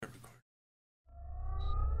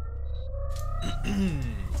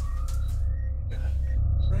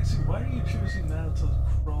Rexy, why are you choosing now to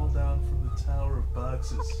crawl down from the tower of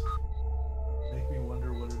boxes? Make me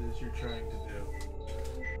wonder what it is you're trying to do.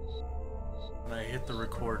 And I hit the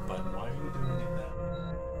record button. Why are you doing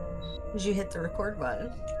that? Did you hit the record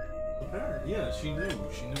button? Apparently, yeah, she knew.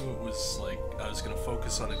 She knew it was like I was gonna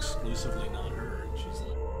focus on exclusively not her, and she's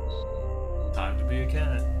like, "Time to be a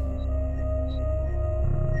cat."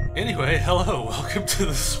 Anyway, hello, welcome to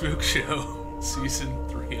the Spook Show, Season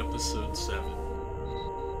 3, Episode 7,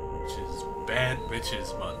 which is Bad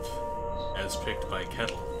Bitches Month, as picked by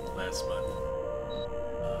Kettle last month.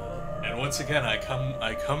 And once again, I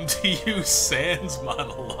come to you sans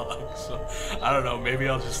monologue, so I don't know, maybe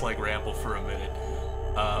I'll just like ramble for a minute.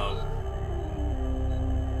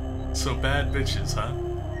 So bad bitches, huh?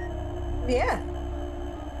 Yeah.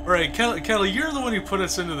 Alright, Kelly, you're the one who put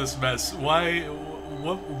us into this mess. Why,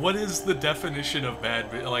 what is the definition of bad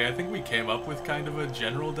bitch? Like, I think we came up with kind of a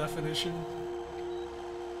general definition,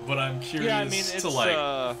 but I'm curious yeah, I mean, it's, to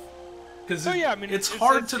like, because it's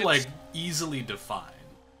hard to like easily define.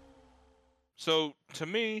 So to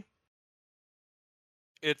me,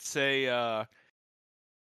 it's a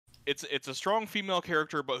it's a strong female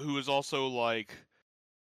character, but who is also like,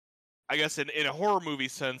 I guess in a horror movie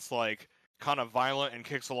sense, like kind of violent and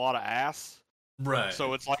kicks a lot of ass. Right.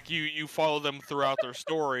 So it's like you follow them throughout their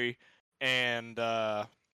story, and yeah,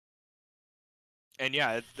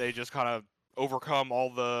 they just kind of overcome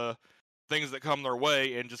all the things that come their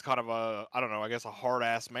way in just kind of a, I don't know, I guess a hard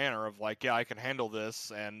ass manner of like, yeah, I can handle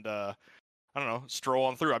this, and I don't know, stroll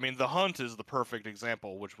on through. I mean, The Hunt is the perfect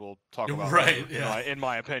example, which we'll talk about right, later, yeah. in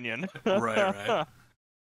my opinion. right.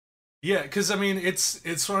 Yeah, because I mean,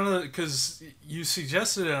 it's one of the, because you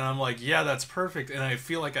suggested it, and I'm like, yeah, that's perfect, and I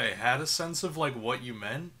feel like I had a sense of like what you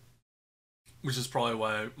meant, which is probably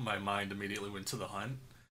why my mind immediately went to The Hunt.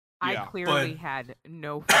 I clearly had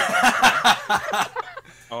no.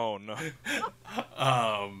 Oh no.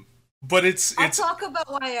 But it's. I'll talk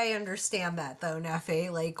about why I understand that though,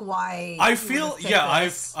 Neffy. Like why. I feel I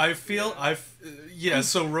feel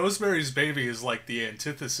So Rosemary's Baby is like the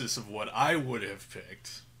antithesis of what I would have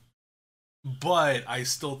picked. But I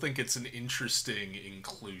still think it's an interesting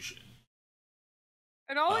inclusion.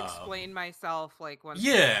 And I'll explain myself like once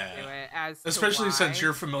yeah, I do it, as especially to why. since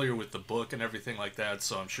you're familiar with the book and everything like that,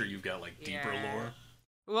 so I'm sure you've got like deeper lore.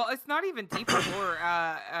 Well, it's not even deeper lore,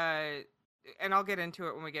 and I'll get into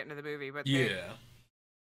it when we get into the movie. But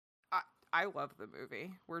I love the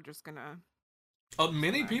movie. We're just gonna.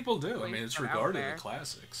 Many people do. I mean, it's regarded a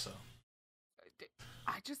classic, so.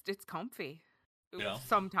 It's comfy. Yeah.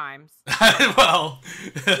 Sometimes. Well,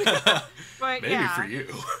 but maybe for you.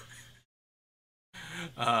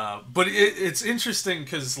 But it's interesting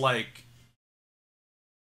because, like,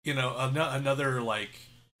 you know, another like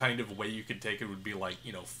kind of way you could take it would be like,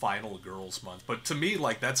 you know, Final Girls Month. But to me,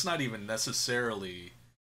 like, that's not even necessarily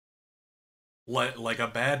like a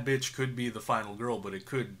bad bitch could be the final girl, but it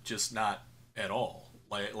could just not at all.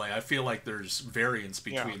 Like I feel like there's variance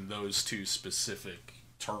between those two specific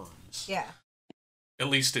terms. Yeah. At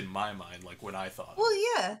least in my mind, like when I thought. Well,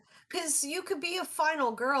 yeah, because you could be a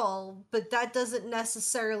final girl, but that doesn't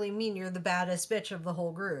necessarily mean you're the baddest bitch of the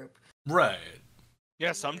whole group. Right.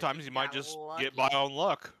 Yeah, sometimes you might just get by on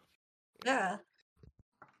luck. Yeah.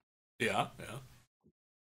 Yeah.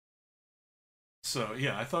 So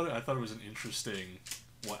yeah, I thought it was an interesting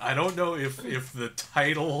one. I don't know if the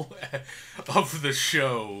title of the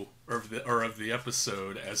show or of the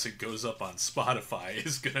episode as it goes up on Spotify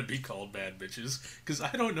is gonna be called Bad Bitches, because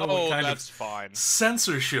I don't know what kind of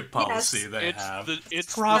censorship policy they have.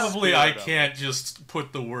 It's probably I can't just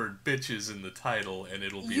put the word bitches in the title and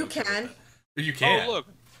it'll be. You okay can. with that. You can. Oh look.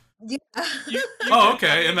 Yeah. Oh,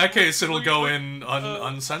 okay. In that case, it'll go in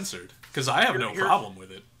uncensored, because I have no problem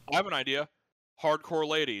with it. I have an idea. Hardcore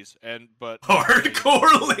ladies, but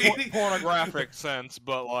hardcore ladies, pornographic sense,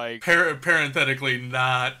 but like parenthetically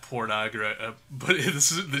not pornography. But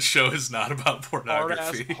this show is not about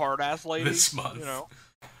pornography. Hard ass ladies this month. You know,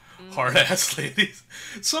 hard ass ladies.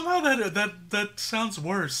 Somehow that sounds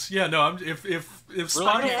worse. Yeah, no. If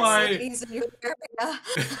Spotify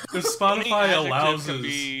if Spotify allows us,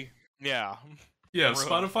 yeah. If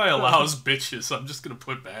Spotify allows bitches, I'm just gonna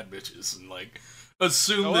put bad bitches and like.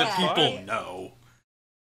 Assume that people know.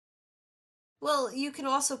 Well, you can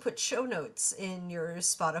also put show notes in your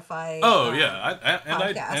Spotify. Oh yeah,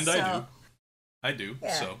 I do.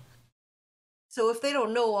 Yeah. So if they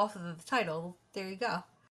don't know off of the title, there you go.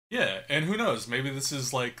 Yeah, and who knows? Maybe this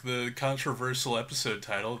is like the controversial episode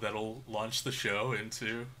title that'll launch the show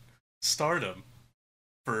into stardom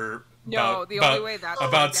for only way that's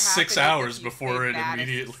about 6 hours before it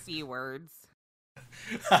immediately. C words.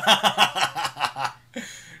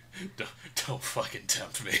 Don't fucking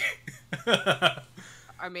tempt me.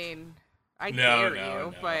 I mean, I No, dare no,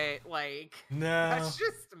 you, no. but like, No. that's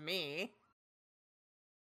just me.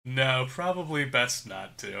 No, probably best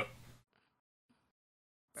not to.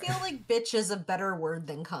 I feel like bitch is a better word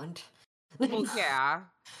than cunt. Well, yeah.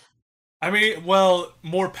 I mean, well,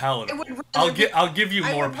 more I palatable. would rather I'll give you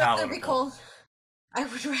I more would rather be palatable. called. I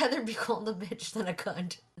would rather be called a bitch than a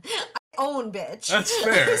cunt. I own bitch. That's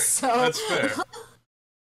fair. So That's fair.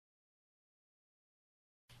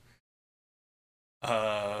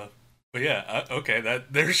 But yeah, okay.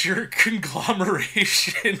 There's your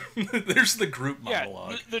conglomeration. There's the group Yeah,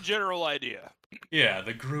 monologue. the general idea. Yeah,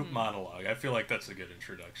 the group monologue. I feel like that's a good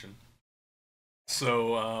introduction.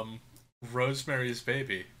 So, Rosemary's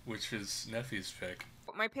Baby, which is Neffy's pick.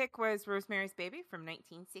 My pick was Rosemary's Baby from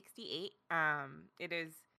 1968. It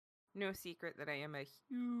is no secret that I am a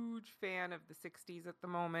huge fan of the 60s at the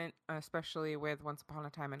moment, especially with Once Upon a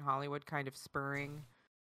Time in Hollywood kind of spurring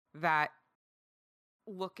that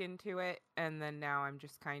look into it. And then now I'm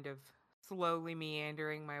just kind of slowly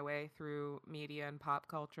meandering my way through media and pop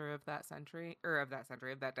culture of that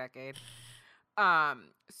decade.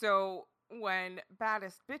 So when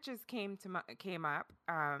Baddest Bitches came up,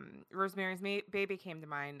 Rosemary's Baby came to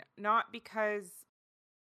mind, not because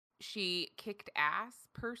she kicked ass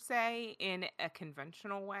per se in a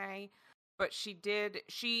conventional way, but she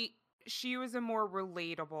was a more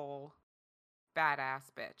relatable badass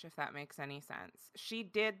bitch, if that makes any sense. She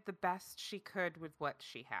did the best she could with what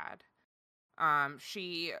she had.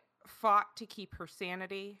 She fought to keep her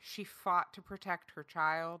sanity. She fought to protect her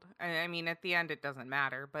child. I mean, at the end, it doesn't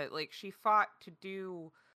matter, but like, she fought to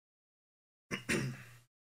do.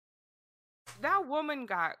 That woman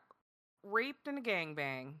got raped in a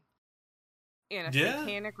gangbang in a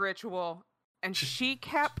satanic ritual, and she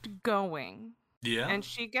kept going. Yeah. And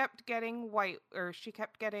she kept getting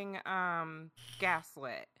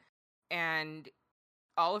gaslit, and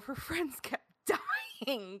all of her friends kept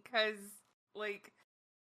dying because, like,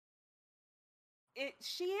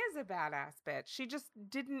 she is a badass bitch. She just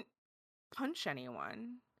didn't punch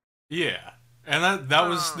anyone. Yeah. And that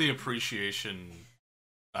was the appreciation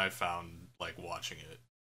I found, like, watching it.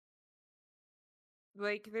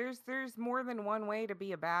 Like, there's more than one way to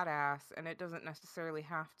be a badass, and it doesn't necessarily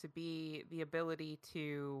have to be the ability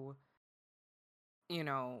to,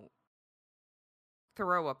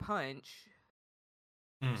 throw a punch.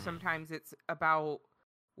 Sometimes it's about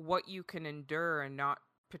what you can endure and not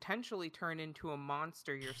potentially turn into a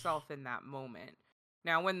monster yourself in that moment.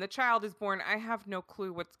 Now, when the child is born, I have no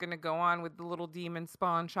clue what's going to go on with the little demon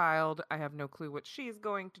spawn child. I have no clue what she's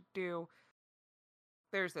going to do.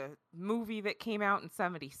 There's a movie that came out in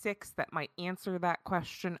 1976 that might answer that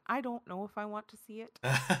question. I don't know if I want to see it.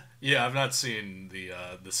 Yeah, I've not seen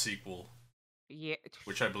the sequel. Yeah,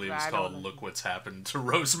 which I believe is called "Look What's Happened to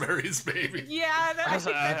Rosemary's Baby." Yeah, I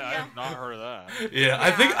have not heard of that. Yeah,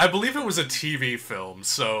 I believe it was a TV film,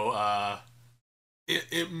 so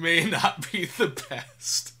it may not be the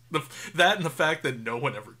best. That and the fact that no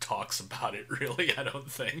one ever talks about it, really, I don't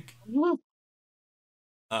think.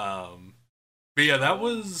 But yeah, that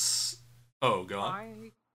was. Oh, go on.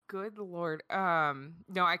 My good lord.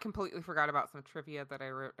 No, I completely forgot about some trivia that I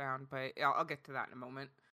wrote down, but I'll get to that in a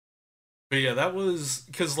moment. But yeah, that was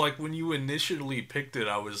because, like, when you initially picked it,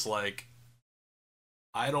 I was like,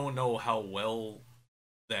 I don't know how well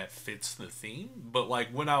that fits the theme, but like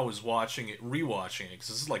when I was rewatching it, because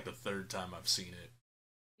this is like the third time I've seen it.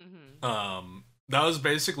 That was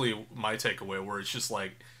basically my takeaway, where it's just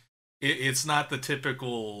like it's not the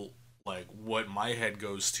typical like what my head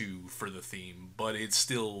goes to for the theme, but it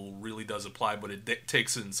still really does apply, but it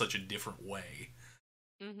takes it in such a different way.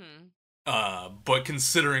 But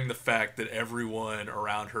considering the fact that everyone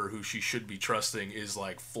around her who she should be trusting is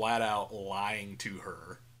like flat out lying to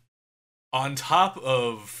her, on top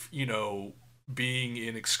of, being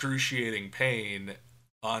in excruciating pain,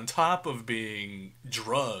 on top of being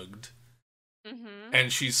drugged,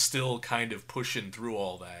 and she's still kind of pushing through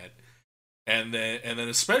all that. And then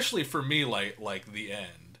especially for me, like the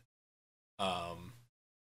end,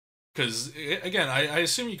 because again, I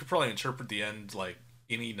assume you could probably interpret the end like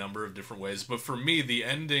any number of different ways, but for me, the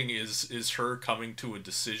ending is her coming to a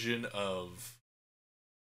decision of,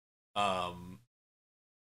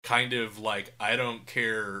 kind of like, I don't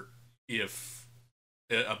care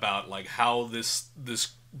about like how this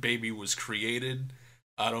baby was created.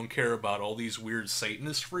 I don't care about all these weird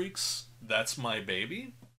Satanist freaks. That's my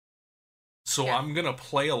baby. So yeah. I'm gonna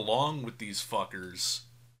play along with these fuckers,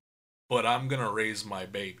 but I'm gonna raise my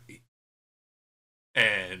baby.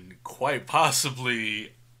 And quite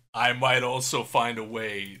possibly, I might also find a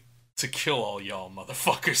way to kill all y'all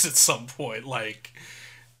motherfuckers at some point. Like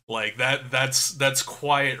that's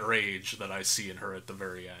quiet rage that I see in her at the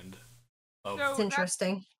very end. Of It's So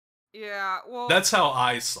interesting. yeah, well, that's how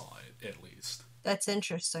I saw it, at least. That's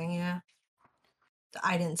interesting, yeah.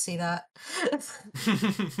 I didn't see that.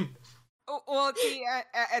 well,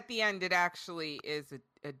 at the end, it actually is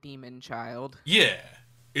a demon child. Yeah,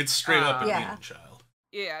 it's straight up a Yeah. demon child.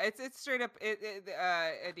 Yeah, it's straight up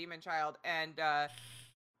a demon child, and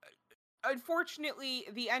unfortunately,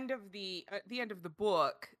 the end of the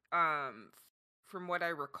book, from what I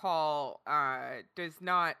recall, does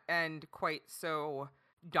not end quite so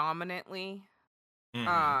dominantly.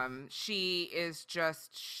 Mhm. She is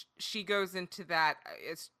just she goes into that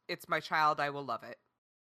it's my child, I will love it.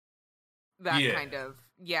 That Yeah. kind of,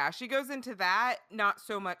 yeah, she goes into that, not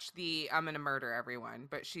so much the I'm gonna murder everyone,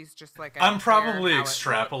 but she's just like, I I'm don't care probably how it looks.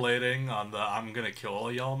 extrapolating on the I'm gonna kill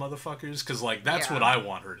all y'all motherfuckers, because like that's what Yeah. I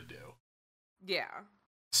want her to do. Yeah.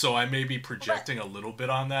 So I may be projecting a little bit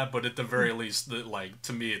on that, but at the very least,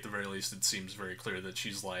 to me, at the very least, it seems very clear that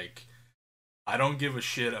she's like, I don't give a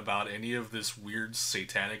shit about any of this weird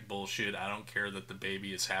satanic bullshit. I don't care that the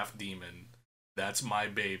baby is half demon. That's my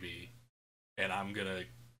baby, and I'm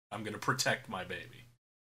gonna protect my baby,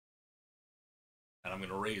 and I'm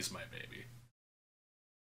gonna raise my baby.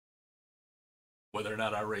 Whether or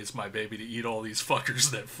not I raise my baby to eat all these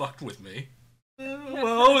fuckers that fucked with me,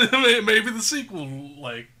 well, maybe the sequel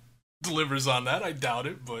like delivers on that. I doubt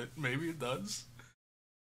it, but maybe it does.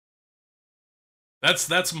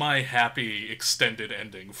 That's my happy extended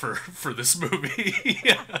ending for this movie.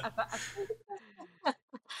 Yeah.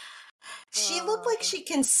 She looked like she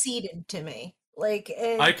conceded to me. Like,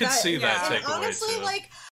 and I could that, see that Yeah. and takeaway honestly, too. like,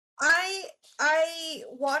 I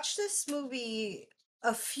watched this movie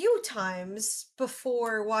a few times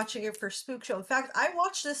before watching it for Spook Show. In fact, I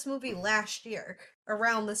watched this movie last year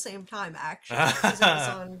around the same time, actually, because it was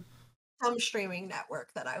on some streaming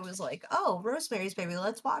network that I was like, oh, Rosemary's Baby,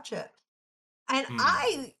 let's watch it. And Hmm.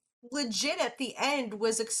 I legit at the end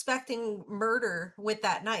was expecting murder with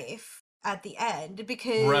that knife at the end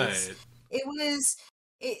because Right. it was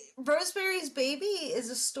Rosemary's Baby is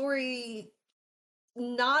a story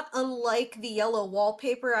not unlike The Yellow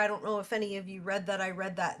Wallpaper. I don't know if any of you read that. I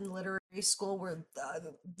read that in literary school where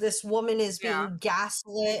this woman is Yeah. being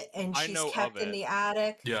gaslit and I she's know kept of in it. the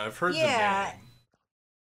attic. Yeah, I've heard Yeah, the name.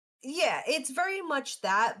 yeah, it's very much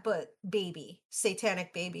that, but baby,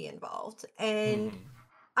 satanic baby involved. And Mhm.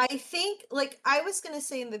 I think, like I was gonna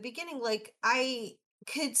say in the beginning, like I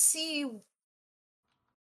could see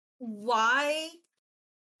why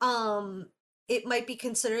um it might be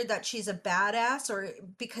considered that she's a badass, or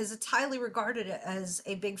because it's highly regarded as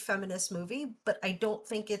a big feminist movie, but I don't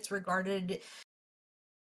think it's regarded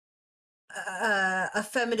a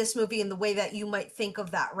feminist movie in the way that you might think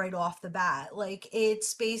of that right off the bat. Like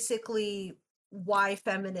it's basically why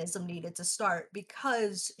feminism needed to start,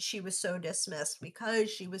 because she was so dismissed, because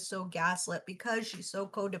she was so gaslit, because she's so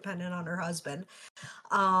codependent on her husband.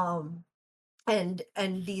 Um and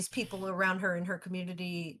these people around her in her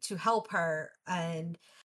community to help her. And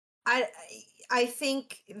I I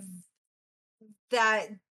think that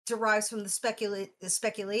derives from the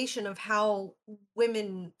speculation of how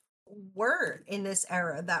women were in this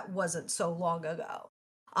era that wasn't so long ago.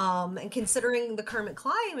 And considering the current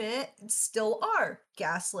climate, still are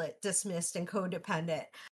gaslit, dismissed, and codependent,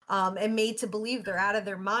 and made to believe they're out of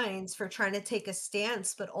their minds for trying to take a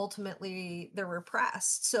stance, but ultimately they're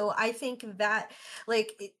repressed. So I think that,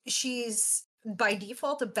 like, she's by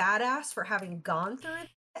default a badass for having gone through it,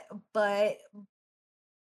 but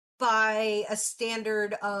by a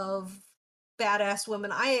standard of badass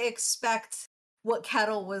women, I expect what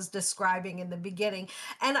Kettle was describing in the beginning.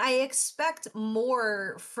 And I expect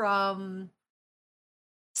more from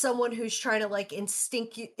someone who's trying to like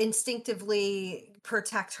instinctively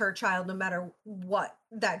protect her child no matter what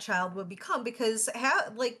that child would become. Because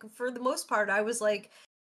like for the most part, I was like,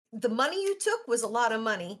 the money you took was a lot of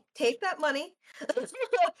money. Take that money,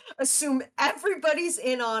 assume everybody's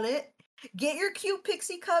in on it. Get your cute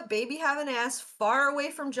pixie cut baby have an ass far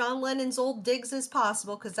away from John Lennon's old digs as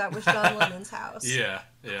possible, because that was John Lennon's house. Yeah,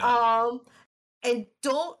 yeah. And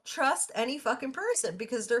don't trust any fucking person,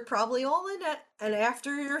 because they're probably all in it and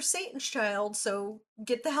after your Satan's child. So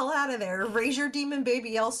get the hell out of there. Raise your demon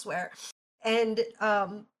baby elsewhere. And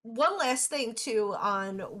one last thing too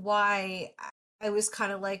on why I was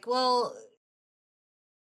kind of like, well,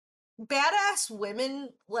 badass women,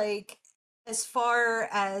 like as far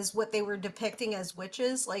as what they were depicting as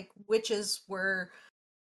witches, like witches were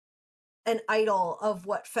an idol of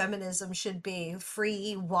what feminism should be: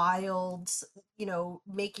 free, wild,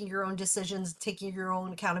 making your own decisions, taking your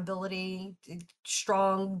own accountability,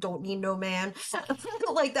 strong, don't need no man,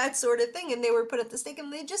 like that sort of thing. And they were put at the stake,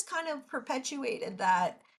 and they just kind of perpetuated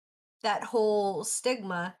that whole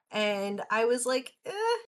stigma. And I was like,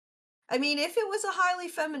 I mean, if it was a highly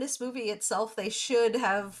feminist movie itself, they should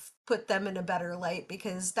have put them in a better light,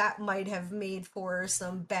 because that might have made for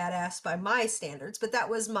some badass by my standards. But that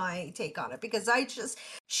was my take on it, because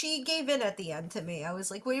she gave in at the end to me. I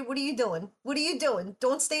was like, wait, what are you doing? What are you doing?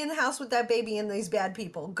 Don't stay in the house with that baby and these bad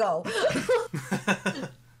people. Go.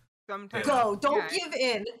 Sometimes Go. Don't yeah, give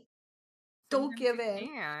in. Don't sometimes give you in.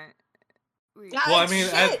 can't. Like, God, Well, I mean,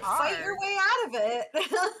 shit, hard. fight your way out of it.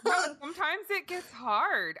 No, sometimes it gets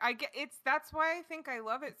hard. That's why I think I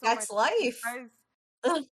love it so That's much. life.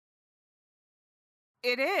 Because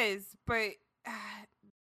it is, but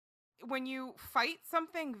when you fight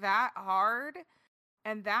something that hard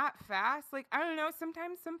and that fast, like, I don't know,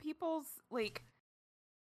 sometimes some people's like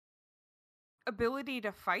ability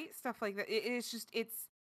to fight stuff like that,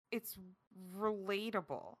 it's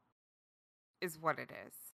relatable is what it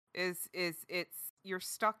is it's you're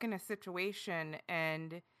stuck in a situation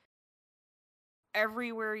and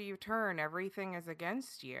everywhere you turn everything is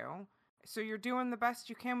against you, so you're doing the best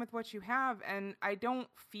you can with what you have. And I don't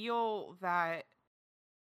feel that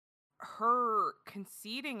her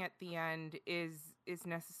conceding at the end is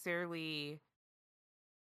necessarily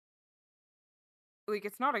like,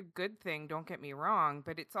 it's not a good thing, don't get me wrong,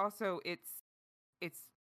 but it's also it's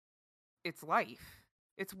it's life.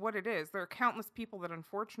 It's what it is. There are countless people that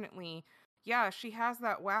unfortunately, yeah, she has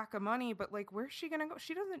that whack of money, but like, where's she gonna go?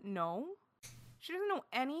 She doesn't know. She doesn't know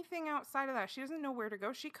anything outside of that. She doesn't know where to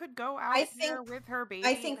go. She could go I out think there with her I baby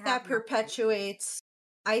and think have that nothing. perpetuates,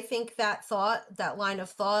 I think that line of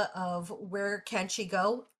thought of where can she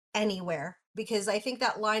go? Anywhere. Because I think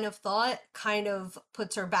that line of thought kind of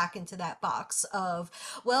puts her back into that box of,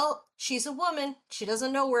 well, she's a woman. She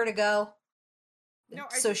doesn't know where to go, No,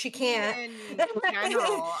 I so just she mean can't. in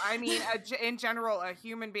general. I mean, in general, a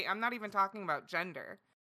human being. I'm not even talking about gender.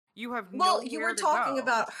 You have Well, you nowhere were to talking go.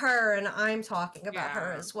 about her, and I'm talking about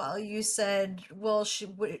her Yeah. as well. You said, well,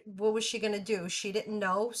 what was she going to do? She didn't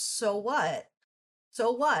know, so what?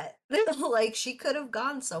 So what? Like, she could have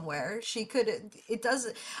gone somewhere. She could, it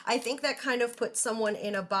doesn't, I think that kind of puts someone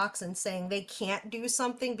in a box and saying they can't do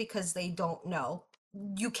something because they don't know.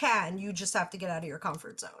 You can, you just have to get out of your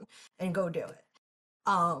comfort zone and go do it.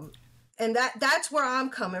 Um, and that's where I'm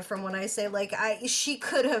coming from when I say, like, she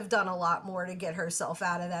could have done a lot more to get herself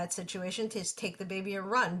out of that situation. To just take the baby and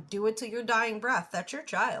run. Do it to your dying breath. That's your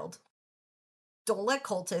child. Don't let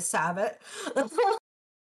cultists have it.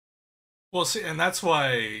 Well, see, and that's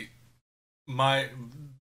why my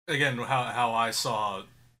again how I saw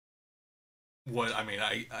what I mean,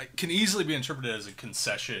 I can easily be interpreted as a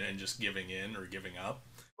concession and just giving in or giving up.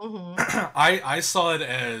 Hmm. I saw it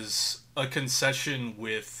as a concession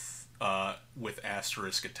with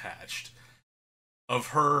asterisk attached of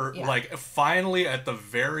her, Yeah. like, finally at the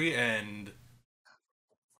very end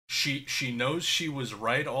she knows she was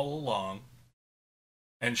right all along,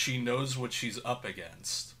 and she knows what she's up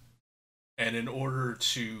against, and in order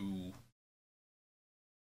to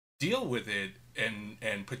deal with it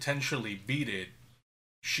and potentially beat it,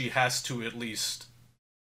 she has to at least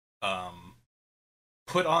um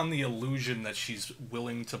put on the illusion that she's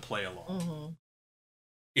willing to play along, Hmm.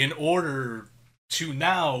 in order to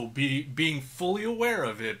now being fully aware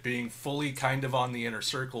of it, being fully kind of on the inner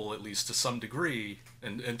circle, at least to some degree,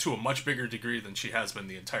 and to a much bigger degree than she has been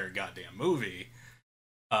the entire goddamn movie,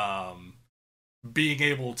 um being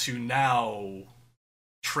able to now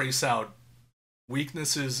trace out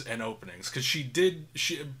weaknesses and openings, because she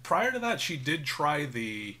prior to that she did try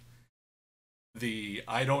the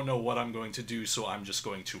I don't know what I'm going to do, so I'm just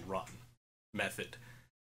going to run method.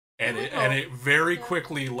 And it very Yeah.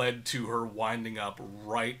 quickly led to her winding up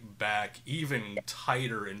right back even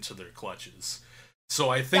tighter into their clutches. So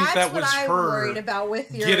I think That's that what was I'm worried her about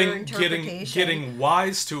with your getting interpretation.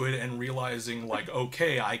 wise to it and realizing, like,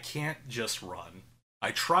 okay, I can't just run.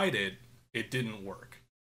 I tried it, it didn't work.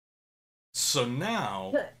 So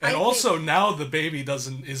now, and I also think now the baby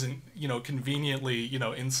isn't, conveniently,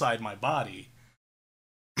 inside my body.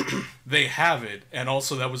 They have it, and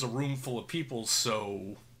also that was a room full of people,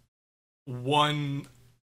 so one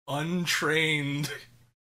untrained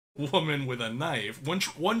woman with a knife,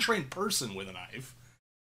 one trained person with a knife,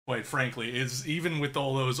 quite frankly, is, even with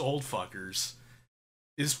all those old fuckers,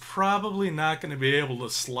 is probably not going to be able to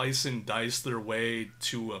slice and dice their way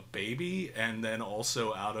to a baby and then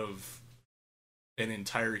also out of an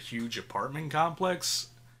entire huge apartment complex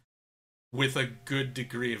with a good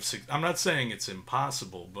degree of success. I'm not saying it's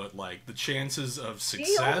impossible, but like the chances of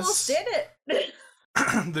He almost success, did it.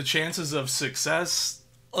 the chances of success,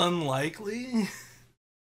 unlikely.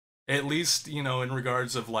 At least, you know, in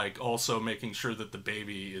regards of like also making sure that the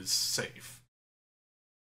baby is safe.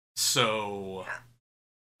 So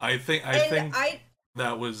I think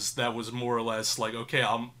that was more or less like, okay,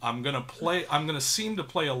 I'm gonna seem to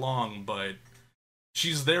play along, but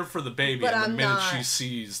she's there for the baby, But and the I'm minute she not.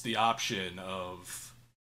 sees the option of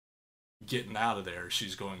getting out of there,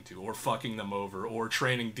 she's going to, or fucking them over, or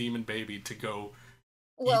training Demon Baby to go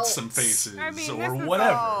eat some faces, I mean, or this is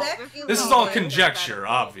whatever. all- This is all Speculating. conjecture,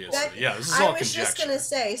 obviously. That- Yeah, this is I all was conjecture. just gonna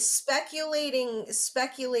say,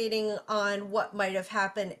 speculating on what might have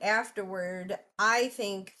happened afterward. I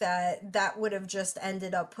think that would have just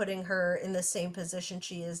ended up putting her in the same position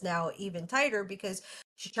she is now, even tighter, because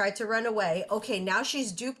she tried to run away. Okay, now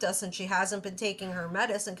she's duped us, and she hasn't been taking her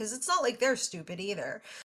medicine, because it's not like they're stupid either.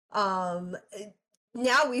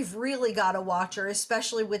 Now we've really got to watch her,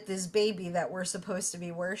 especially with this baby that we're supposed to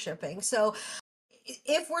be worshiping. So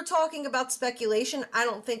if we're talking about speculation, I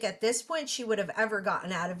don't think at this point she would have ever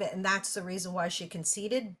gotten out of it, and that's the reason why she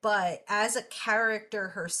conceded. But as a character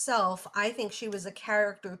herself, I think she was a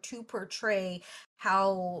character to portray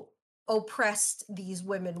how oppressed these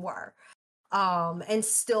women were, and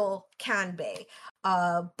still can be.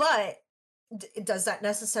 But does that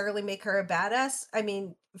necessarily make her a badass? I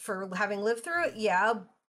mean, for having lived through it, yeah.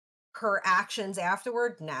 Her actions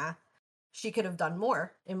afterward, nah. She could have done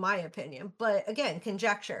more, in my opinion. But again,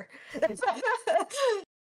 conjecture.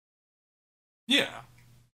 Yeah.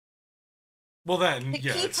 Well, then, To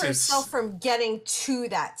yeah, keep herself from getting to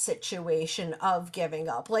that situation of giving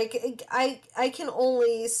up. Like, I can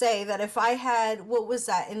only say that if I had, what was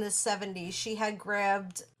that, in the 70s, she had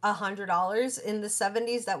grabbed $100 in the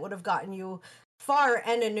 70s, that would have gotten you far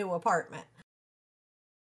and a new apartment.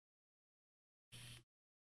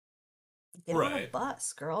 Get on a Right.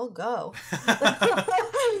 bus, girl, go.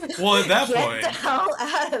 Well, at that Get point, the hell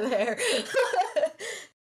out of there.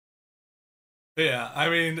 yeah, I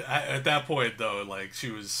mean, at that point, though, like, she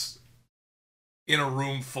was in a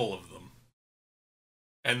room full of them,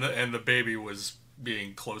 and the baby was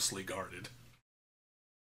being closely guarded.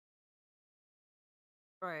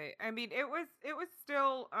 Right. I mean, it was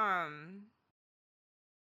still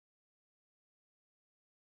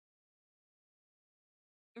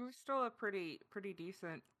it was still a pretty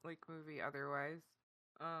decent like movie otherwise.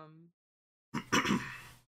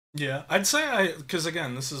 Yeah, I'd say because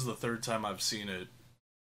again, this is the third time I've seen it,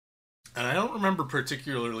 and I don't remember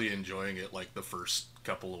particularly enjoying it like the first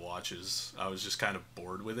couple of watches. I was just kind of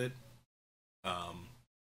bored with it.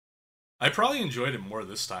 I probably enjoyed it more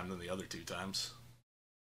this time than the other two times.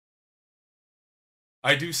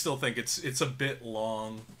 I do still think it's a bit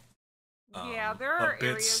long. Yeah, there are a bit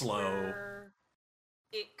areas slow. where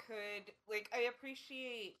it could, like, I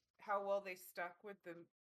appreciate how well they stuck with the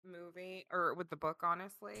movie or with the book,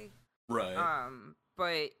 honestly. Right.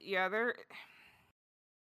 But yeah, there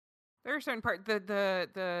are certain parts,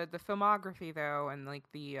 the filmography though, and like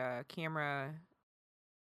the camera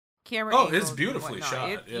Oh, it's angles and beautifully whatnot.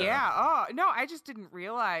 shot. Yeah. Yeah. Oh no, I just didn't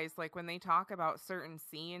realize, like, when they talk about certain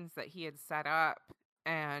scenes that he had set up,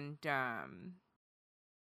 and I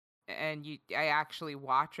actually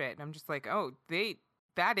watch it, and I'm just like, oh,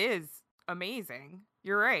 that is amazing.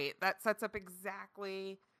 You're right. That sets up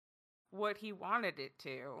exactly what he wanted it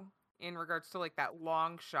to, in regards to like that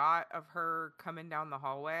long shot of her coming down the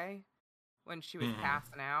hallway when she was Mhm.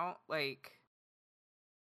 passing out. Like,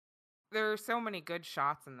 there are so many good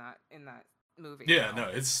shots in that movie. Yeah, though. no,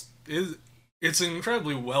 it's an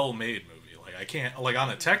incredibly well made movie. Like I can't, like, on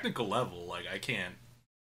a technical level, like I can't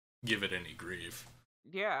give it any grief.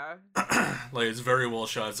 Yeah. Like it's very well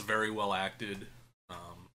shot, it's very well acted.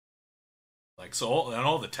 Like so, and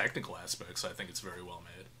all the technical aspects, I think it's very well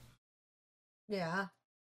made. Yeah.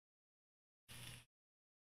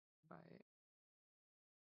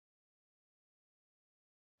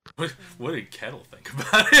 What did Kettle think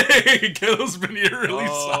about it? Kettle's been here really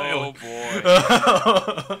silent.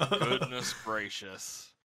 Oh boy! Goodness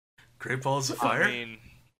gracious! Great Balls of Fire. I mean,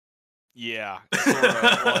 yeah, sort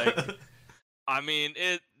of. Like, I mean,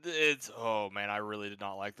 it's. Oh man, I really did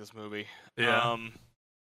not like this movie. Yeah.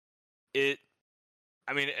 It's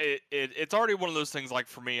already one of those things. Like,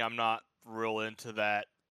 for me, I'm not real into that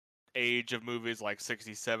age of movies, like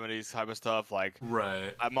 60s, 70s type of stuff. Like,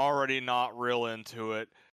 Right. I'm already not real into it.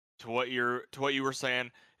 To what you were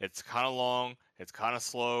saying, it's kind of long, it's kind of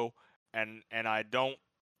slow, and I don't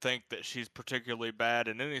think that she's particularly bad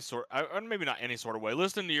in any sort. Maybe not any sort of way.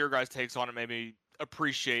 Listening to your guys' takes on it made me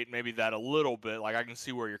appreciate maybe that a little bit. Like I can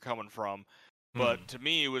see where you're coming from. But to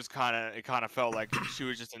me, it kind of felt like she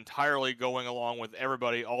was just entirely going along with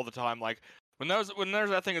everybody all the time. Like when there's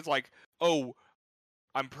that thing, it's like, oh,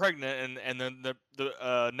 I'm pregnant, and then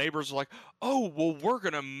the neighbors are like, oh, well, we're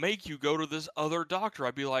gonna make you go to this other doctor.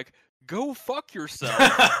 I'd be like, go fuck yourself.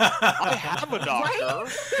 I have a doctor.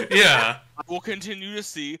 Yeah. I will continue to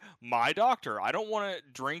see my doctor. I don't want to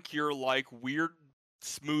drink your like weird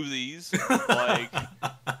smoothies. Like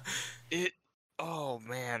it. Oh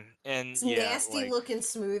man, and It's yeah, nasty like, looking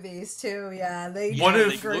smoothies too. Yeah, they What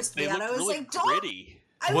really if- grossed me they out. look I was really like, don't. gritty.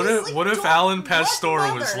 I What was if like, what if "Don't- Alan what Pastor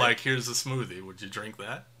was mother?" like, here's a smoothie? Would you drink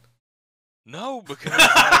that? No, because like,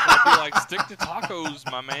 I'd be like, stick to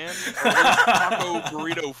tacos, my man. Or at least taco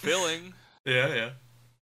burrito filling. Yeah.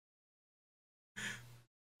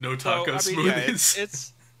 No So, taco I mean, yeah,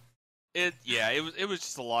 smoothies. it was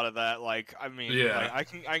just a lot of that. Like, I mean, Yeah.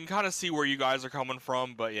 like, I can kind of see where you guys are coming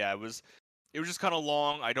from, but yeah, it was just kind of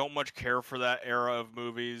long. I don't much care for that era of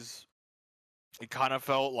movies. It kind of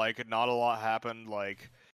felt like not a lot happened. Like,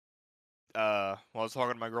 I was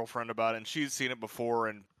talking to my girlfriend about it, and she's seen it before,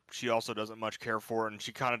 and she also doesn't much care for it, and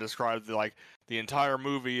she kind of described the entire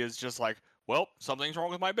movie as just like, well, something's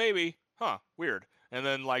wrong with my baby, huh? Weird, and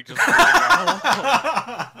then like just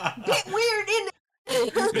Bit weird in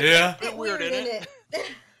it. Yeah. Bit Weird in it.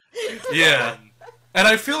 Yeah. And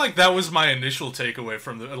I feel like that was my initial takeaway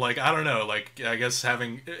from the, like, I don't know, like, I guess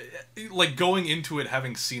having, like, going into it,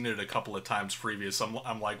 having seen it a couple of times previous,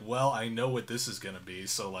 I'm like, well, I know what this is gonna be,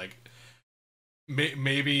 so, like,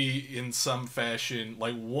 maybe in some fashion,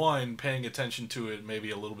 like, one, paying attention to it maybe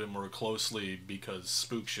a little bit more closely because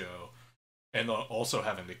Spook Show, and also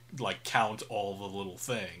having to, like, count all the little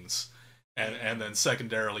things, and then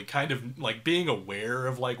secondarily, kind of, like, being aware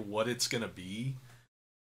of, like, what it's gonna be.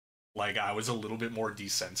 Like, I was a little bit more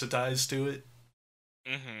desensitized to it.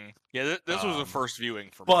 Mm-hmm. Yeah, this was a first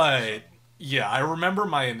viewing for me. But, yeah, I remember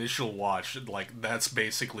my initial watch, like, that's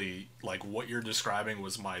basically, like, what you're describing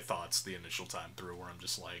was my thoughts the initial time through, where I'm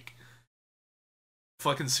just like,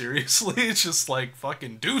 fucking seriously? It's just like,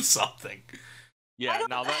 fucking do something. Yeah,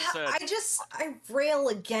 now that said, I rail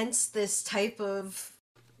against this type of,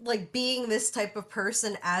 like, being this type of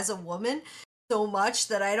person as a woman so much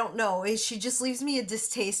that I don't know. She just leaves me a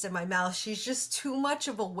distaste in my mouth. She's just too much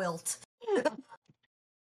of a wilt.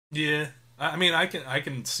 Yeah. I mean, I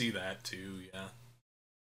can see that too, yeah.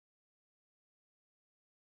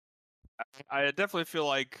 I definitely feel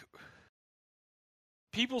like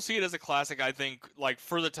people see it as a classic. I think, like,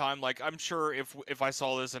 for the time, like, I'm sure if I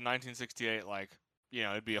saw this in 1968, like, you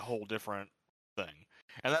know, it'd be a whole different thing.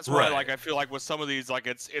 And that's why, Right. like, I feel like with some of these, like,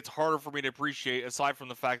 it's harder for me to appreciate, aside from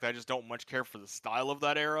the fact that I just don't much care for the style of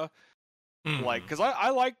that era. Like, because I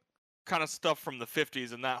like kind of stuff from the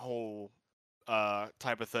 50s and that whole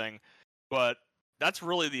type of thing, but that's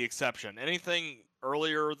really the exception. Anything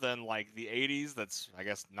earlier than, like, the 80s that's, I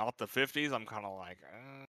guess, not the 50s, I'm kind of like,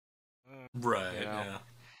 Right, you know,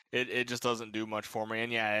 yeah. it just doesn't do much for me.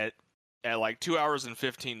 And yeah, at like 2 hours and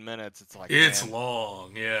 15 minutes, it's like, It's man,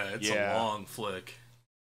 long, yeah, it's Yeah. a long flick.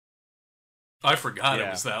 I forgot it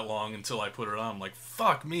Yeah. was that long until I put it on. I'm like,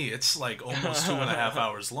 fuck me, it's like almost 2.5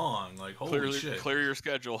 hours long. Like, holy shit. clear your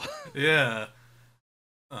schedule. Yeah.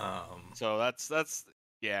 So that's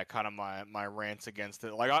yeah, kind of my rants against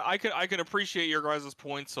it. Like, I can appreciate your guys'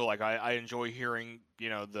 points. So like I enjoy hearing, you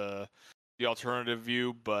know, the alternative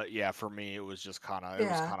view, but yeah, for me it was just kind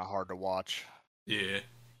of hard to watch. Yeah.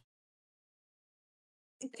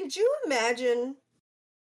 Could you imagine?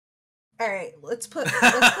 All right, let's put me.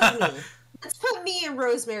 Let's put me in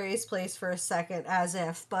Rosemary's place for a second, as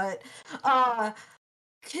if. But,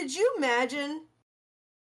 could you imagine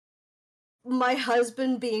my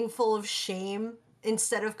husband being full of shame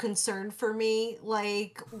instead of concern for me,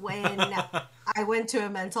 like when I went to a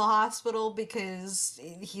mental hospital because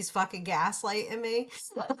he's fucking gaslighting me?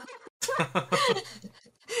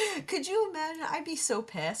 Could you imagine? I'd be so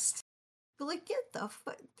pissed. But like, get the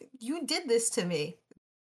fuck! You did this to me.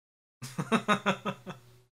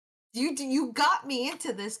 You got me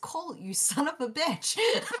into this cult, you son of a bitch.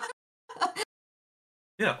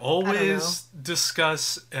 Yeah, always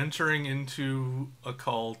discuss entering into a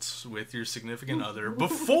cult with your significant other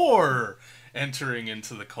before entering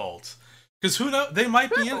into the cult. Because who knows? They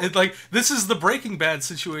might be in it. Like, this is the Breaking Bad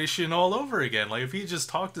situation all over again. Like, if he just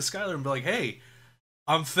talked to Skylar and be like, hey,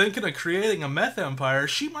 I'm thinking of creating a meth empire,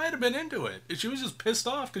 she might have been into it. And she was just pissed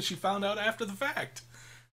off because she found out after the fact.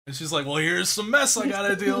 And she's like, well, here's some mess I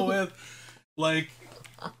gotta deal with. Like,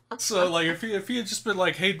 so, like, if he had just been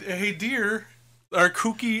like, hey, dear, our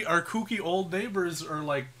kooky old neighbors are,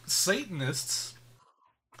 like, Satanists.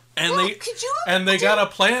 And Well, they could you and they imagine- got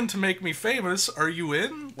a plan to make me famous. Are you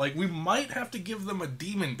in? Like, we might have to give them a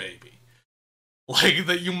demon baby. Like,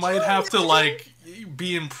 that you might have to, like,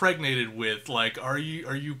 be impregnated with. Like, are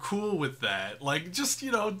you cool with that? Like, just,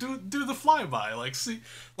 you know, do the flyby. Like, see,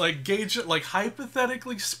 like, gauge it. Like,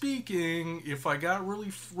 hypothetically speaking, if I got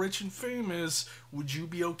really rich and famous, would you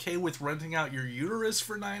be okay with renting out your uterus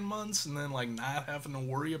for 9 months and then, like, not having to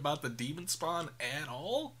worry about the demon spawn at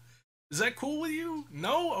all? Is that cool with you?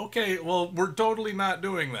 No? Okay, well, we're totally not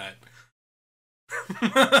doing that.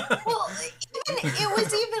 Well, it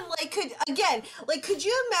was even like, could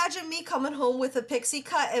you imagine me coming home with a pixie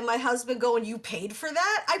cut and my husband going, "You paid for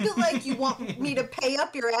that?" I'd be like, "You want me to pay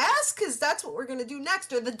up your ass? Because that's what we're gonna do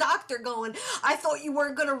next." Or the doctor going, "I thought you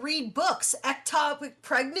weren't gonna read books. Ectopic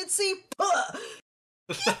pregnancy? Puh.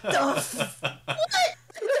 Get the what?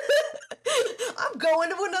 I'm going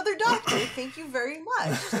to another doctor. Thank you very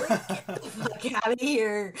much." Like, get the fuck out of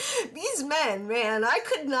here. These men, man, I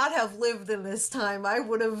could not have lived in this time. I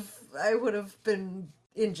would have been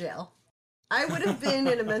in jail. I would have been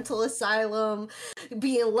in a mental asylum,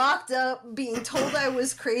 being locked up, being told I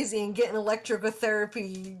was crazy, and getting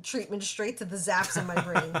electrotherapy treatment straight to the zaps in my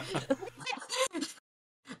brain.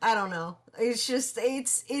 I don't know. It's just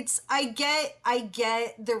I get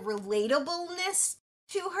the relatableness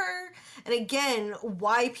to her, and again,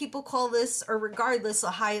 why people call this, or regardless,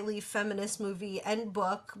 a highly feminist movie and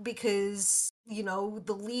book, because, you know,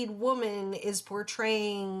 the lead woman is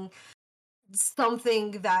portraying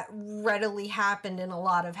something that readily happened in a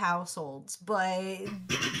lot of households, but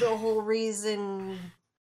the whole reason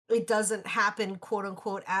it doesn't happen, quote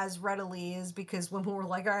unquote, as readily is because women were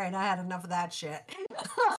like, "All right, I had enough of that shit."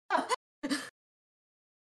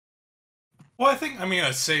 Well, I mean,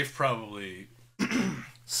 a safe probably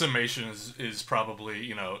summation is probably,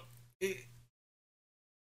 you know,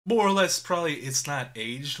 more or less probably it's not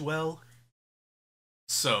aged well.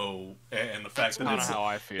 So, and the fact that Kind of how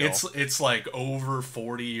I feel. it's like over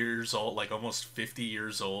 40 years old, like almost 50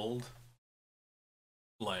 years old.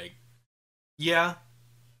 Like, yeah.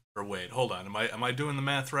 Or wait, hold on. Am I doing the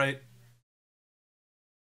math right?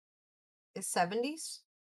 Is 70s?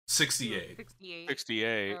 68. 68.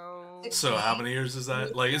 68. So how many years is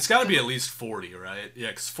that? Like, it's got to be at least 40, right? Yeah,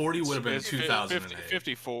 because 40 would have been It's 2008.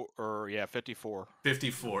 54, or yeah, 54.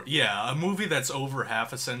 54. Yeah, a movie that's over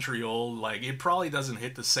half a century old, like, it probably doesn't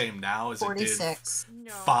hit the same now as 46. it did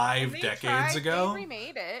No. 5 They decades tried, ago. They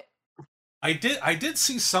remade it. I did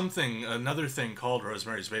see another thing called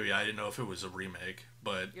Rosemary's Baby. I didn't know if it was a remake,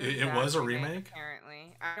 but it was a remake.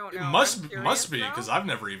 Apparently, I don't know. It I'm must curious, be, because though. I've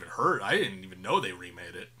never even heard. I didn't even know they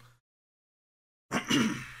remade it.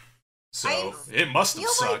 So it must have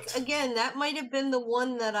feel like, sucked. again, that might have been the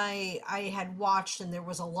one that I had watched, and there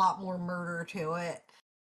was a lot more murder to it.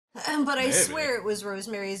 But I Maybe. swear it was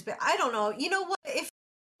Rosemary's. But I don't know. You know what? If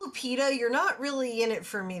Lupita, you're not really in it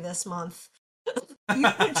for me this month. You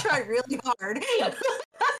tried really hard.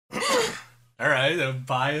 All right, a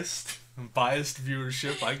biased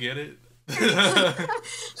viewership. I get it.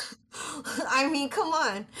 I mean, come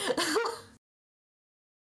on.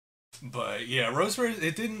 But yeah, Rosemary.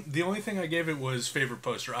 It didn't. The only thing I gave it was favorite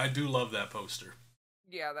poster. I do love that poster.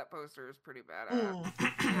 Yeah, that poster is pretty badass.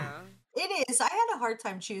 Mm. Yeah. It is. I had a hard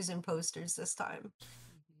time choosing posters this time.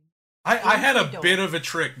 I had a don't. bit of a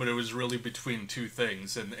trick, but it was really between two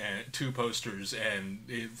things and two posters, and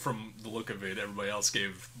from the look of it, everybody else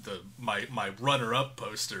gave my runner-up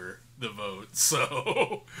poster the vote.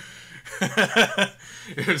 So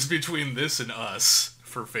it was between this and Us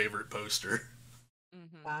for favorite poster.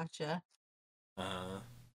 Mm-hmm. Gotcha.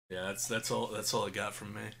 Yeah, that's all I got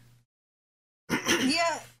from me.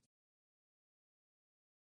 Yeah.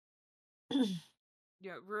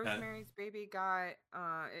 Yeah, Rosemary's Baby got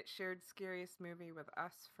it shared scariest movie with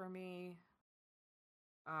Us for me.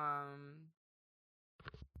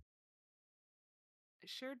 It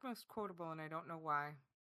shared most quotable, and I don't know why.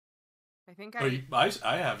 I think I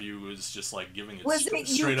have you as just like giving it Was it you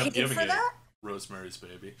straight up paid giving for it that? Rosemary's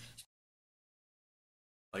Baby.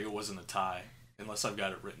 Like, it wasn't a tie, unless I've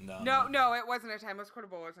got it written down. No, it wasn't a tie. Most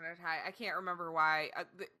quotable wasn't a tie. I can't remember why.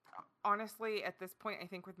 Honestly, at this point, I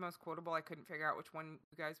think with most quotable, I couldn't figure out which one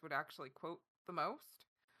you guys would actually quote the most.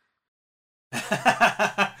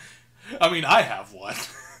 I mean, I have one.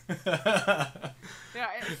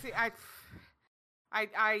 Yeah, see,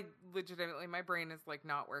 I legitimately, my brain is like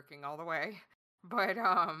not working all the way. But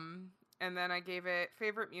and then I gave it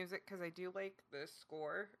favorite music because I do like the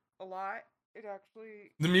score a lot. It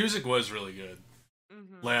actually, The music was really good.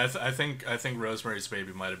 mm-hmm. Like, I think Rosemary's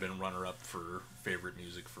Baby might have been runner up for favorite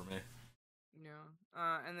music for me.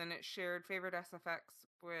 Yeah. And then it shared favorite SFX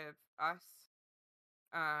with Us.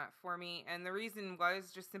 for me, and the reason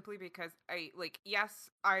was just simply because yes,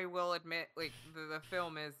 I will admit the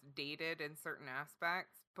film is dated in certain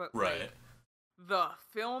aspects, but Right. the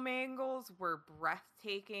film angles were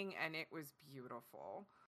breathtaking and it was beautiful.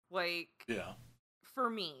 Yeah. For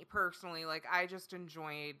me personally, I just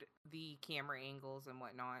enjoyed the camera angles and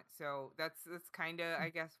whatnot. So that's kind of, I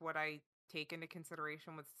guess, what I take into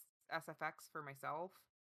consideration with SFX for myself.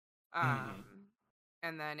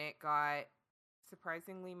 And then it got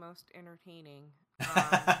surprisingly most entertaining.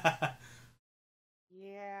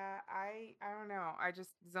 Yeah, I don't know. I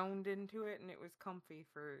just zoned into it and it was comfy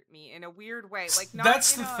for me in a weird way.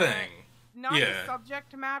 That's the thing. Not the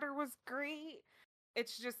subject matter was great.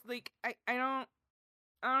 It's just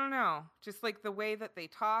I don't know. Just the way that they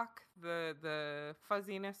talk, the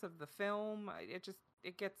fuzziness of the film,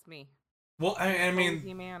 it gets me. Well, I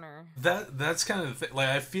mean, manner. that's kind of the thing.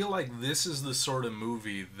 I feel like this is the sort of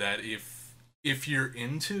movie that if you're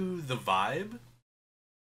into the vibe,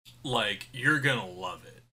 you're gonna love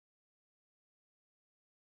it.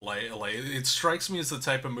 It strikes me as the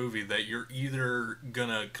type of movie that you're either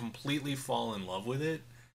gonna completely fall in love with it,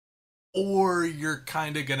 or you're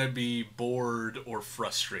kind of gonna be bored or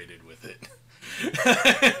frustrated with it.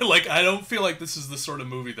 I don't feel like this is the sort of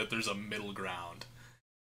movie that there's a middle ground.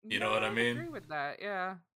 You know what I mean? I agree with that,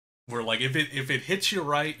 yeah. Where if it hits you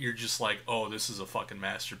right, you're just like, oh, this is a fucking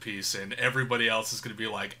masterpiece, and everybody else is gonna be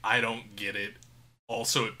like, I don't get it.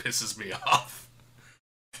 Also, it pisses me off.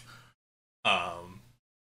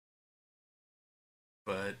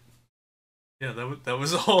 But yeah, that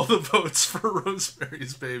was all the votes for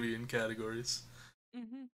Rosemary's Baby in categories.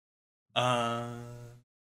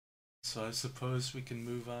 So I suppose we can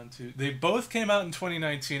move on to... They both came out in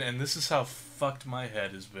 2019, and this is how fucked my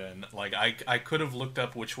head has been. I could have looked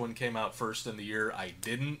up which one came out first in the year. I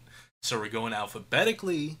didn't. So we're going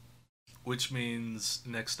alphabetically, which means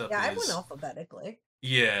next up is... Yeah, I went alphabetically.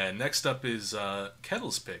 Yeah, next up is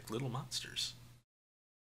Kettle's pick, Little Monsters.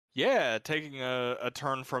 Yeah, taking a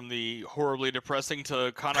turn from the horribly depressing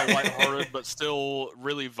to kind of lighthearted, but still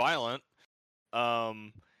really violent.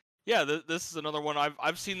 Yeah, this is another one.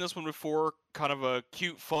 I've seen this one before. Kind of a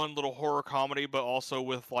cute, fun little horror comedy, but also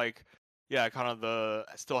with kind of the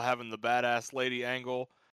still having the badass lady angle.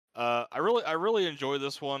 I really enjoy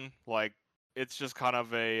this one. It's just kind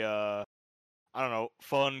of a I don't know,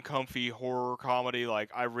 fun, comfy horror comedy.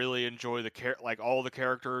 I really enjoy all the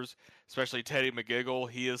characters, especially Teddy McGiggle.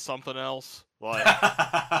 He is something else.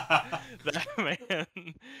 That man,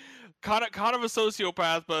 kind of a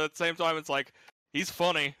sociopath, but at the same time, it's he's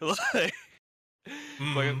funny. When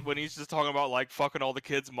he's just talking about fucking all the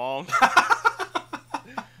kids' moms.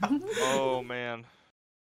 Oh man.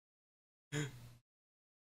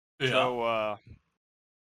 Yeah. So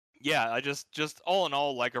yeah, I just all in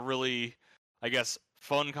all a really, I guess,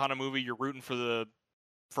 fun kind of movie. You're rooting for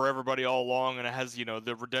everybody all along, and it has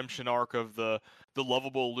the redemption arc of the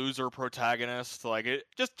lovable loser protagonist. It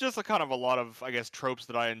just a kind of a lot of, I guess, tropes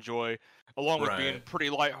that I enjoy, along with being pretty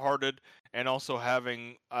lighthearted and also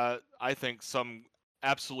having I think some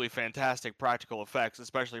absolutely fantastic practical effects,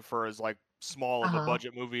 especially for as small of a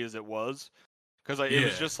budget movie as it was. Because it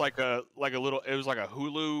was just a little, it was a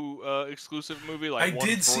Hulu exclusive movie. I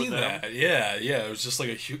did see that. Yeah. It was just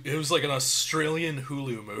it was an Australian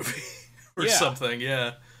Hulu movie or something.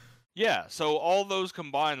 Yeah. Yeah. So all those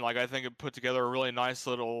combined, I think it put together a really nice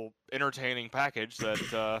little entertaining package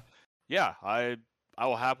that, yeah, I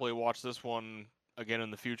will happily watch this one again in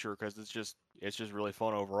the future because it's just really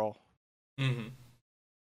fun overall.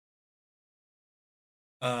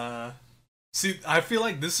 See, I feel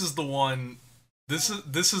like this is the one.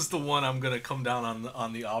 This is the one I'm gonna come down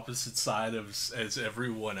on the opposite side of as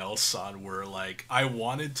everyone else on, where I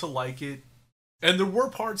wanted to like it, and there were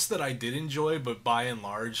parts that I did enjoy, but by and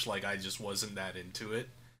large, I just wasn't that into it,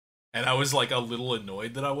 and I was a little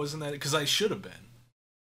annoyed that I wasn't that, because I should have been.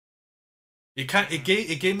 It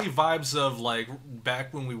gave me vibes of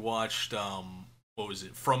back when we watched what was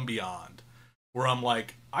it, From Beyond, where I'm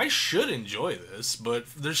I should enjoy this, but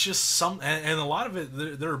there's just some, and a lot of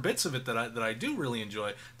it, there are bits of it that I do really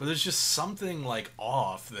enjoy, but there's just something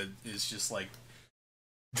off that is just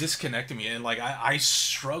disconnecting me, and I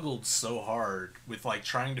struggled so hard with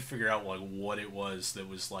trying to figure out what it was that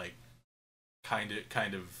was kind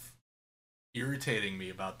of irritating me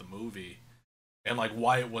about the movie, and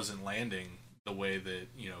why it wasn't landing the way that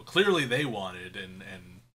clearly they wanted, and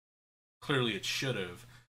clearly it should have.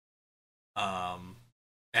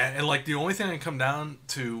 And the only thing I come down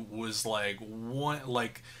to was one,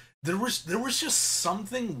 there was just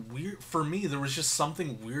something weird for me. There was just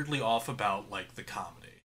something weirdly off about the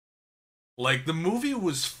comedy. The movie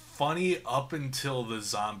was funny up until the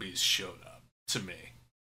zombies showed up to me.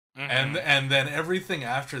 Mhm. And then everything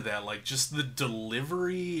after that, like just the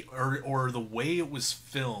delivery or the way it was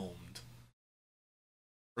filmed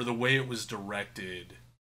or the way it was directed,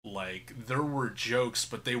 like there were jokes,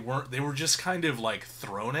 but they were just kind of like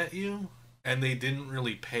thrown at you, and they didn't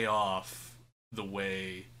really pay off the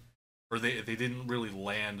way, or they didn't really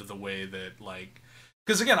land the way that, like,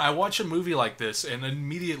 because again, I watch a movie like this and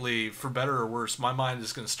immediately, for better or worse, my mind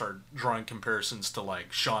is going to start drawing comparisons to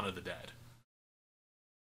like Shaun of the Dead.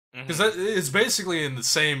 Because it's basically in the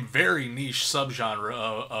same very niche subgenre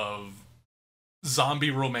of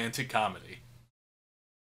zombie romantic comedy.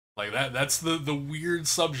 Like that's the weird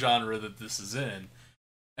subgenre that this is in.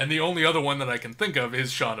 And the only other one that I can think of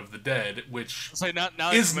is Shaun of the Dead, which So now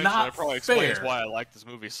that is you mention it, not it probably explains fair. why I like this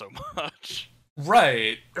movie so much.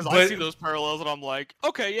 Right. Because I see those parallels and I'm like,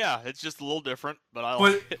 okay, yeah, it's just a little different, but I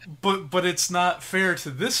like it. But it's not fair to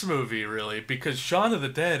this movie, really, because Shaun of the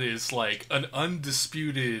Dead is like an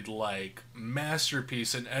undisputed like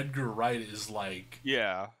masterpiece, and Edgar Wright is like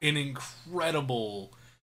Yeah. an incredible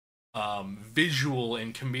visual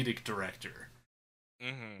and comedic director.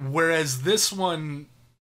 Mm-hmm. Whereas this one,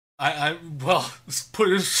 I well, put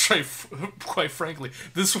it straight, quite frankly,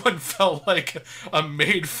 this one felt like a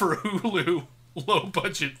made-for-Hulu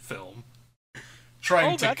low-budget film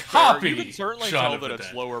trying to that's copy fair. You can certainly Shaun tell of that the it's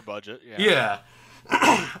Dead. lower budget. Yeah.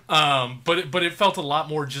 But it felt a lot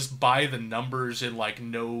more just by the numbers and like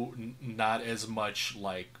not as much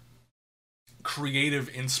like creative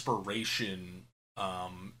inspiration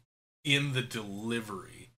in the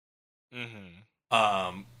delivery.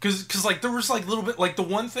 Mm-hmm. Cause like there was like a little bit, like the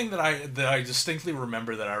one thing that I distinctly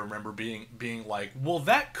remember that I remember being like, well,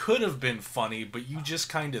 that could have been funny, but you just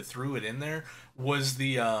kind of threw it in there, was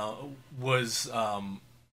the what's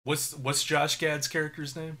Josh Gad's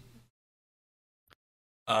character's name?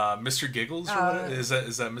 Mr. Giggles, or what? Is that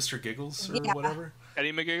Mr. Giggles or whatever?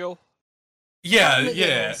 Eddie McGiggle? Yeah, McGiggles.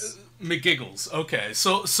 yeah, McGiggles. Okay,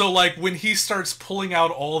 so like when he starts pulling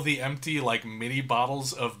out all the empty like mini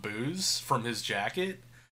bottles of booze from his jacket,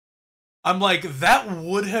 I'm like, that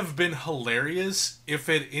would have been hilarious if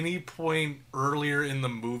at any point earlier in the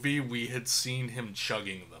movie we had seen him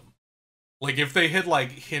chugging them. Like if they had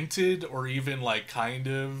like hinted or even like kind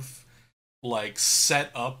of like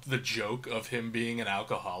set up the joke of him being an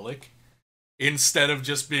alcoholic, instead of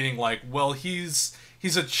just being like, well, he's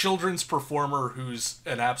a children's performer who's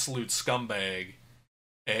an absolute scumbag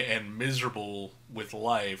and miserable with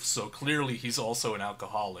life, so clearly he's also an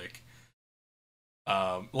alcoholic.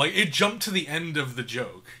 Like, it jumped to the end of the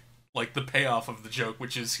joke, like the payoff of the joke,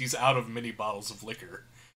 which is he's out of mini bottles of liquor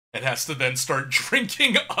and has to then start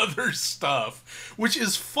drinking other stuff, which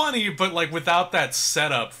is funny, but like without that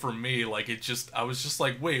setup for me, like I was just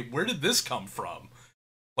like, wait, where did this come from?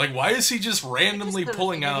 Like, why is he just randomly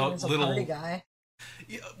pulling out little party guy.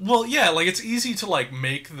 Well, yeah, like it's easy to like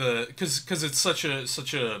make the because it's such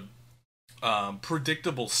a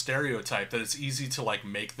predictable stereotype that it's easy to like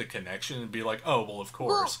make the connection and be like, oh, well, of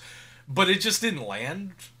course. But it just didn't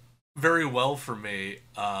land very well for me.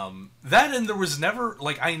 That, and there was never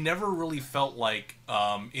like, I never really felt like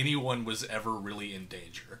anyone was ever really in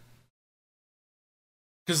danger.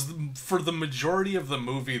 Because for the majority of the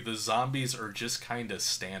movie, the zombies are just kind of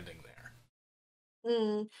standing there.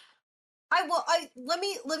 Let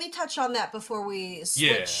me touch on that before we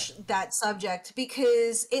switch that subject,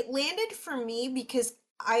 because it landed for me because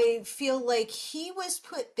I feel like he was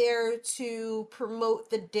put there to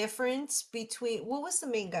promote the difference between, what was the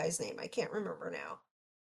main guy's name? I can't remember now.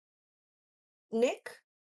 Nick?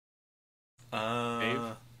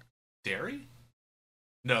 Dave? Derry?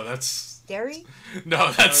 No, that's Derry?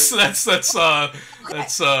 no, that's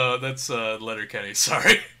Letterkenny.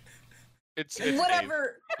 Sorry. It's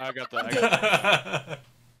Whatever. Dave. I got that.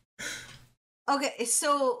 Okay,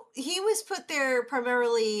 so he was put there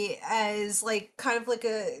primarily as like kind of like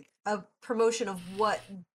a promotion of what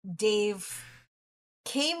Dave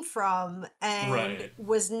came from and Right.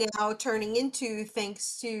 was now turning into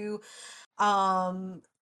thanks to Lupita's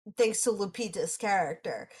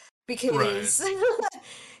character, because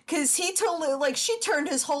because he totally, like, she turned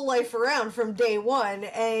his whole life around from day one,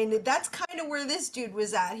 and that's kind of where this dude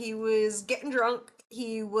was at. He was getting drunk,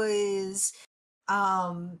 he was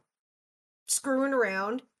screwing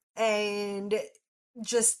around, and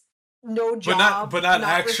just no job, but not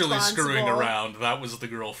actually screwing responsible. around. That was the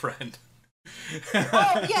girlfriend.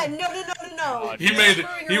 Oh yeah, no. He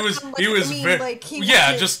was very, like, he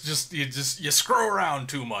yeah, wasn't- you screw around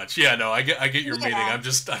too much. Yeah, no, I get your meaning. Yeah. I'm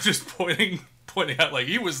just pointing out, like,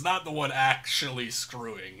 he was not the one actually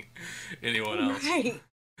screwing anyone else. Right.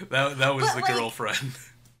 That was But, the like, girlfriend.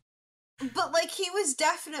 But like he was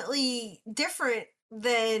definitely different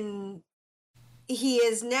than he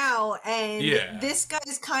is now, and Yeah. this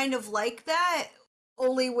guy's kind of like that,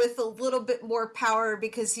 only with a little bit more power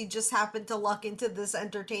because he just happened to luck into this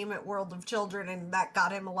entertainment world of children, and that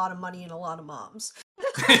got him a lot of money and a lot of moms.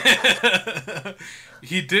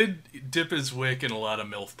 He did dip his wick in a lot of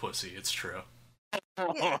MILF pussy, it's true.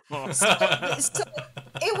 Yeah. So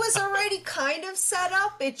it was already kind of set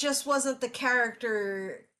up, it just wasn't the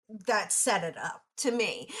character that set it up to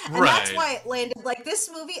me. And that's Right. why it landed like this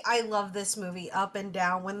movie. I love this movie up and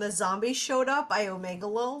down. When the zombies showed up, I omega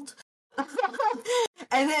lulled.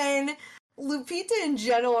 And then Lupita in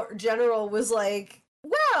general was like,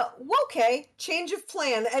 well, okay, change of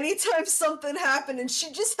plan. Anytime something happened, and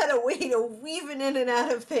she just had a way of weaving in and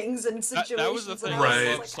out of things and situations. That was the thing and I was Right.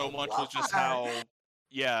 I just loved like, so I much love was just her. how,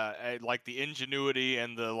 yeah, like the ingenuity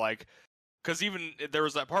and the like, because even there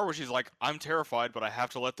was that part where she's like, "I'm terrified, but I have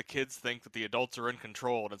to let the kids think that the adults are in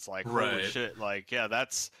control," and it's like, holy Right. shit, like, yeah,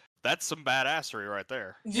 that's some badassery right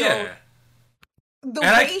there. Yo, Yeah. the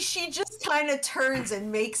And way she just kind of turns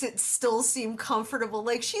and makes it still seem comfortable.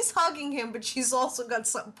 Like she's hugging him, but she's also got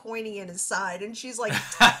something pointy in his side, and she's like,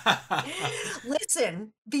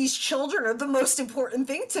 "Listen, these children are the most important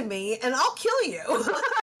thing to me, and I'll kill you."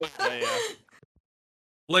 Yeah.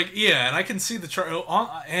 Like, yeah, and I can see the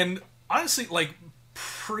and honestly, like,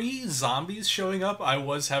 pre-zombies showing up, I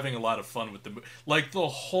was having a lot of fun with like, the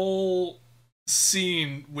whole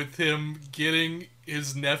scene with him getting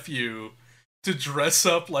his nephew to dress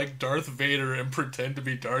up like Darth Vader and pretend to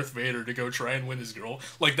be Darth Vader to go try and win his girl.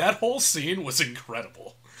 Like, that whole scene was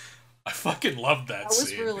incredible. I fucking loved that That was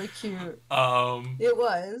scene. really cute. Um, It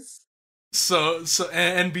was. So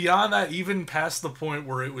and beyond that, even past the point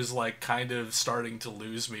where it was like kind of starting to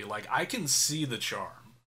lose me, like I can see the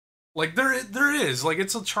charm. Like there is, like,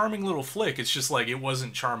 it's a charming little flick. It's just like it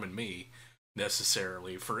wasn't charming me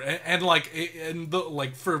necessarily and like and the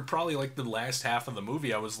like for probably like the last half of the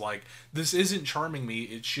movie, I was like, this isn't charming me.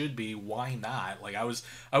 It should be. Why not? Like I was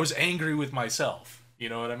angry with myself. You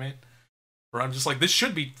know what I mean? Where I'm just like, this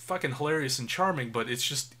should be fucking hilarious and charming, but it's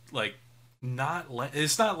just like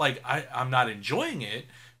it's not like I'm not enjoying it,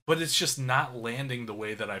 but it's just not landing the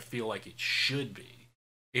way that I feel like it should be.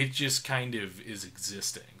 It just kind of is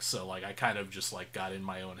existing. So like I kind of just like got in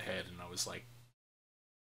my own head, and I was like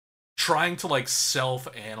trying to like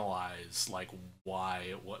self-analyze like why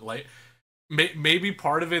it was like maybe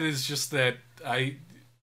part of it is just that I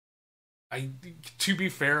to be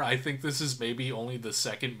fair, I think this is maybe only the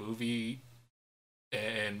second movie,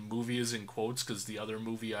 and movie is in quotes because the other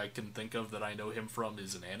movie I can think of that I know him from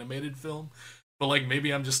is an animated film. But like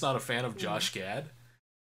maybe I'm just not a fan of Josh Gad.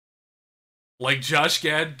 Like Josh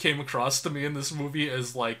Gad came across to me in this movie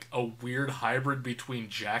as like a weird hybrid between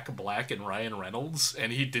Jack Black and Ryan Reynolds,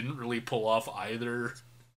 and he didn't really pull off either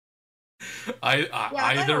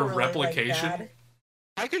either really replication like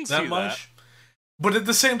I can that see much. But at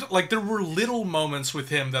the same time, like, there were little moments with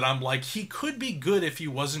him that I'm like, he could be good if he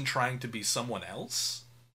wasn't trying to be someone else,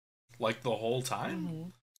 like, the whole time. Mm-hmm.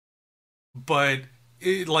 But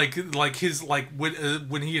it, like his like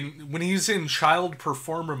when he's in child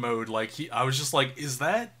performer mode, like I was just like, is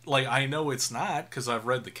that like, I know it's not because I've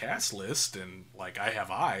read the cast list and like I have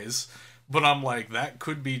eyes, but I'm like, that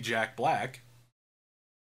could be Jack Black.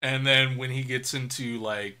 And then when he gets into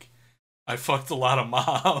like, I fucked a lot of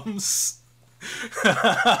moms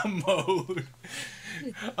mode,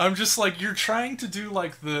 I'm just like, you're trying to do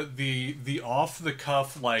like the off the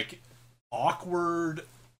cuff, like awkward,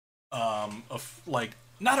 like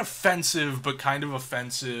not offensive but kind of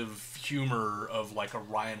offensive humor of like a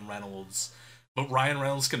Ryan Reynolds, but Ryan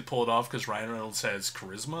Reynolds can pull it off because Ryan Reynolds has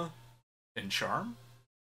charisma and charm,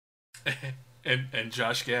 and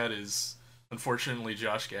Josh Gad is unfortunately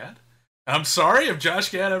Josh Gad. I'm sorry if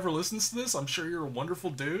Josh Gad ever listens to this. I'm sure you're a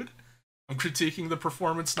wonderful dude. I'm critiquing the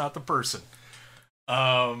performance, not the person.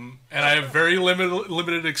 And I have very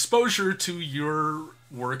limited exposure to your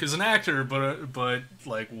work as an actor, but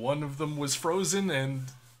like one of them was Frozen, and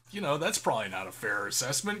you know that's probably not a fair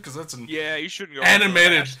assessment because that's an you shouldn't go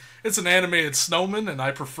animated. It's an animated snowman, and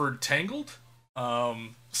I preferred Tangled.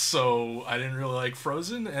 So I didn't really like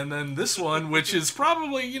Frozen, and then this one, which is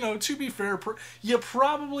probably, you know, to be fair, you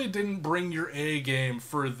probably didn't bring your A game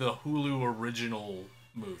for the Hulu original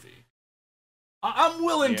movie. I'm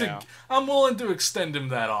willing to extend him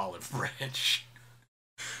that olive branch.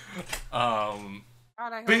 God,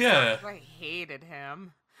 I But hope yeah. not, 'cause I hated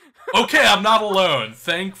him. Okay, I'm not alone.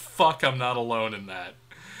 Thank fuck I'm not alone in that.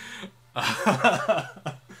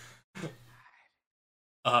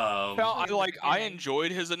 I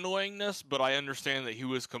enjoyed his annoyingness, but I understand that he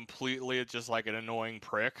was completely just like an annoying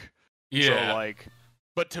prick. Yeah. So like,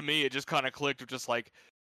 but to me, it just kind of clicked with just like,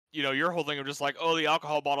 you know, your whole thing of just like, oh, the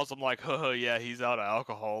alcohol bottles. I'm like, yeah, he's out of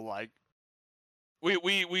alcohol. Like, we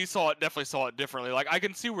definitely saw it differently. Like, I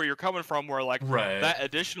can see where you're coming from, where like Right. that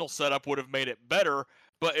additional setup would have made it better.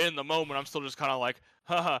 But in the moment, I'm still just kind of like,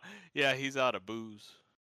 yeah, he's out of booze.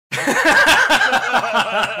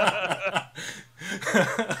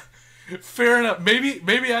 Fair enough.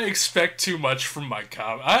 Maybe I expect too much from my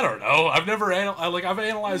I don't know. I've never I've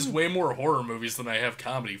analyzed way more horror movies than I have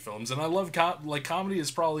comedy films, and I love comedy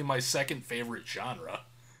is probably my second favorite genre.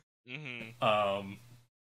 Mm-hmm.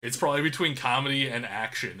 It's probably between comedy and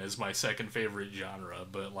action as my second favorite genre,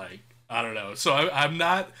 but like I don't know. So I'm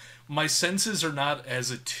not. My senses are not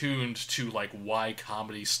as attuned to like why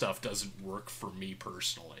comedy stuff doesn't work for me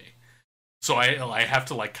personally. So I have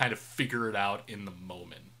to like kind of figure it out in the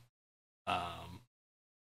moment.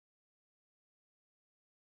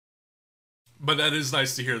 But that is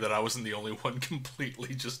nice to hear that I wasn't the only one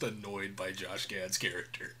completely just annoyed by Josh Gad's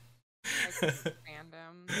character. I couldn't stand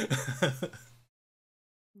him.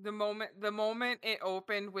 The moment it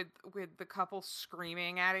opened with the couple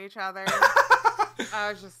screaming at each other,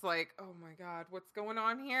 I was just like, oh my god, what's going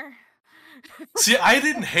on here? See, I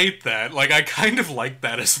didn't hate that. Like, I kind of liked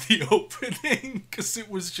that as the opening, because it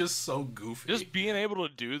was just so goofy. Just being able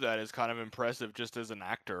to do that is kind of impressive, just as an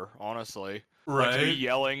actor, honestly. Right. Like, to be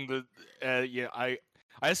yelling yeah, I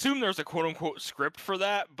assume there's a quote unquote script for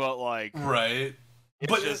that, but like, right. It's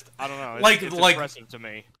but just, I don't know. It's impressive to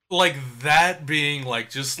me. Like that being like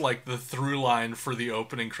just like the through line for the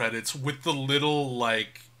opening credits with the little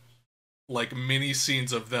like mini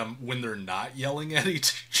scenes of them when they're not yelling at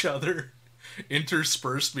each other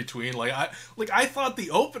interspersed between I thought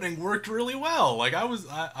the opening worked really well. Like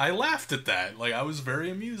I laughed at that. Like I was very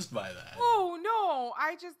amused by that. Oh no,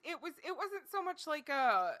 it wasn't so much like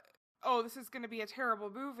oh, this is going to be a terrible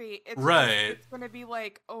movie. It's going to be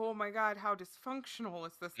like, oh my god, how dysfunctional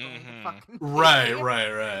is this going to fucking be?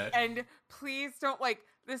 Right. And please don't, like,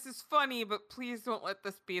 this is funny, but please don't let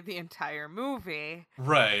this be the entire movie.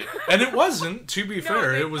 Right. And it wasn't, to be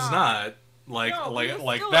fair, it was not. Like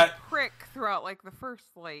that a prick throughout like the first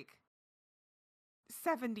like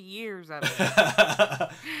 70 years of it.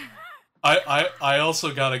 I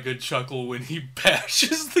also got a good chuckle when he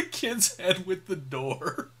bashes the kid's head with the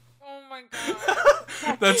door. Oh my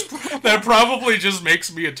god. That probably just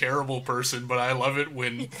makes me a terrible person, but I love it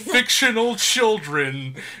when fictional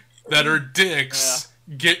children that are dicks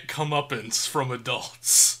get comeuppance from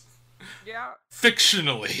adults. Yeah.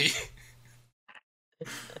 Fictionally.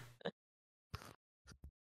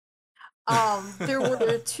 There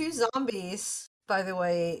were two zombies, by the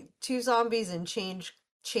way, in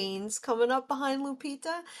chains coming up behind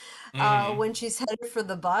Lupita when she's headed for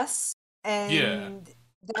the bus. And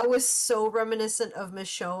that was so reminiscent of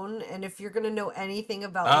Michonne. And if you're going to know anything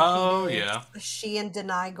about Lupita, she and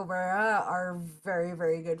Danai Gurira are very,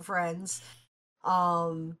 very good friends.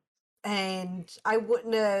 And I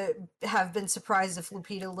wouldn't have been surprised if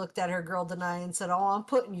Lupita looked at her girl Danai and said, "Oh, I'm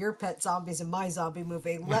putting your pet zombies in my zombie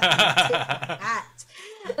movie. Let me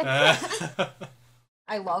take that."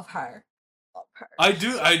 I love her. I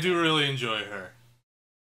do really enjoy her.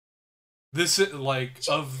 This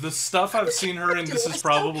of the stuff I've seen her in, this is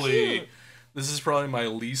probably my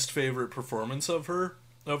least favorite performance of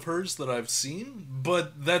hers that I've seen,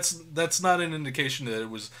 but that's not an indication that it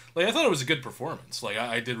was like I thought it was a good performance. Like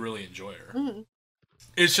I did really enjoy her. Mm-hmm.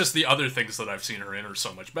 It's just the other things that I've seen her in are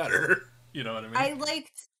so much better. You know what I mean? I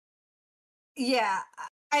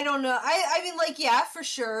don't know. I mean, like, yeah, for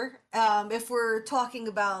sure. If we're talking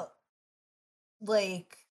about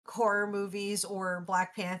like horror movies or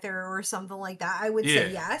Black Panther or something like that, I would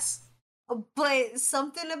say yes. But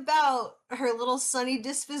something about her little sunny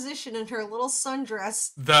disposition and her little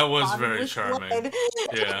sundress. That was very charming.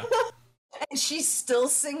 Yeah. And she's still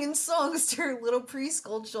singing songs to her little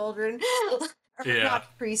preschool children.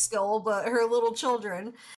 Not preschool, but her little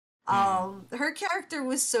children. Her character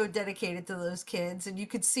was so dedicated to those kids, and you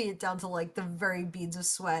could see it down to like the very beads of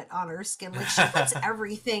sweat on her skin. Like she puts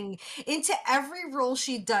everything into every role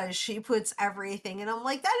she does. She puts everything, and I'm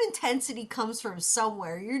like, that intensity comes from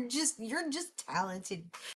somewhere. You're just talented.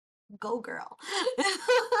 Go girl.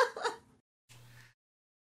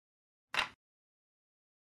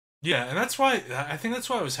 Yeah, and that's why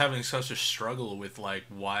I was having such a struggle with like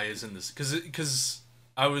why isn't this because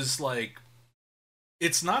I was like,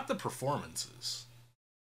 it's not the performances.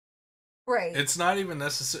 Right. It's not even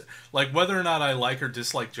necessary. Like, whether or not I like or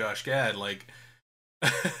dislike Josh Gad, like,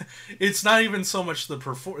 it's not even so much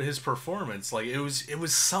his performance. Like, it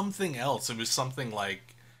was something else. It was something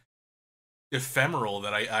like, ephemeral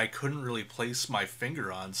that I couldn't really place my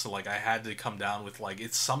finger on. So like I had to come down with like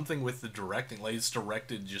it's something with the directing. Like it's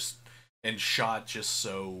directed just and shot just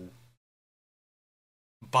so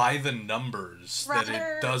by the numbers that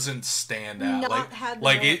it doesn't stand out.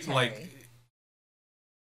 Like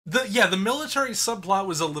the military subplot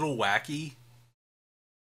was a little wacky.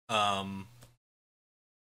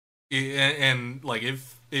 And like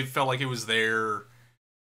it felt like it was there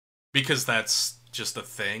because that's just a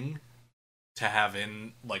thing to have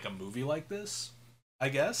in like a movie like this, I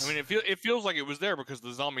guess. I mean, it feels like it was there because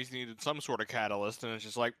the zombies needed some sort of catalyst, and it's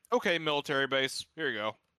just like, okay, military base, here you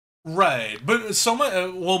go. Right, but so much.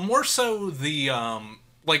 Well, more so the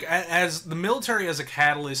like as the military as a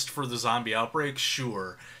catalyst for the zombie outbreak,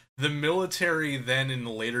 sure. The military then in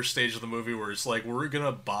the later stage of the movie where it's like we're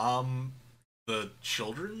gonna bomb the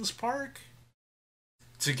children's park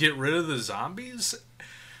to get rid of the zombies,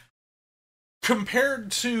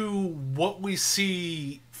 compared to what we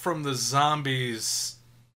see from the zombies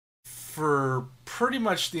for pretty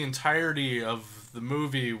much the entirety of the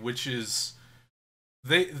movie, which is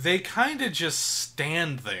they kind of just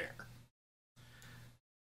stand there.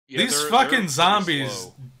 Yeah, these fucking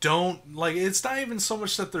zombies don't, like, it's not even so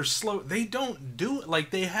much that they're slow. They don't do it. Like,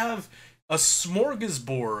 they have a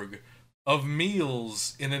smorgasbord of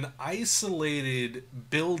meals in an isolated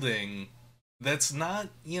building that's not,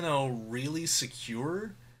 you know, really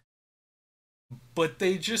secure. But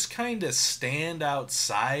they just kind of stand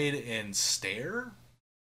outside and stare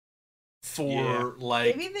for,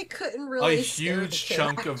 like, maybe they couldn't really a huge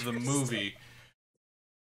chunk of the movie.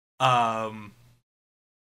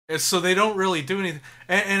 So they don't really do anything,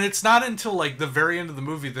 and it's not until like the very end of the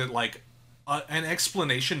movie that like an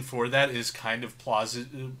explanation for that is kind of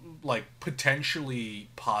like potentially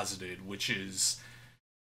posited, which is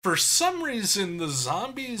for some reason the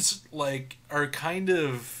zombies like are kind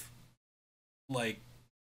of like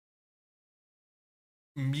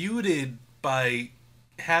muted by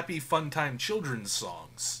happy fun time children's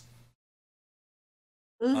songs.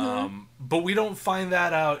 Mm-hmm. But we don't find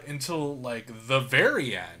that out until like the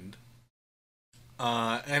very end.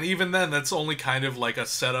 And even then that's only kind of like a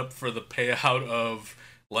setup for the payout of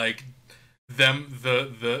like them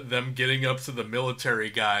getting up to the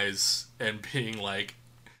military guys and being like,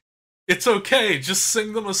 it's okay, just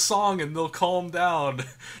sing them a song and they'll calm down,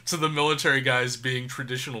 to the military guys being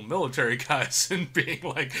traditional military guys and being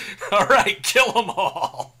like, alright, kill them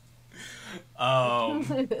all.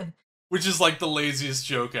 Which is like the laziest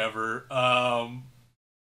joke ever.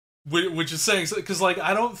 Which is saying, because like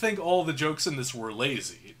I don't think all the jokes in this were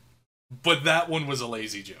lazy, but that one was a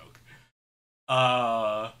lazy joke.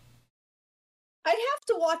 I'd have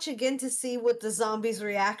to watch again to see what the zombies'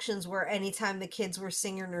 reactions were anytime the kids were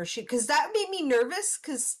singing or shit, because that made me nervous,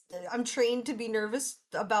 because I'm trained to be nervous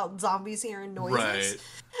about zombies hearing noises.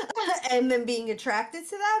 Right. And then being attracted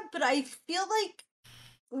to that, but I feel like,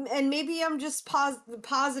 and maybe I'm just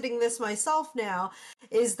positing this myself now,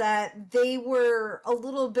 is that they were a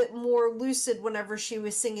little bit more lucid whenever she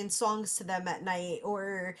was singing songs to them at night,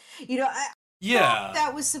 or, you know, yeah,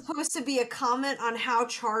 that was supposed to be a comment on how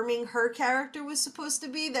charming her character was supposed to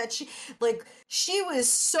be, that she was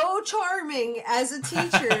so charming as a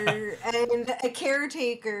teacher and a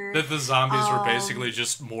caretaker, that the zombies were basically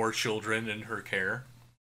just more children in her care.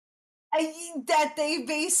 That they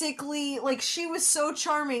basically, like, she was so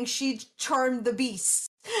charming, she charmed the beast.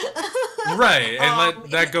 Right,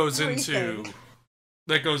 and that goes into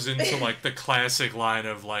like the classic line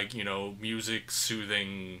of like, you know, music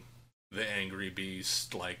soothing the angry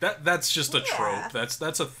beast. Like that's just a trope.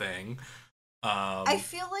 That's a thing. I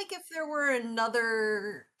feel like if there were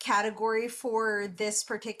another category for this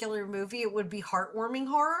particular movie, it would be heartwarming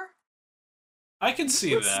horror. I can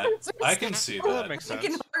see that. I can see that. That makes sense.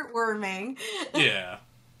 Heartwarming. Yeah.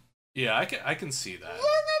 Yeah, I can see that. And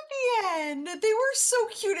at the end, they were so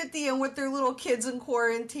cute at the end with their little kids in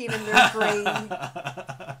quarantine and their gray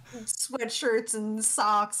sweatshirts and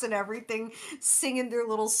socks and everything, singing their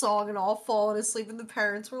little song and all falling asleep, and the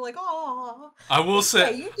parents were like, "Aw." I will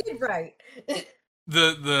say, you did right.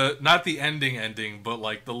 the not the ending, but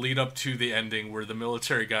like the lead up to the ending, where the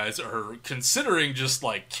military guys are considering just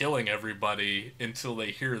like killing everybody until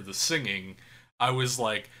they hear the singing. I was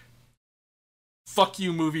like, fuck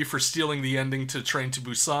you, movie, for stealing the ending to Train to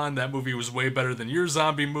Busan. That movie was way better than your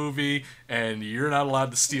zombie movie, and you're not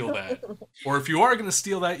allowed to steal that. Or if you are gonna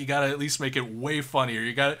steal that, you gotta at least make it way funnier.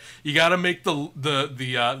 You gotta make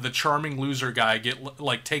the charming loser guy get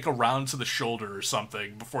like take a round to the shoulder or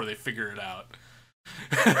something before they figure it out.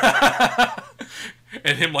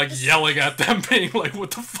 And him like yelling at them, being like,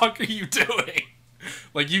 "What the fuck are you doing?"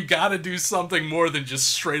 Like, you gotta do something more than just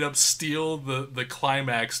straight up steal the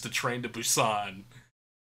climax to Train to Busan.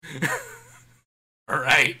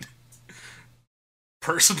 Alright.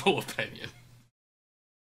 Personal opinion.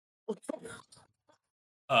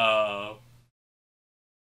 I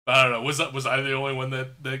don't know. Was I the only one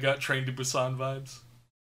that got Train to Busan vibes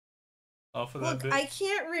off of that Look, bit? I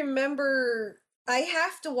can't remember. I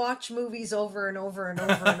have to watch movies over and over and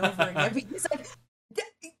over and over again because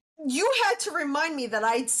you had to remind me that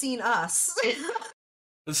I'd seen Us.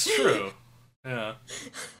 It's true. Yeah.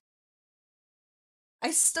 I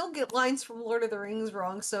still get lines from Lord of the Rings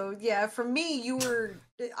wrong, so yeah, for me,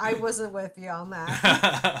 I wasn't with you on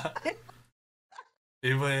that.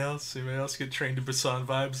 Anybody else? Anybody else get Train to Busan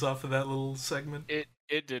vibes off of that little segment?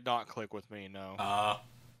 It did not click with me, no.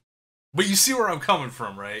 But you see where I'm coming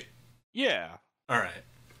from, right? Yeah. Alright.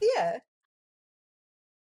 Yeah.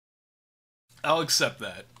 I'll accept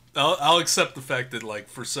that. I'll accept the fact that, like,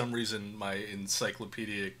 for some reason, my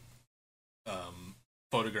encyclopedic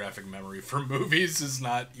photographic memory for movies is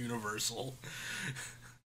not universal.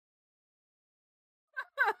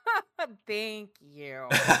 Thank you.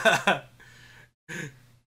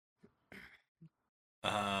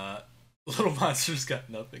 Little Monsters got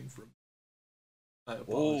nothing from me. I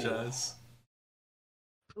apologize.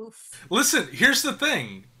 Oof. Listen, here's the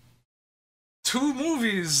thing. 2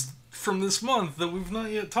 movies from this month that we've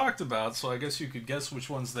not yet talked about, so I guess you could guess which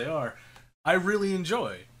ones they are, I really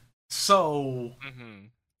enjoy. So,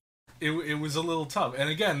 it was a little tough. And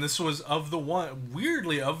again, this was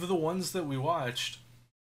weirdly, of the ones that we watched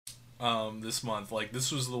this month, like,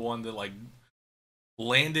 this was the one that, like,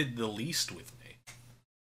 landed the least with me.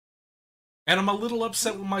 And I'm a little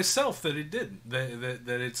upset with myself that it didn't, that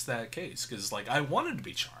it's that case, because, like, I wanted to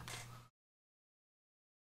be Charmed.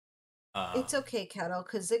 It's okay, Kettle,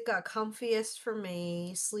 because it got comfiest for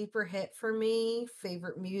me, sleeper hit for me,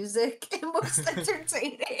 favorite music, and most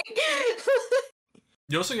entertaining.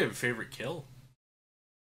 You also gave a favorite kill.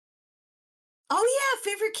 Oh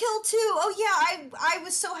yeah, favorite kill too. Oh yeah, I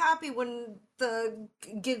was so happy when the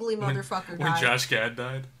giggly motherfucker When died. Josh Gad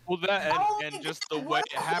died. Well, that Oh and my just God, the way what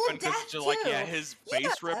it a cool happened, because death, just like too. his Yeah.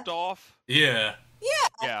 face ripped off. Yeah.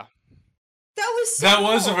 Yeah. That was so That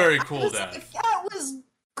was a cool. very I cool was death. like, that was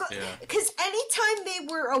good. Yeah. Because anytime they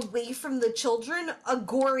were away from the children, a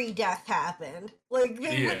gory death happened. Like,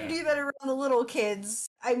 they wouldn't do that around the little kids.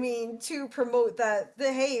 I mean, to promote that,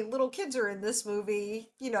 hey, little kids are in this movie,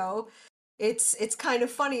 you know. It's kind of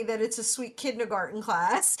funny that it's a sweet kindergarten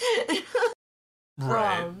class.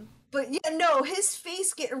 Right. But yeah, no, his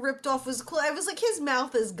face getting ripped off was cool. I was like, his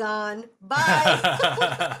mouth is gone.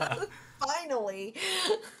 Bye. Finally.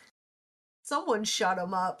 Someone shut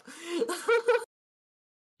him up.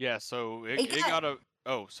 Yeah, so it got a...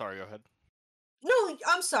 Oh, sorry, go ahead. No,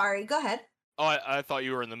 I'm sorry. Go ahead. Oh, I thought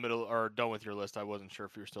you were in the middle, or done with your list. I wasn't sure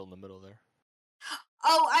if you were still in the middle there.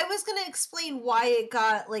 Oh, I was gonna explain why it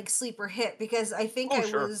got, like, sleeper hit, because I think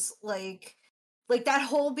Sure. was, like that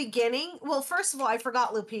whole beginning. Well, first of all, I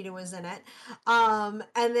forgot Lupita was in it. And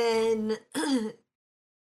then,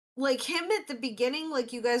 like, him at the beginning,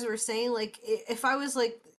 like you guys were saying, like, if I was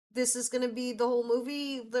like, this is gonna be the whole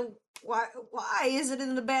movie, then why is it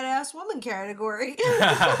in the badass woman category?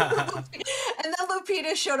 And then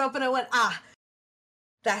Lupita showed up and I went,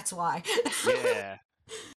 that's why. Yeah.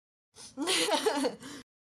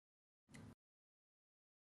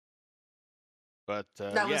 But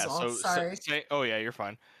That was yeah, all, so sorry. oh yeah, you're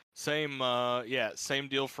fine. Same same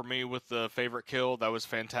deal for me with the favorite kill. That was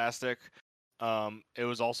fantastic. It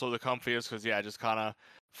was also the comfiest because yeah, just kind of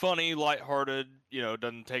funny, lighthearted. You know,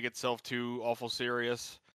 doesn't take itself too awful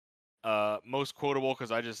serious. Most quotable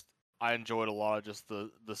because I enjoyed a lot of just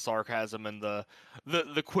the sarcasm and the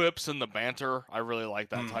quips and the banter. I really like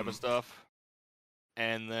that type of stuff.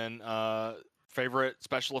 And then favorite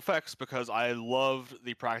special effects because I loved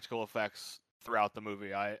the practical effects throughout the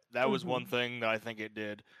movie. That was one thing that I think it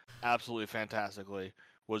did absolutely fantastically,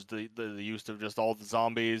 was the use of just all the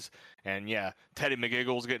zombies, and yeah, Teddy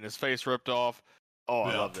McGiggles getting his face ripped off. Oh,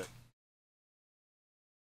 I loved it.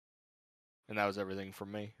 And that was everything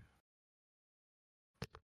from me.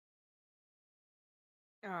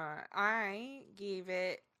 I gave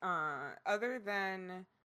it other than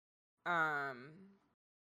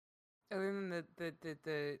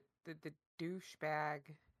the douchebag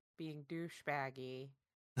being douchebaggy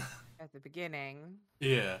at the beginning.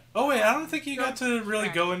 Yeah. Oh wait, I don't think you got to really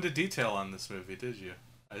go into detail on this movie, did you?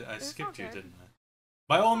 I skipped you, didn't I?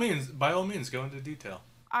 By all means, go into detail.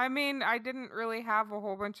 I mean, I didn't really have a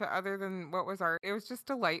whole bunch of other than what was it was just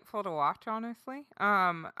delightful to watch, honestly.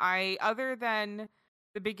 Other than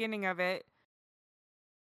the beginning of it,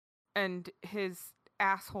 and his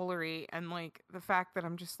assholery and like the fact that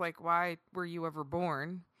I'm just like, why were you ever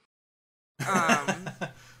born?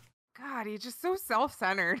 God, he's just so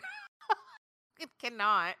self-centered. It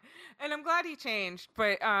cannot. And I'm glad he changed.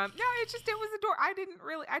 But no, it was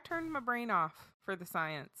I turned my brain off for the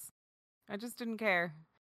science. I just didn't care.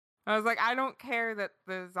 I was like, I don't care that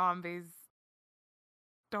the zombies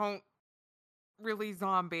don't really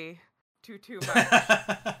zombie too much.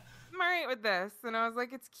 I'm alright with this. And I was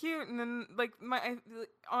like, it's cute. And then like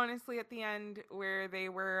honestly at the end where they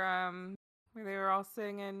were all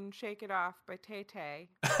singing Shake It Off by Tay Tay.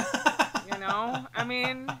 You know? I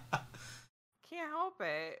mean, can't help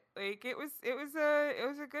it. Like it was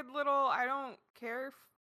a good little I don't care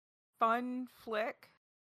fun flick.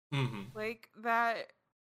 Mm-hmm. Like that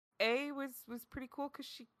was pretty cool because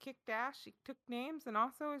she kicked ass, she took names, and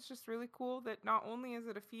also it's just really cool that not only is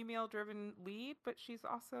it a female driven lead, but she's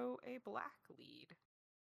also a black lead.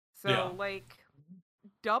 So Yeah. like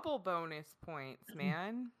double bonus points,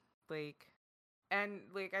 man. Like and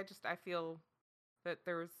like I feel that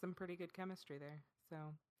there was some pretty good chemistry there.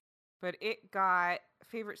 So but it got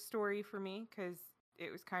favorite story for me because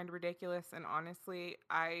it was kind of ridiculous. And honestly,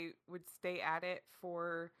 I would stay at it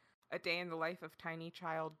for a day in the life of tiny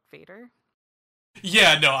child Vader.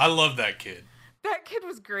 Yeah, no, I love that kid. That kid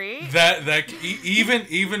was great.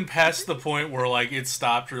 Even past the point where like it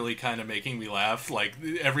stopped really kind of making me laugh. Like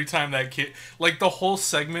every time that kid, like the whole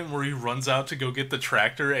segment where he runs out to go get the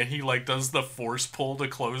tractor and he like does the force pull to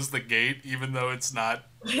close the gate, even though it's not,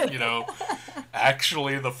 you know,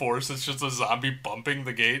 actually the force. It's just a zombie bumping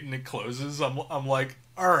the gate and it closes. I'm like,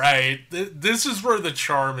 all right, this is where the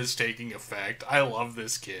charm is taking effect. I love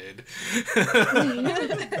this kid.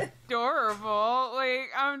 Adorable. Like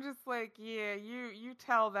I'm just like, yeah, you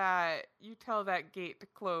tell that gate to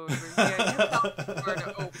close, or yeah, you tell the door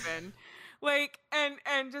to open. Like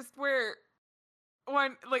and just where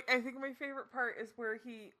one like I think my favorite part is where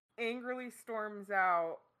he angrily storms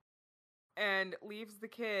out and leaves the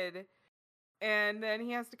kid. And then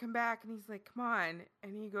he has to come back and he's like, come on.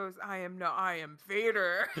 And he goes, I am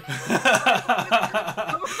Vader.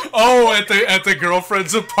 Oh, at the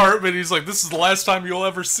girlfriend's apartment, he's like, this is the last time you'll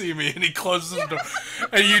ever see me. And he closes the door.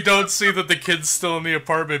 And you don't see that the kid's still in the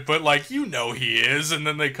apartment, but like, you know he is. And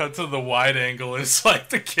then they cut to the wide angle. And it's like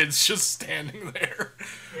the kid's just standing there.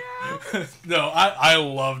 Yeah. No, I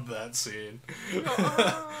loved that scene.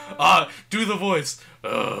 Do the voice.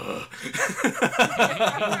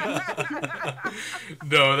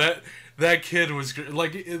 No, that kid was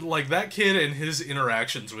like that kid and his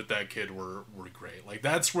interactions with that kid were great. Like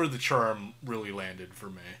that's where the charm really landed for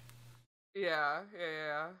me. Yeah.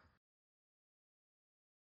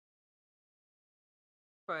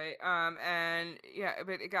 But and yeah,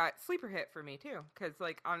 but it got sleeper hit for me too, because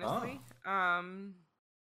like honestly,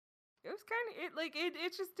 it was kind of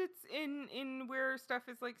it's in where stuff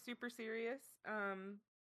is like super serious.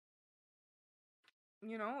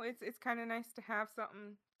 You know, it's kind of nice to have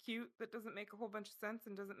something cute that doesn't make a whole bunch of sense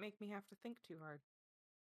and doesn't make me have to think too hard.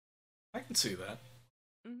 I can see that.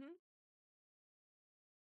 Mhm.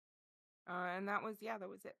 And that was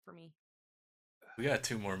it for me. We got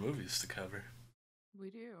 2 more movies to cover. We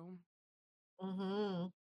do.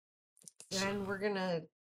 And we're gonna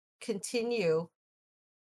continue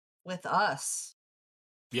with Us.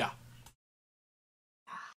 Yeah.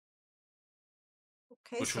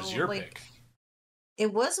 Okay, Which was your pick?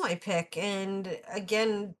 It was my pick, and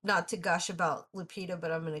again, not to gush about Lupita,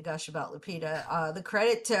 but I'm going to gush about Lupita. The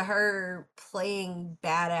credit to her playing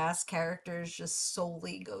badass characters just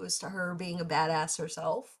solely goes to her being a badass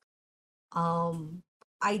herself.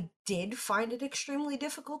 I did find it extremely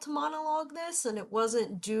difficult to monologue this, and it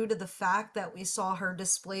wasn't due to the fact that we saw her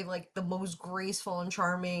display like the most graceful and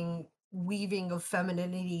charming weaving of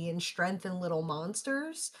femininity and strength in Little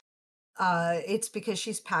Monsters. It's because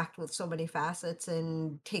she's packed with so many facets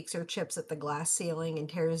and takes her chips at the glass ceiling and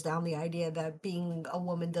tears down the idea that being a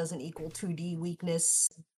woman doesn't equal 2D weakness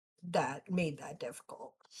that made that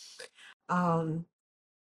difficult.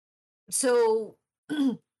 So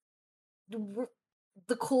the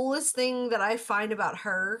coolest thing that I find about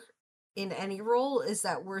her in any role is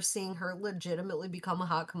that we're seeing her legitimately become a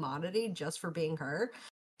hot commodity just for being her.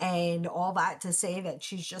 And all that to say that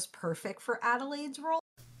she's just perfect for Adelaide's role.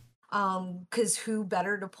 Because who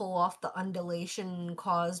better to pull off the undulation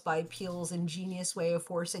caused by Peele's ingenious way of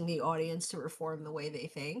forcing the audience to reform the way they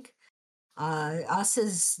think? Us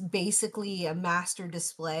is basically a master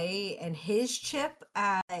display, and his chip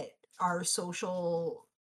at our social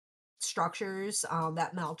structures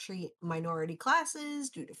that maltreat minority classes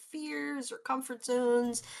due to fears or comfort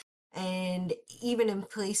zones, and even in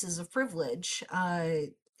places of privilege.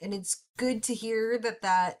 And it's good to hear that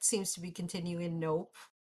that seems to be continuing. Nope.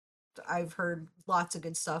 I've heard lots of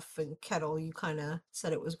good stuff, and Kettle, you kind of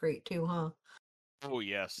said it was great too, huh? Oh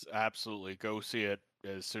yes, absolutely. Go see it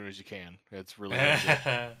as soon as you can. It's really, really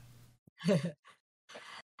good.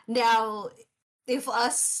 Now, if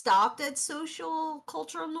us stopped at social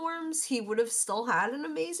cultural norms, he would have still had an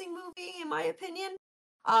amazing movie, in my opinion.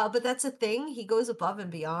 But that's a thing. He goes above and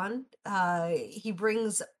beyond. He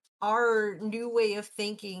brings our new way of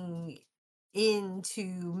thinking in to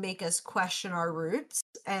make us question our roots,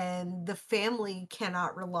 and the family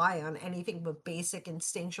cannot rely on anything but basic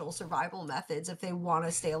instinctual survival methods if they want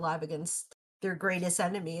to stay alive against their greatest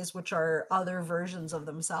enemies, which are other versions of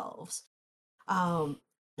themselves. Um,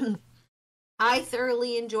 I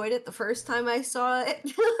thoroughly enjoyed it the first time I saw it.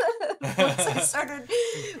 once I started,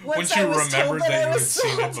 Once you remembered that you had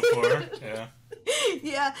seen it before, yeah.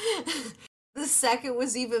 Yeah. The second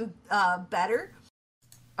was even better.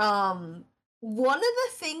 One of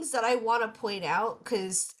the things that I want to point out,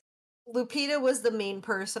 because Lupita was the main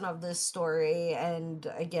person of this story, and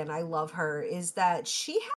again, I love her, is that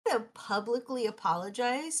she had to publicly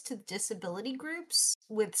apologize to disability groups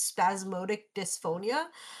with spasmodic dysphonia,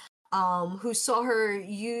 who saw her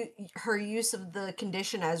use of the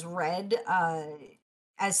condition as read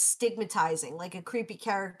as stigmatizing, like a creepy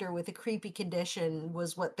character with a creepy condition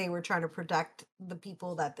was what they were trying to protect the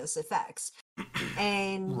people that this affects.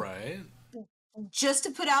 And Right. just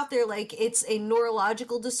to put out there, like, it's a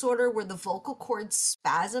neurological disorder where the vocal cords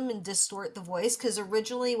spasm and distort the voice, because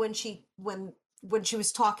originally when she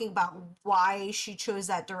was talking about why she chose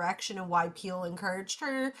that direction and why Peel encouraged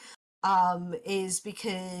her, is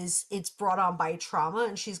because it's brought on by trauma,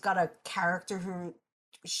 and she's got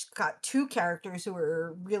two characters who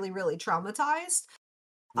are really, really traumatized.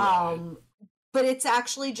 Right. But it's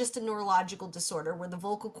actually just a neurological disorder where the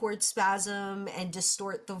vocal cords spasm and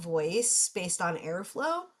distort the voice based on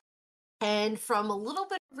airflow. And from a little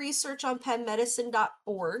bit of research on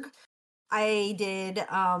penmedicine.org, I did,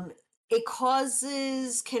 it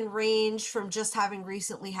causes can range from just having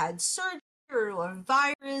recently had surgery or a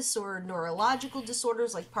virus or neurological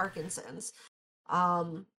disorders like Parkinson's.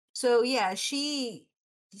 So yeah, she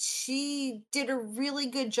did a really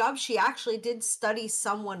good job. She actually did study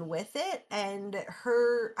someone with it, and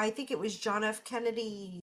I think it was John F.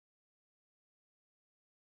 Kennedy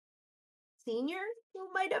Sr.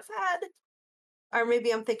 who might have had, or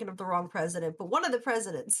maybe I'm thinking of the wrong president, but one of the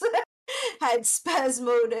presidents had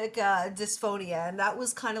spasmodic dysphonia, and that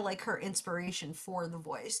was kind of like her inspiration for the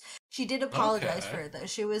voice. She did apologize for Okay. it, though.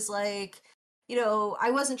 She was like,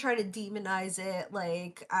 I wasn't trying to demonize it.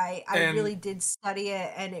 Like, I And really did study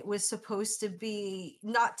it, and it was supposed to be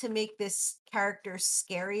not to make this character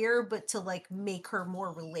scarier, but to like make her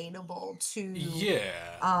more relatable to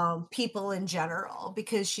yeah. people in general,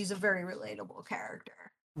 because she's a very relatable character.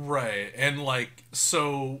 Right. And like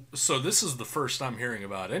so this is the first I'm hearing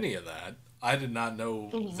about any of that. I did not know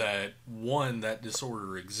Mhm. that one, that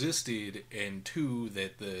disorder existed, and two,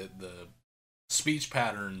 that the speech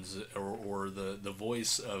patterns or the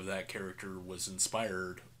voice of that character was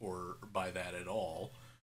inspired or by that at all.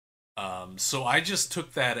 So I just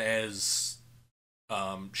took that as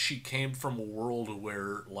she came from a world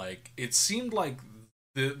where, like, it seemed like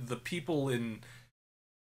the people in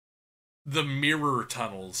the mirror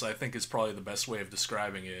tunnels, I think is probably the best way of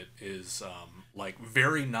describing it, is like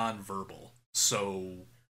very nonverbal. So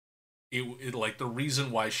it like the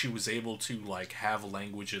reason why she was able to like have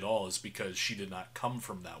language at all is because she did not come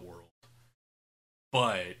from that world,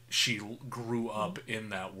 but she grew up in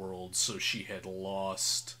that world, so she had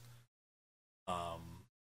lost um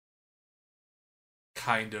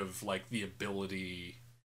kind of like the ability,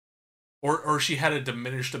 or she had a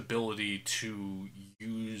diminished ability to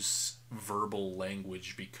use verbal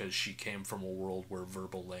language because she came from a world where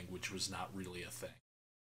verbal language was not really a thing.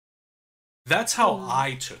 That's how Mm.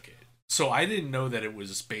 I took it. So I didn't know that it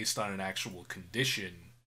was based on an actual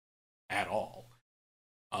condition at all.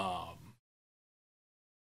 Um,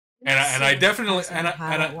 and I Same definitely impression I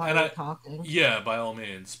had it while and you were I talking. yeah, by all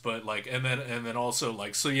means, but like and then also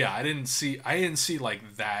like, so yeah, I didn't see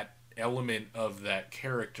like that element of that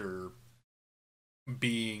character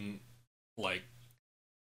being like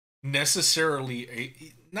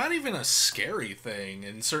necessarily not even a scary thing,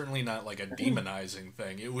 and certainly not like a demonizing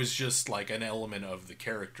thing. It was just like an element of the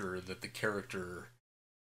character that the character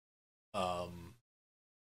um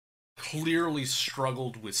clearly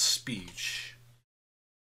struggled with speech,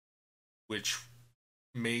 which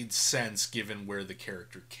made sense given where the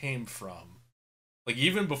character came from. Like,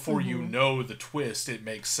 even before you Hmm. know the twist, it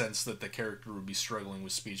makes sense that the character would be struggling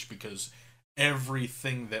with speech because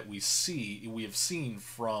everything that we have seen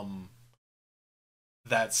from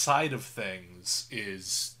that side of things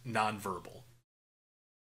is nonverbal.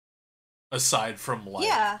 Aside from like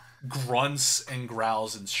Yeah. grunts and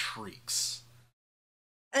growls and shrieks.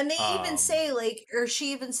 And they even say, like, or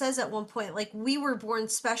she even says at one point, like, we were born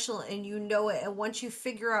special and you know it. And once you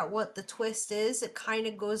figure out what the twist is, it kind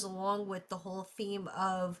of goes along with the whole theme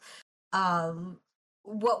of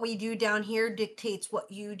what we do down here dictates what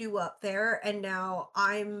you do up there. And now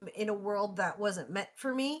I'm in a world that wasn't meant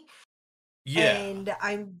for me. Yeah. And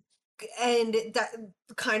that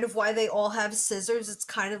kind of why they all have scissors. It's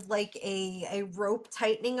kind of like a rope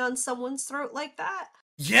tightening on someone's throat like that.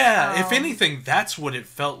 Yeah, if anything, that's what it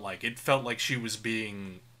felt like. It felt like she was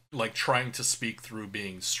being, like, trying to speak through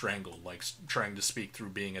being strangled, like, trying to speak through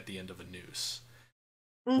being at the end of a noose.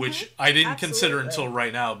 Which I didn't consider until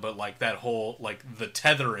right now, but, like, that whole, like, the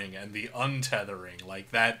tethering and the untethering,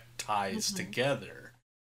 like, that ties together.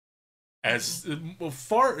 As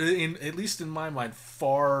far, at least in my mind,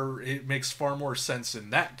 it makes far more sense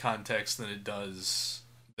in that context than it does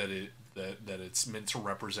that it's meant to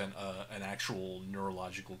represent an actual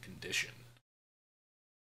neurological condition.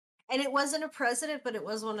 And it wasn't a president, but it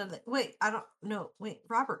was one of the.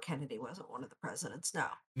 Robert Kennedy wasn't one of the presidents. No.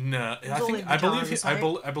 No, I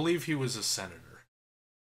believe he was a senator.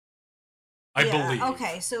 I believe.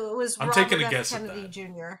 Okay, so it was. I'm Robert taking a F. guess Kennedy at that.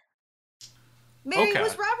 Jr. Mary,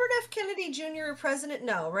 was Robert F. Kennedy Jr. a president?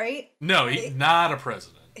 No, right? No, not a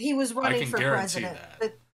president. He was running for guarantee president,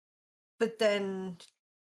 that. but then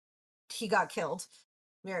he got killed.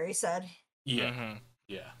 Mary said. Yeah,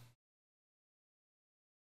 yeah.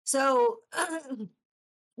 So,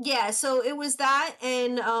 yeah, so it was that,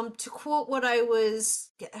 and to quote what I was,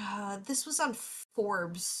 this was on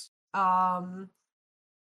Forbes.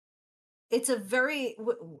 It's a very.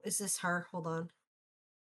 Is this her? Hold on.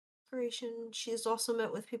 She has also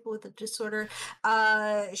met with people with a disorder.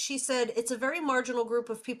 She said, it's a very marginal group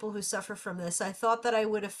of people who suffer from this. I thought that I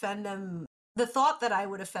would offend them. The thought that I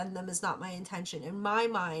would offend them is not my intention. In my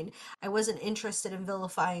mind, I wasn't interested in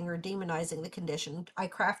vilifying or demonizing the condition. I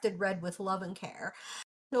crafted Red with love and care.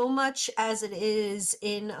 So much as it is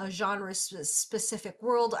in a genre-specific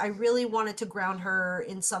world, I really wanted to ground her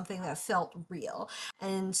in something that felt real.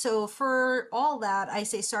 And so for all that, I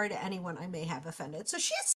say sorry to anyone I may have offended. So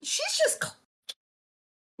she's just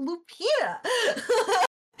Lupita.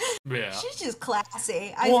 Yeah. She's just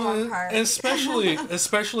classy. I love her.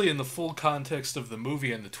 Especially in the full context of the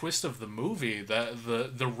movie and the twist of the movie, that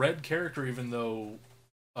the Red character, even though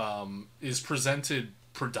is presented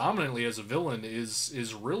predominantly as a villain,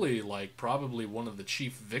 is really like probably one of the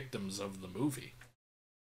chief victims of the movie.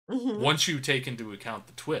 Once you take into account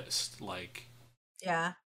the twist, like,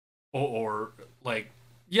 yeah, or like,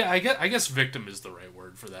 yeah, I guess victim is the right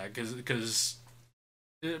word for that, because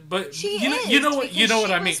but you know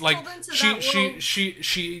what I mean, like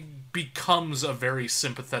she becomes a very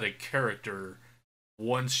sympathetic character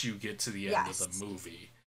once you get to the end of the movie.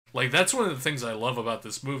 Like, that's one of the things I love about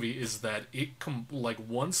this movie, is that it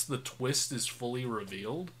once the twist is fully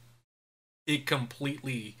revealed, it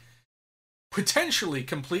potentially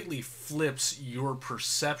completely flips your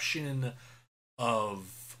perception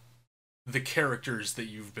of the characters that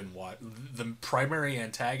you've been watching. The primary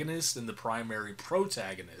antagonist and the primary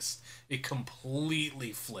protagonist, it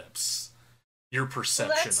completely flips your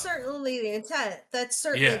perception. Well, that's certainly the intent. That's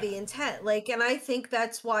certainly the intent. Like, and I think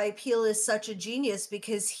that's why Peele is such a genius,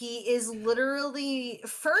 because he is literally,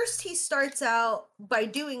 first he starts out by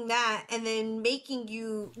doing that and then making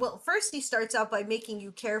you, first he starts out by making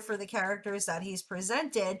you care for the characters that he's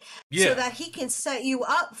presented, so that he can set you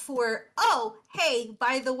up for, oh, hey,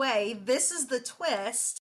 by the way, this is the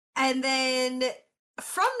twist. And then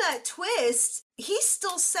from that twist, he's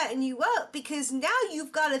still setting you up, because now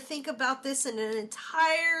you've got to think about this in an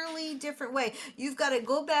entirely different way. You've got to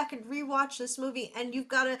go back and rewatch this movie, and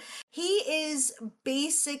he is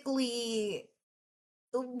basically,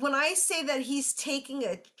 when I say that he's taking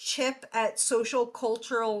a chip at social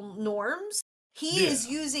cultural norms, he is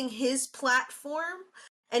using his platform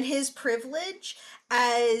and his privilege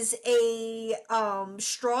as a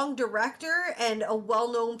strong director and a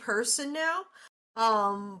well-known person now,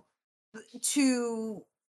 to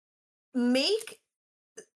make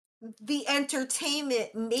the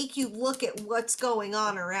entertainment make you look at what's going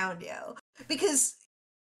on around you. Because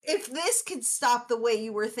if this could stop the way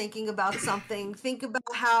you were thinking about something, think about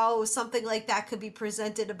how something like that could be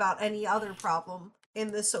presented about any other problem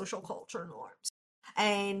in the social culture norms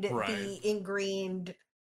and the ingrained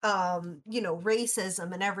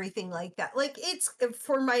racism and everything like that. Like, it's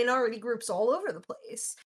for minority groups all over the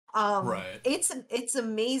place. Right. It's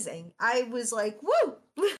amazing. I was like, woo.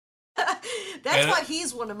 That's And why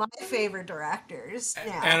he's one of my favorite directors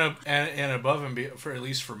now. and above and beyond, for at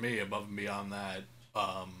least for me, above and beyond that,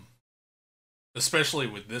 especially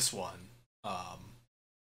with this one,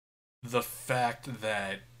 the fact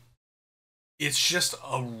that it's just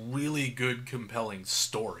a really good, compelling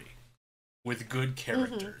story with good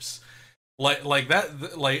characters. Like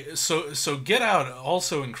that, like so Get Out,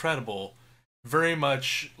 also incredible, very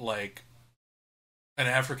much like an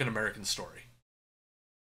African American story.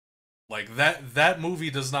 Like that movie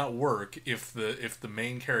does not work if the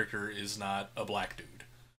main character is not a black dude.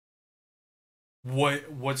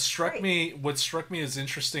 What struck Right. me as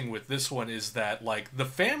interesting with this one is that, like, the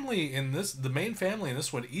main family in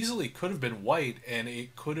this one easily could have been white, and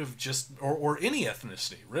it could have just, or any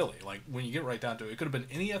ethnicity, really, like when you get right down to it, it could have been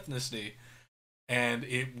any ethnicity, and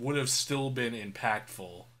it would have still been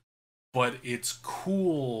impactful. But it's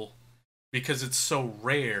cool because it's so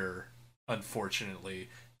rare, unfortunately,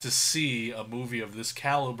 to see a movie of this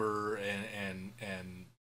caliber and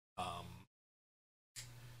um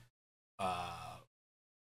uh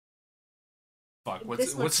fuck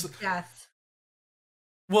This much what's death.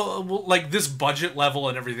 well, like this budget level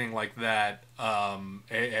and everything like that,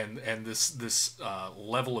 and this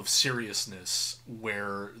level of seriousness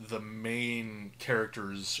where the main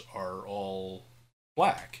characters are all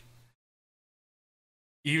black,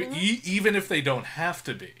 even if they don't have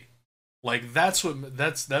to be. Like that's one of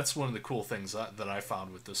the cool things that I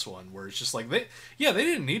found with this one, where it's just like they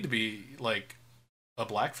didn't need to be like a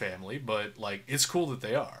black family, but like it's cool that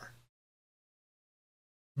they are,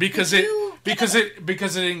 because Did you because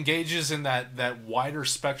it engages in that wider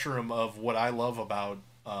spectrum of what I love about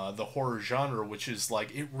the horror genre, which is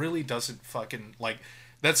like it really doesn't fucking like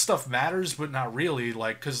that stuff matters, but not really,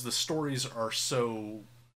 like, because the stories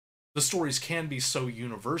can be so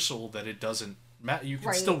universal that it doesn't matter. You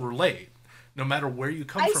can still right? relate, no matter where you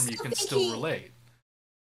come I from. You still can think still relate,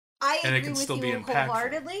 I and it agree can with still be you impactful.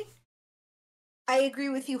 wholeheartedly. I agree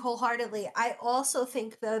with you wholeheartedly. I also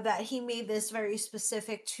think, though, that he made this very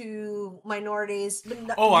specific to minorities, but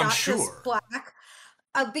Oh, I'm not just sure. black.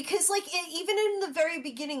 Because, like, even in the very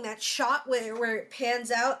beginning, that shot where it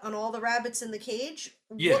pans out on all the rabbits in the cage,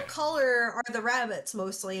 Yeah. what color are the rabbits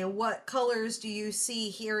mostly, and what colors do you see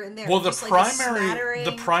here and there? Well, Just like a the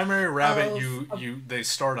smattering primary rabbit of they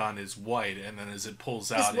start on is white, and then as it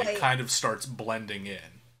pulls is out, it white. kind of starts blending in.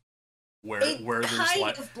 It Where kind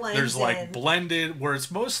of there's blends like in. blended, where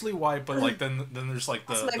it's mostly white, but like then there's like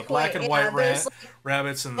That's my the black point. and Yeah, white there's like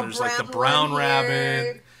rabbits, and a there's like the brown one brown rabbit,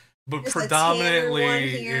 here. but There's a tanner one predominantly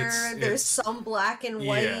here. There's it's some black and yeah.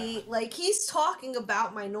 white. Like, he's talking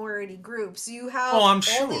about minority groups. You Oh, have I'm all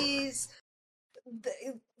sure. these,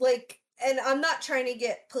 like, and I'm not trying to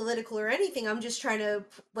get political or anything. I'm just trying to,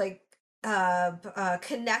 like,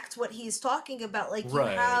 connect what he's talking about. Like, you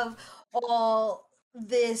Right. have all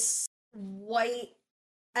this white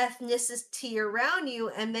ethnicity around you,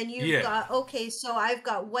 and then you've Yeah. got, okay, so I've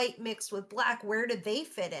got white mixed with black. Where do they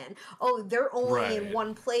fit in? Oh, they're only in Right.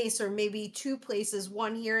 one place, or maybe two places,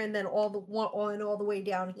 one here and then all the way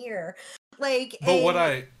down here. Like, But what and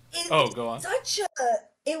I it oh was go on.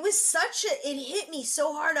 it hit me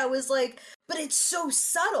so hard. I was like, but it's so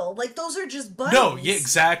subtle. Like, those are just No, yeah, bunnies in a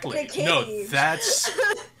exactly. No, cage. that's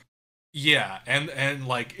yeah, and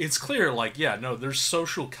like it's clear, like, yeah, no, there's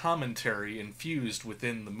social commentary infused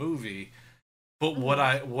within the movie, but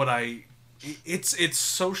Mhm. it's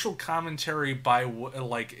social commentary by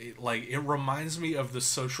like it reminds me of the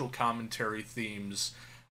social commentary themes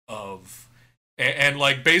of and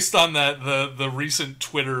like based on that the recent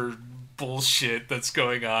Twitter bullshit that's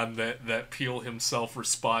going on, that Peel himself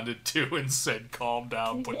responded to and said, "Calm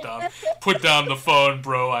down, put down the phone,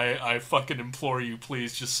 bro. I fucking implore you,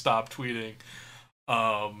 please just stop tweeting."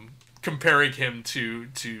 Comparing him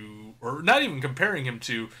to or not even comparing him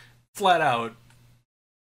to, flat out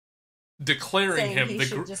declaring Saying him he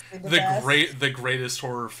should just be the the best. the greatest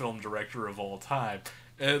horror film director of all time.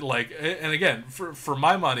 And again, for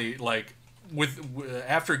my money, like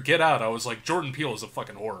after Get Out, I was like, Jordan Peele is a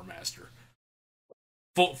fucking horror master.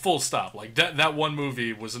 Full stop. Like that one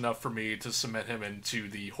movie was enough for me to cement him into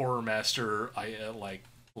the horror master like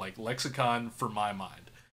lexicon for my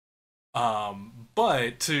mind.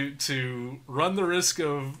 But to run the risk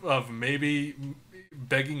of maybe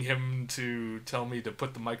begging him to tell me to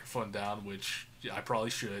put the microphone down, which I probably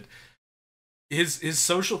should. His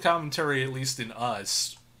social commentary, at least in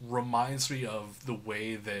Us, reminds me of the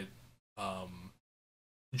way that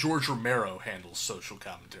George Romero handles social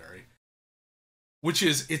commentary, which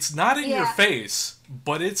is, it's not in your Yeah. face,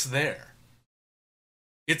 but it's there.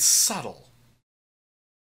 It's subtle.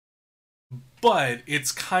 but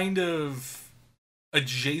it's kind of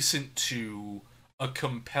adjacent to a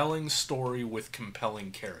compelling story with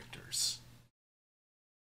compelling characters.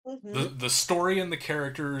 The story and the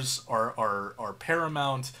characters are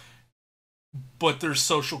paramount, but there's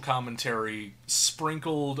social commentary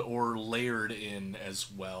sprinkled or layered in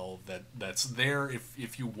as well that's there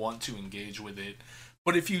if you want to engage with it.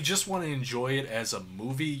 But if you just want to enjoy it as a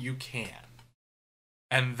movie, you can.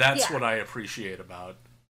 And that's what I appreciate about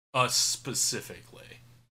Us specifically.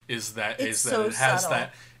 Is that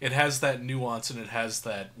it has that nuance and it has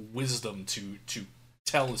that wisdom to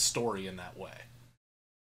tell a story in that way.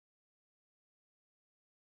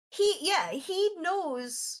 He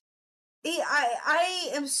knows. I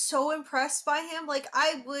am so impressed by him. Like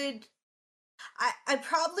I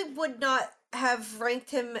probably would not have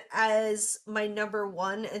ranked him as my number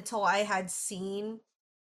one until I had seen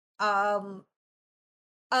Us.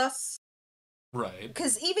 Right.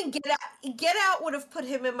 Because even Get Out would have put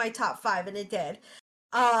him in my top 5, and it did.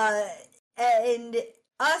 And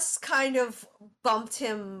Us kind of bumped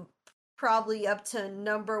him probably up to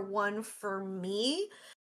number 1 for me.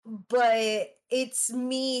 But it's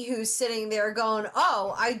me who's sitting there going,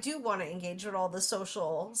 oh, I do want to engage with all the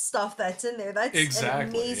social stuff that's in there. That's an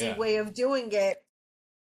amazing way of doing it.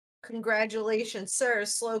 Congratulations, sir.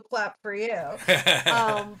 Slow clap for you.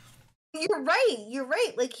 You're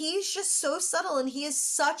right. Like, he's just so subtle, and he is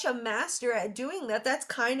such a master at doing that. That's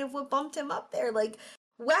kind of what bumped him up there. Like,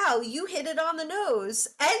 wow, you hit it on the nose,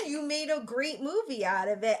 and you made a great movie out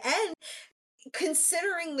of it. And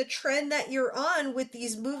considering the trend that you're on with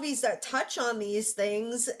these movies that touch on these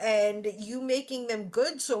things and you making them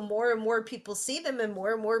good so more and more people see them and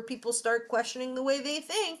more people start questioning the way they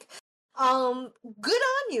think, good on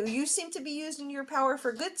you. You seem to be using your power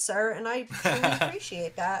for good, sir, and I truly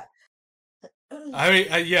appreciate that.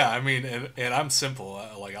 I mean, and I'm simple.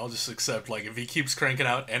 Like, I'll just accept, like, if he keeps cranking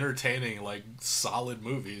out entertaining, like, solid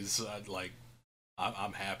movies,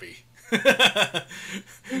 I'm happy.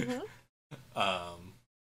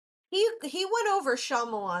 He went over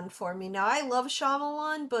Shyamalan for me. Now I love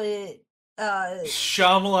Shyamalan, but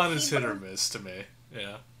Shyamalan is hit or miss to me.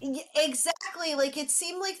 Yeah. Exactly. Like, it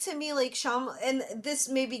seemed like to me like Shyamalan, and this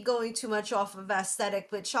may be going too much off of aesthetic,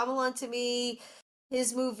 but Shyamalan to me,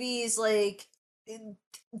 his movies, like,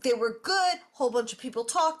 they were good, whole bunch of people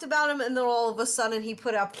talked about him, and then all of a sudden he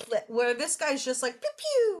put out where this guy's just like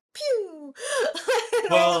pew pew pew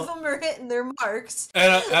and all of them are hitting their marks.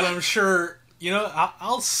 And I'm sure, you know,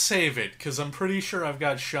 I'll save it because I'm pretty sure I've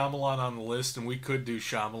got Shyamalan on the list, and we could do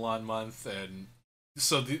Shyamalan month, and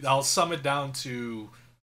so I'll sum it down to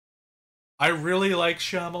I really like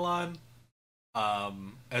Shyamalan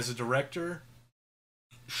as a director.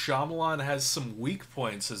 Shyamalan has some weak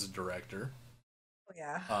points as a director.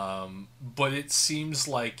 Yeah. But it seems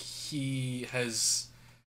like he has,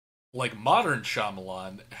 like, modern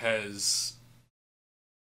Shyamalan has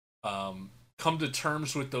come to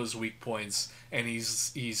terms with those weak points, and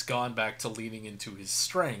he's gone back to leaning into his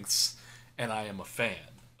strengths, and I am a fan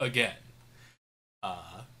again.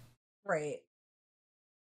 Right.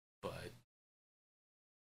 But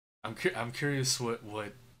I'm curious what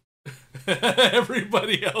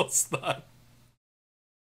everybody else thought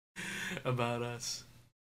about Us.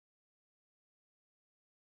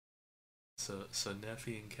 So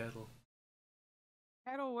Neffy and Kettle.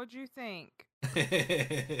 Kettle, what'd you think?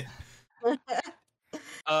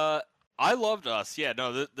 I loved Us. Yeah,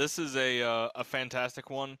 no, this is a fantastic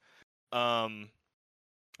one. I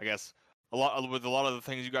guess a lot of the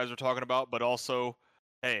things you guys are talking about, but also,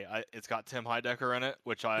 hey, it's got Tim Heidecker in it,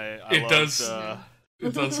 which I it loved, does.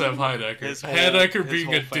 It does have Heidecker. Heidecker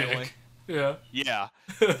being a dick. Yeah. Yeah,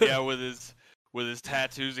 with his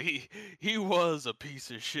tattoos, he was a piece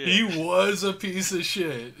of shit. He was a piece of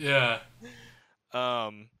shit. Yeah.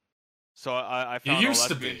 So I found he used all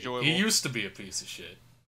that to be enjoyable. He used to be a piece of shit.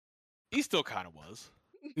 He still kind of was.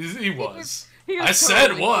 He was. He was I said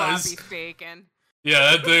totally was. sloppy steaking.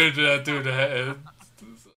 Yeah, that dude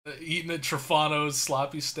eating at Trofano's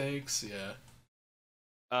sloppy steaks. Yeah.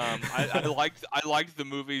 I liked the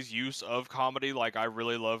movie's use of comedy. Like, I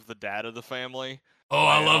really love the dad of the family. Oh,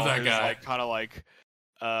 I love that guy. Like, kind of like,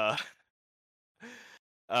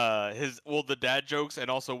 the dad jokes, and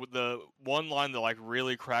also the one line that like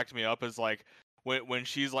really cracked me up is like when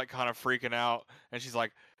she's like kind of freaking out, and she's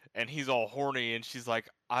like, and he's all horny, and she's like,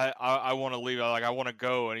 I want to leave, like I want to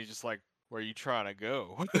go, and he's just like, Where you trying to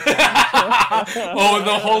go? Oh, and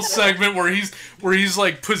the whole segment where he's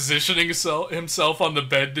like positioning himself on the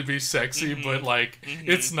bed to be sexy, but like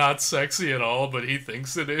it's not sexy at all, but he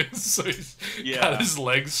thinks it is. So he's got his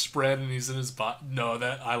legs spread and he's in his body. No,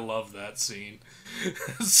 I love that scene.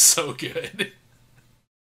 So good.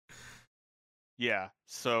 Yeah.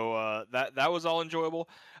 So that was all enjoyable.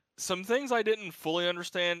 Some things I didn't fully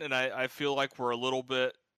understand, and I feel like were a little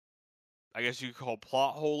bit, I guess you could call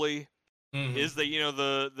plot holy. Is that,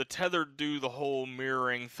 the tethered do the whole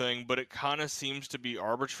mirroring thing, but it kind of seems to be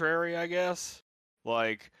arbitrary, I guess.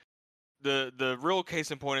 Like the real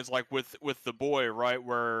case in point is like with the boy, right,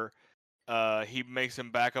 where he makes him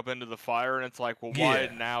back up into the fire, and it's like, well, why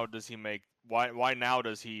now does he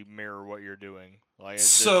mirror what you're doing? Like, it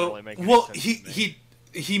didn't really make any sense to me.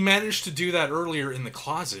 He managed to do that earlier in the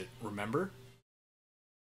closet, remember?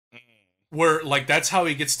 Where, like, that's how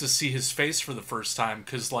he gets to see his face for the first time,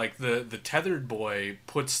 because, like, the tethered boy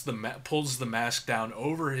pulls the mask down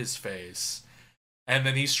over his face, and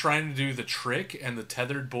then he's trying to do the trick, and the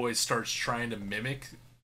tethered boy starts trying to mimic,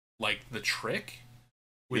 like, the trick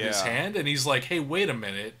with his hand, and he's like, hey, wait a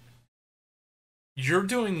minute, you're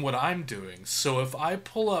doing what I'm doing, so if I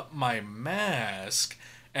pull up my mask,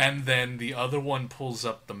 and then the other one pulls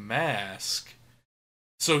up the mask...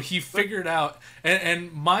 So he figured out,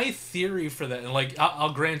 and my theory for that, and like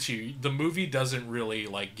I'll grant you, the movie doesn't really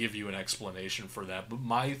like give you an explanation for that, but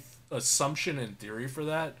my assumption and theory for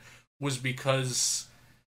that was because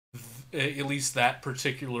at least that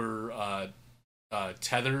particular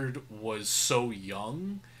tethered was so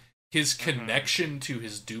young, his connection to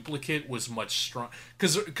his duplicate was much strong.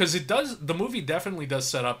 Because the movie definitely does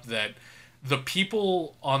set up that the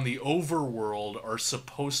people on the overworld are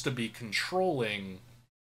supposed to be controlling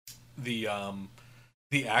the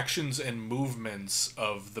actions and movements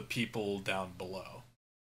of the people down below.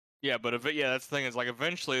 Yeah, but that's the thing, is like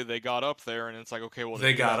eventually they got up there, and it's like, okay, well,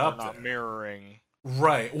 they got up not mirroring.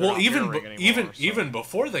 Right. Well, even even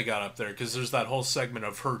before they got up there, because there's that whole segment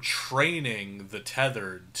of her training the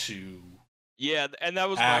tethered to. Yeah, and that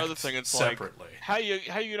was my other thing. It's separately. Like how you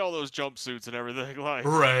get all those jumpsuits and everything, like.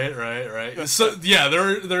 Right. So yeah,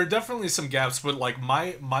 there are definitely some gaps, but like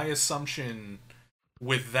my assumption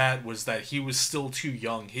with that was that he was still too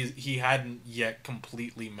young. He hadn't yet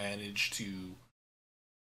completely managed to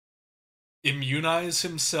immunize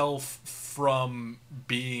himself from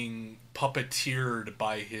being puppeteered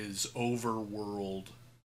by his overworld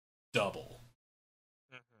double.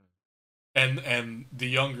 And the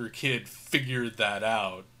younger kid figured that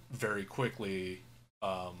out very quickly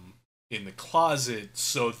in the closet,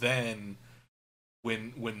 so then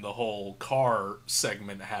when the whole car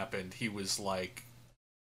segment happened, he was like,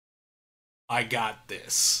 I got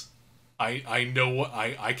this. I know what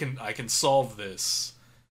I can solve this.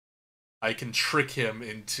 I can trick him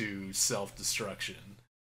into self-destruction.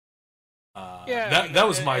 That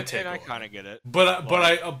was my take. And I kind of get it. But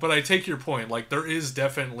I take your point. Like, there is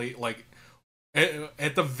definitely, like,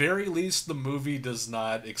 at the very least, the movie does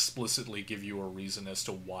not explicitly give you a reason as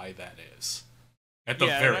to why that is. At the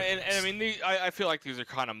very least. And I mean, I feel like these are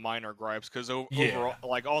kind of minor gripes, because overall,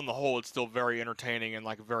 like, on the whole, it's still very entertaining and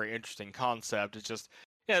like a very interesting concept. It's just,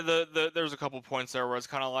 there's a couple points there where it's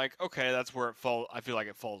kind of like, okay, that's where it falls. I feel like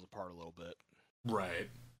it falls apart a little bit. Right.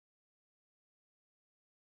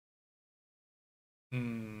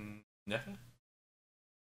 Neffa?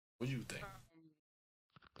 What do you think?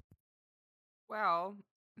 Well,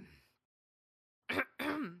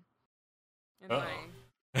 in my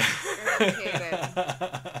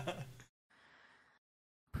educated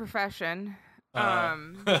profession,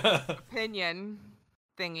 opinion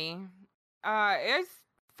thingy, it's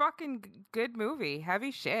fucking good movie.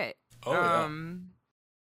 Heavy shit.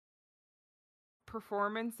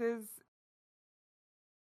 Performances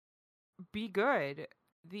be good.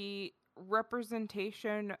 The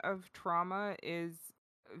representation of trauma is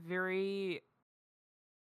very,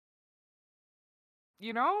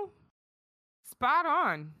 spot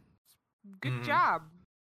on. Good job.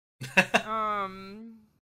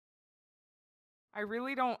 I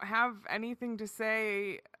really don't have anything to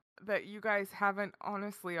say that you guys haven't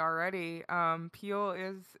honestly already.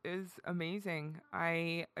 Peele is amazing.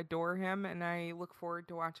 I adore him, and I look forward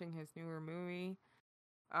to watching his newer movie.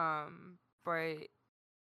 But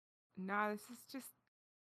nah, this is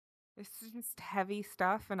just heavy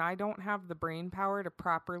stuff, and I don't have the brain power to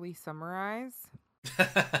properly summarize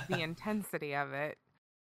the intensity of it.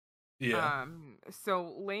 Yeah.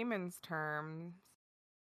 So layman's terms,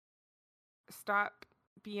 stop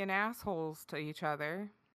being assholes to each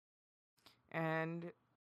other and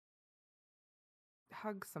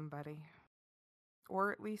hug somebody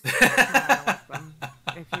or at least smile at them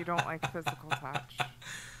if you don't like physical touch.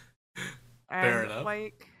 Fair And enough.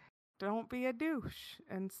 like, don't be a douche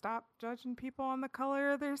and stop judging people on the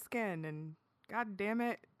color of their skin. And god damn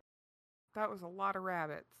it, that was a lot of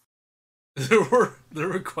rabbits. There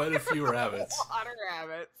were quite a few rabbits. A lot of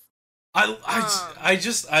rabbits.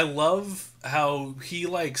 I love how he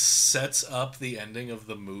like sets up the ending of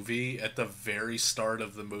the movie at the very start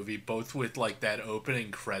of the movie, both with like that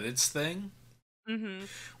opening credits thing,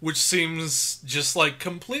 which seems just like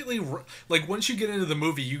completely like once you get into the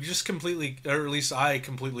movie, you just completely, or at least I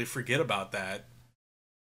completely forget about that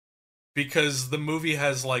because the movie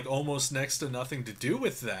has like almost next to nothing to do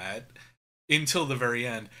with that until the very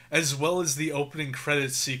end, as well as the opening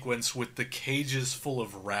credits sequence with the cages full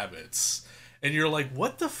of rabbits. And you're like,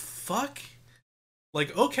 what the fuck?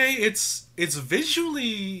 Like, okay, it's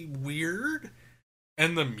visually weird,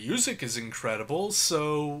 and the music is incredible,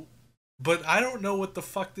 so... But I don't know what the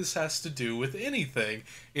fuck this has to do with anything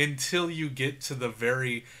until you get to the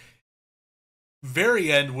very,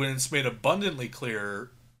 very end when it's made abundantly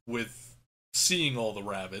clear with seeing all the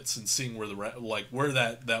rabbits and seeing where where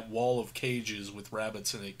that wall of cages with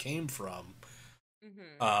rabbits in it came from,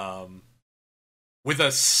 with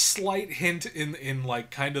a slight hint in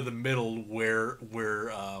like kind of the middle where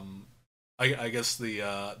I guess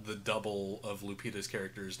the double of Lupita's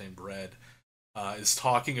character is named Red, is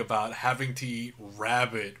talking about having to eat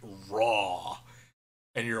rabbit raw.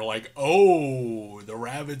 And you're like, oh, the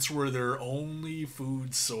rabbits were their only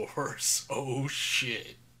food source. Oh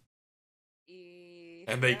shit.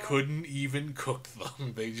 And they couldn't even cook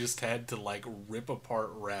them. They just had to, like, rip apart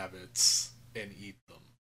rabbits and eat them.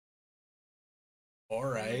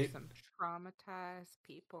 Alright. Some traumatized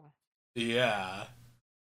people. Yeah.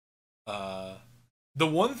 The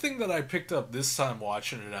one thing that I picked up this time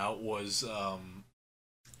watching it out was,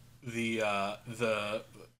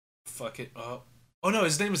 fuck it, oh no,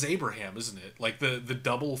 his name is Abraham, isn't it? Like, the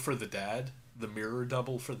double for the dad, the mirror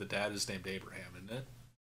double for the dad is named Abraham, isn't it?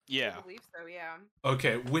 Yeah. I believe so, yeah.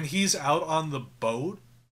 Okay, when he's out on the boat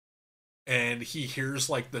and he hears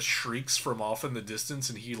like the shrieks from off in the distance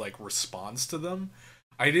and he like responds to them,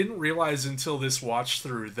 I didn't realize until this watch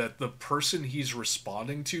through that the person he's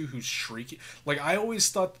responding to who's shrieking, like I always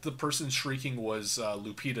thought the person shrieking was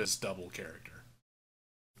Lupita's double character.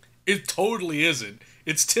 It totally isn't.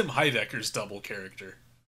 It's Tim Heidecker's double character.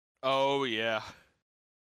 Oh yeah.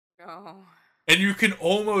 Oh. And you can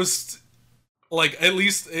almost, like, at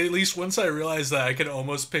least once I realized that, I can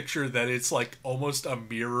almost picture that it's like almost a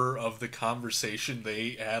mirror of the conversation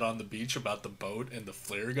they had on the beach about the boat and the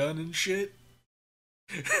flare gun and shit.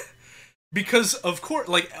 Because of course,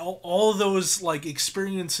 like all those like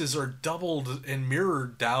experiences are doubled and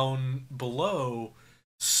mirrored down below,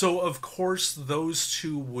 so of course those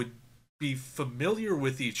two would be familiar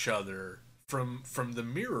with each other from the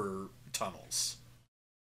mirror tunnels.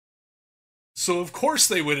 So of course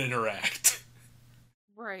they would interact.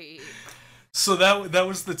 Right. So that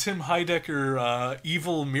was the Tim Heidecker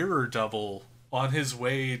evil mirror double on his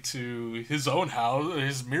way to his own house,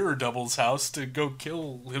 his mirror double's house, to go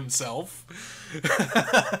kill himself.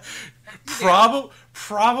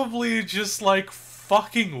 Probably just like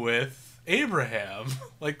fucking with Abraham.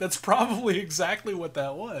 Like that's probably exactly what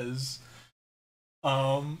that was.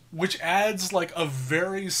 Which adds like a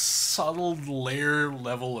very subtle layer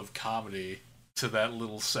level of comedy to that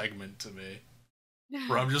little segment to me.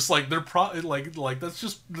 Where I'm just like, they're probably like that's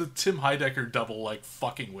just the Tim Heidecker double like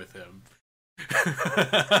fucking with him.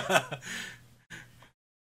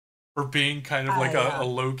 Or being kind of like a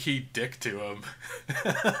low-key dick to him.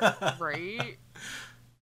 Right?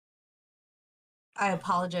 I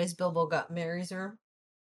apologize, Bilbo got Mary's room.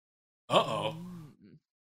 Uh-oh.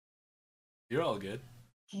 You're all good.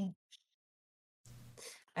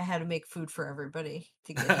 I had to make food for everybody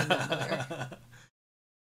to get him out of there.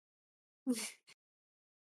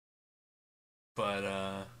 But,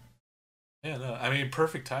 yeah, no, I mean,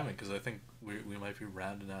 perfect timing, because I think we might be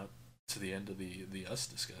rounding out to the end of the Us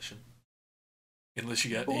discussion. Unless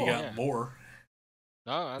you got more.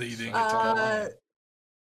 No, that you didn't that's get to cover.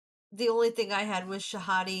 The only thing I had was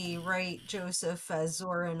Shahadi write Joseph as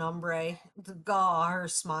Zora and Umbre. Her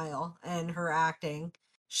smile and her acting.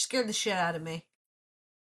 She scared the shit out of me.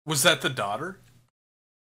 Was that the daughter?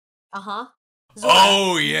 Uh-huh.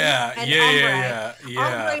 Oh yeah, and yeah.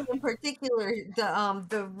 Umbre in particular,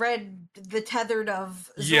 the tethered of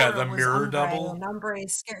Zora yeah, the was mirror Umbre, double. and Umbre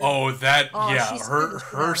is scared. Oh, that she scared the shit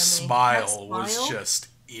out her of me. smile was just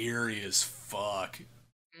eerie as fuck.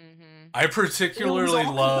 Mm-hmm. I particularly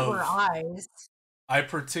love her eyes. I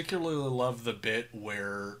particularly love the bit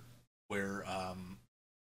where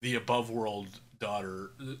the above world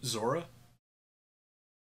daughter, Zora,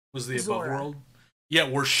 was the Above Zora. World. Yeah,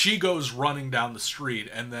 where she goes running down the street,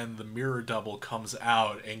 and then the mirror double comes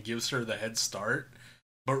out and gives her the head start.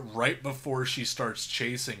 But right before she starts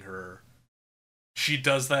chasing her, she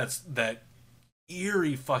does that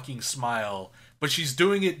eerie fucking smile. But she's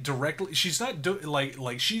doing it directly. She's not doing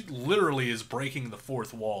like she literally is breaking the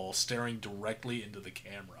fourth wall, staring directly into the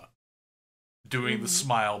camera, doing the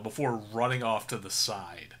smile before running off to the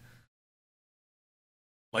side.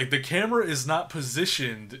 Like, the camera is not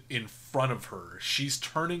positioned in front of her. She's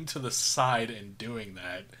turning to the side and doing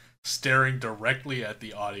that, staring directly at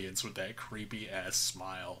the audience with that creepy ass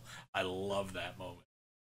smile. I love that moment.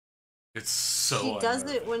 It's so She does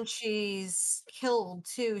unnerving. it when she's killed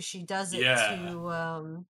too. She does it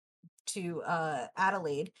to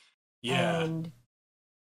Adelaide. Yeah. And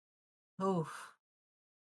oh,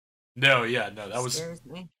 No, that was scares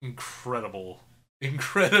me.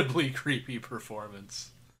 incredibly creepy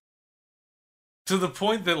performance. To the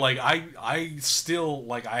point that, like, I still,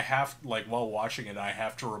 like, I have, like, while watching it, I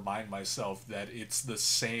have to remind myself that it's the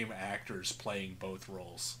same actors playing both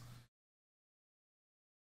roles.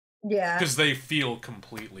 Yeah. Because they feel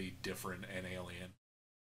completely different and alien.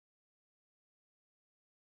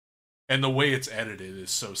 And the way it's edited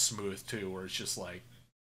is so smooth, too, where it's just, like,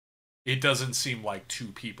 it doesn't seem like two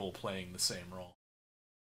people playing the same role.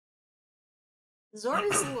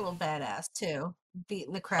 Zora's a little badass too,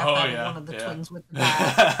 beating the crap Oh, out yeah, of one of the yeah. twins with the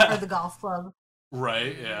bat or the golf club.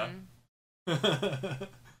 Right, yeah.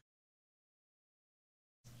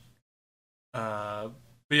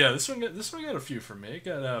 But yeah, this one got a few from me. It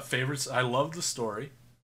got favorites. I love the story,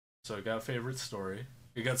 so it got favorite story.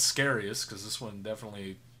 It got scariest because this one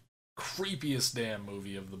definitely creepiest damn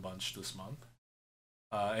movie of the bunch this month.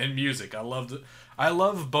 And music, I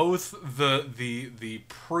love both the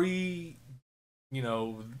pre, you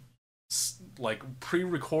know, like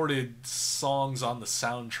pre-recorded songs on the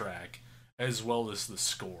soundtrack as well as the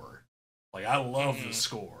score. Like, I love the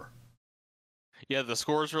score. Yeah, the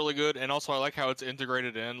score is really good, and also I like how it's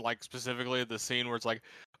integrated in, like, specifically the scene where it's like,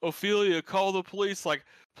 Ophelia, call the police, like,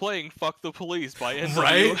 playing Fuck the Police by NWA.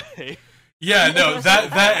 Right? Yeah, no,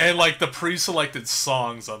 that and, like, the pre-selected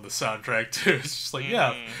songs on the soundtrack, too. It's just like,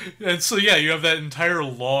 yeah. And so, yeah, you have that entire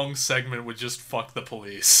long segment with just Fuck the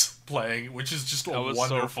Police playing, which is just a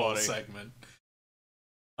wonderful segment.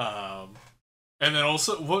 And then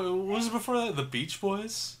also, what was it before that? The Beach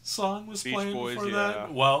Boys song was playing before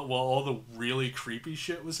that? While all the really creepy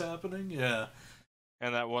shit was happening? Yeah.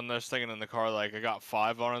 And that one they're singing in the car, like, I got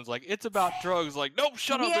 5 on it. It's like, it's about drugs. Like, nope,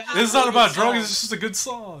 shut up. It's not about drugs, it's just a good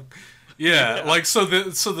song. Yeah, like, so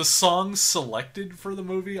the songs selected for the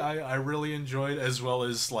movie I really enjoyed, as well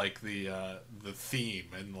as, like, the theme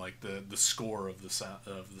and, like, the score of the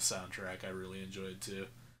soundtrack I really enjoyed too.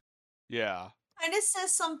 Yeah. And it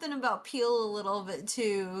says something about Peel a little bit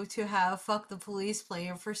too, to have Fuck the Police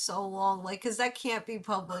playing for so long, like, because that can't be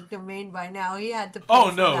public domain by now. He had to pay Oh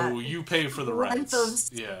for no, that you pay for the length rights.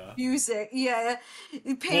 of Yeah. music. Yeah,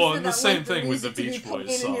 you pay Well, for and that the same length of thing with the music to be Beach Boys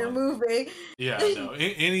playing in your song. movie. Yeah, no,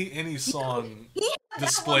 any song He had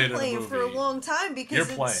displayed that one in a playing for a movie. long time because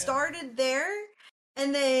it playing. started there,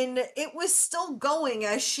 and then it was still going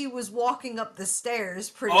as she was walking up the stairs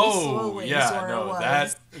pretty slowly. Yeah, Zora no,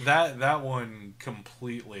 was. that one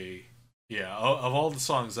completely. Yeah, of all the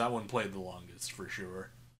songs, that one played the longest for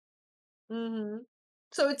sure.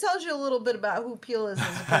 So it tells you a little bit about who Peel is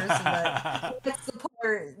as a person. That's the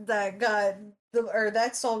part that got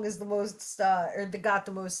that song is the most or that got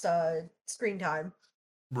the most screen time,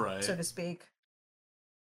 right? So to speak.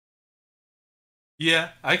 Yeah,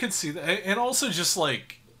 I could see that, and also just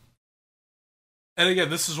like, and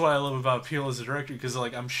again, this is what I love about Peel as a director, because,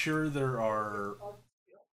 like, I'm sure there are,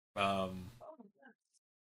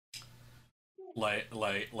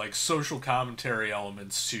 like social commentary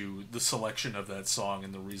elements to the selection of that song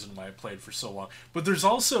and the reason why it played for so long. But there's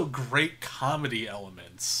also great comedy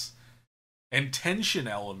elements and tension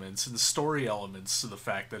elements and story elements to the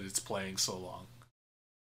fact that it's playing so long.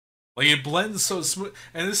 Like, it blends so smooth,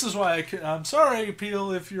 and this is why I'm sorry,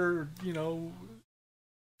 Peel, if you're,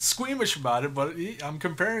 squeamish about it, but I'm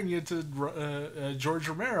comparing you to George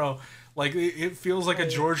Romero. Like, it feels like a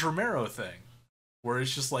George Romero thing, where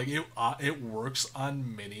it's just like it works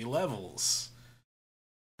on many levels,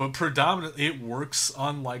 but predominantly it works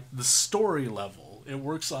on, like, the story level. It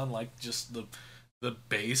works on, like, just the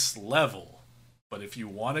base level. But if you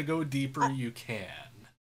want to go deeper, you can.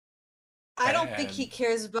 I don't think he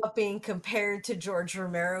cares about being compared to George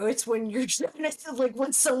Romero. It's when you're trying to, like,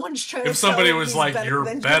 when someone's trying to. If somebody tell him was he's like, better "You're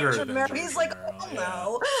than better George than Romero," George he's like, Romero,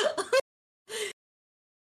 "Oh no."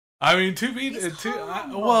 I mean, He's well,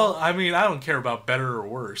 humble. I mean, I don't care about better or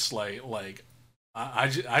worse. I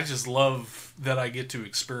just love that I get to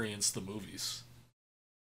experience the movies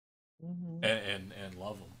Hmm. and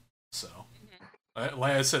love them. So,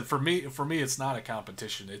 like I said, for me, it's not a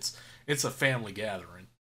competition. It's a family gathering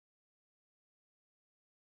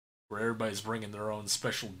where everybody's bringing their own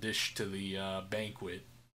special dish to the banquet,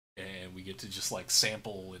 and we get to just like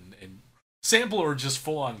and sample or just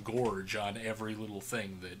full on gorge on every little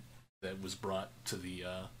thing that was brought to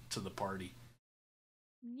the party.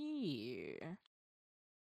 Yeah.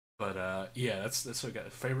 But yeah, that's what I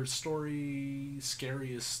got. Favorite story,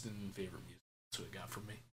 scariest, and favorite music. That's what it got for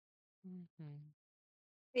me. Hmm.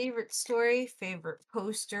 Favorite story, favorite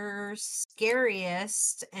poster,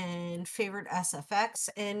 scariest, and favorite SFX.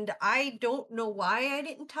 And I don't know why I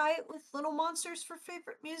didn't tie it with Little Monsters for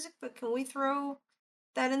favorite music, but can we throw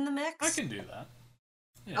that in the I mix? can do that.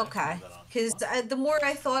 Yeah, I can Okay. leave that on. Because the more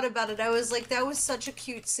I thought about it, I was like, that was such a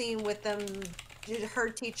cute scene with them, her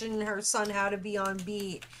teaching her son how to be on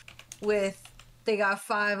beat with They Got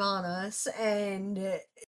Five on Us. And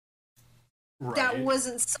that Right.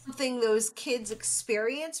 wasn't something those kids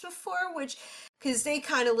experienced before, which because they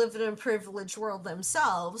kind of live in a privileged world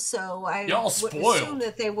themselves, so I Y'all would assume spoiled.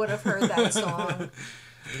 that they would have heard that song.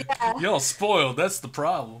 Yeah, Y'all spoiled. That's the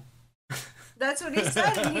problem. that's what he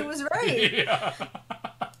said, and he was right. Yeah.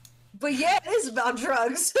 But yeah, it is about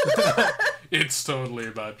drugs. It's totally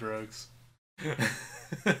about drugs.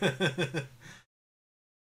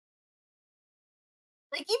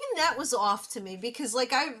 Like even that was off to me because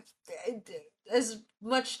like I've as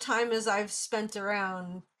much time as I've spent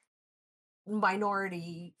around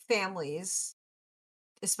minority families,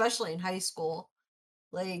 especially in high school.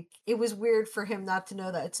 Like it was weird for him not to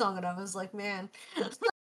know that song, and I was like, man,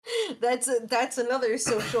 that's another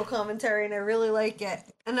social commentary, and I really like it.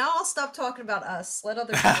 And now I'll stop talking about us. Let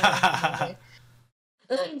other people rank the movie.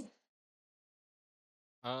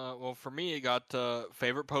 Well, for me, it got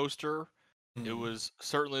favorite poster. It Hmm. was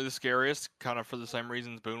certainly the scariest, kind of for the same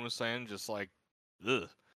reasons Boone was saying, just like, ugh.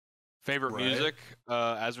 Favorite Right. music,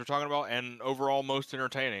 as we're talking about, and overall most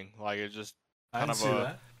entertaining. Like it's just kind I'd of see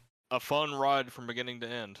that. a fun ride from beginning to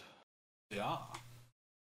end. Yeah.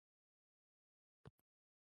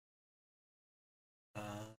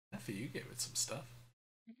 Effie, you gave it some stuff.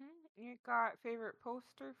 It got favorite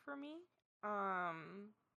poster for me. Um,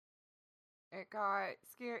 it got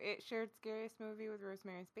scare. It shared scariest movie with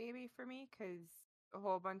Rosemary's Baby for me because a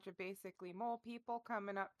whole bunch of basically mole people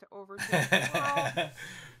coming up to overtake the world.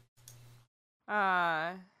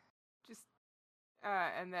 Uh, just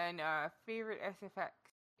and then favorite SFX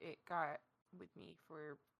it got with me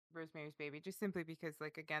for Rosemary's Baby just simply because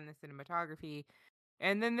like again the cinematography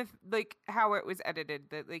and then like how it was edited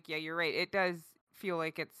that like yeah you're right it does feel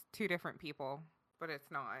like it's two different people but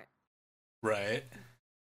it's not Right.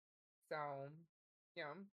 so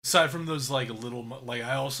yeah. Aside from those like like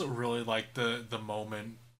I also really like the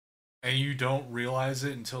moment, and you don't realize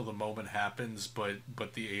it until the moment happens, but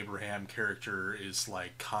the Abraham character is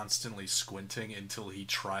like constantly squinting until he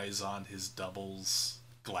tries on his double's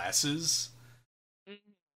glasses,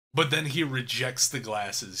 Mhm. but then he rejects the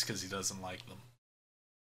glasses because he doesn't like them,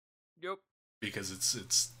 Yep. because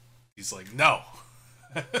it's he's like, no.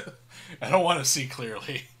 I don't want to see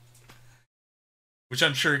clearly. Which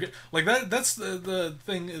I'm sure, like that's the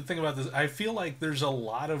thing about this. I feel like there's a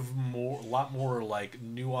lot more like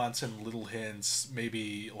nuance and little hints,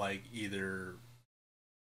 maybe like either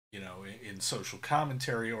in social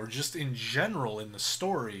commentary or just in general in the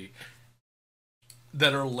story,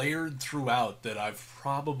 that are layered throughout that I've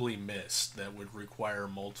probably missed, that would require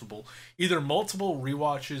multiple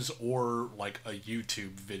rewatches or like a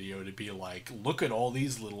YouTube video to be like, look at all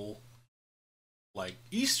these little like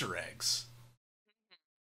Easter eggs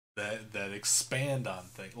that expand on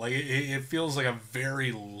things. Like it feels like a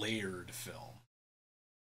very layered film.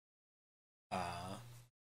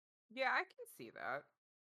 Yeah, I can see that.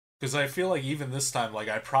 Because I feel like even this time, like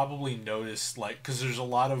I probably noticed, like, because there's a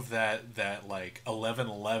lot of that like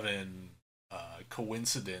 11/11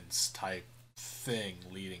 coincidence type thing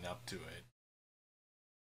leading up to it.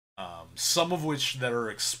 Some of which that are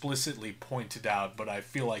explicitly pointed out, but I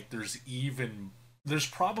feel like there's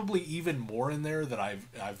probably even more in there that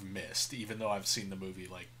I've missed, even though I've seen the movie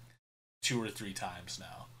like 2 or 3 times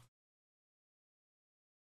now.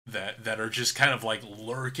 That are just kind of like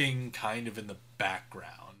lurking kind of in the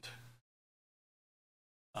background,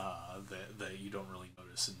 that you don't really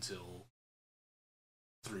notice until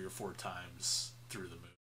 3 or 4 times through the movie.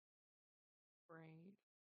 Right.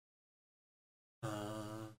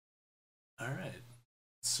 All right,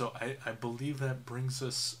 so I believe that brings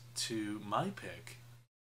us to my pick,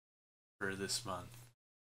 for this month,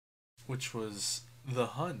 which was The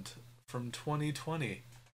Hunt from 2020,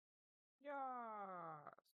 Yeah.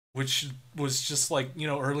 which was just like,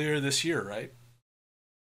 earlier this year, right?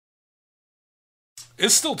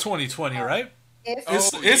 It's still 2020, right? If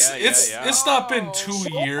It's not been Oh.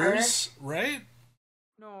 2 years, right?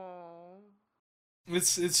 No.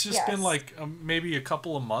 It's just been Yes. like maybe a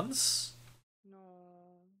couple of months, No.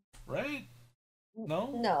 right?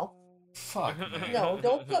 No? No, Fuck, man. no,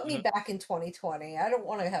 don't put me back in 2020. I don't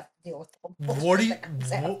want to have to deal with the bullshit What do you- that comes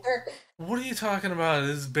what- after. What are you talking about?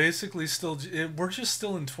 It's basically still we're just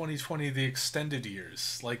still in 2020, the extended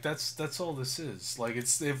years. Like that's all this is. Like it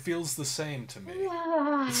feels the same to me.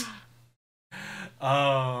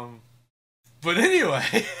 But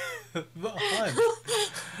anyway, The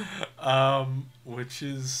Hunt, which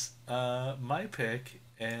is my pick,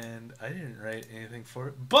 and I didn't write anything for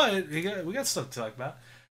it, but we got stuff to talk about.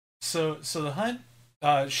 So The Hunt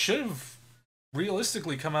should have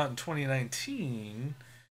realistically come out in 2019,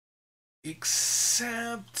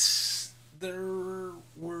 except there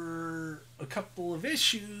were a couple of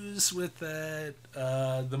issues with that.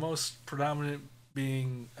 The most predominant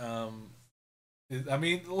being, I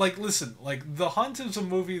mean, like, listen, like, The Hunt is a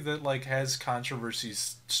movie that, like, has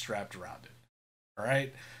controversies strapped around it. All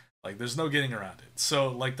right? Like, there's no getting around it. So,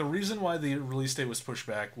 like, the reason why the release date was pushed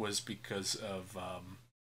back was because of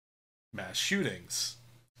mass shootings,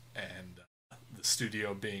 and the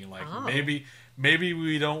studio being like, Oh. maybe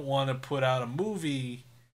we don't want to put out a movie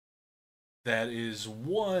that is,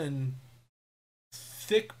 one,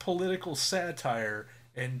 thick political satire,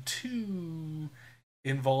 and two,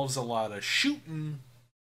 involves a lot of shooting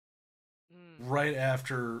right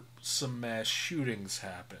after some mass shootings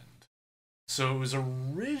happened. So it was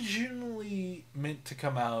originally meant to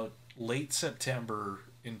come out late September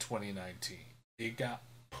in 2019. It got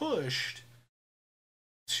pushed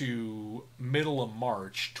to middle of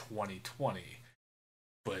March 2020.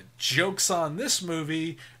 But joke's on this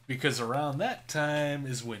movie, because around that time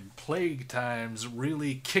is when Plague Times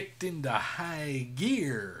really kicked into high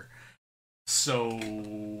gear.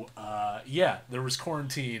 So, yeah, there was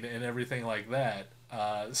quarantine and everything like that.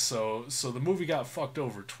 So the movie got fucked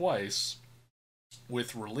over twice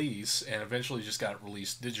with release, and eventually just got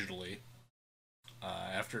released digitally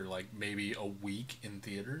after like maybe a week in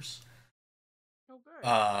theaters. Oh, good.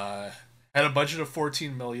 Had a budget of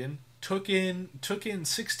 14 million. Took in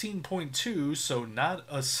 16.2, so not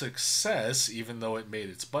a success, even though it made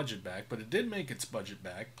its budget back, but it did make its budget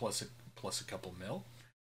back plus a couple mil.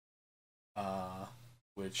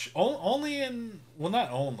 Which only in, well, not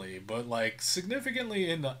only, but like significantly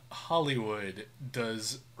in Hollywood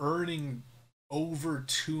does earning over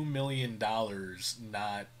 $2 million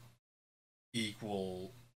not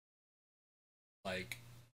equal like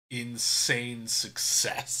insane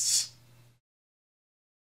success.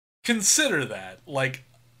 Consider that, like,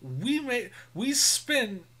 we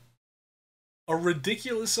spent a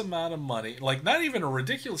ridiculous amount of money, like not even a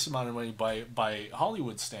ridiculous amount of money by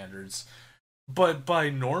Hollywood standards, but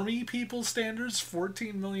by normie people standards,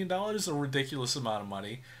 $14 million, a ridiculous amount of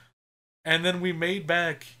money. And then we made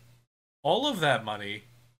back all of that money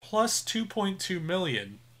plus 2.2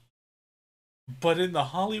 million. But in the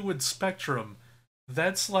Hollywood spectrum,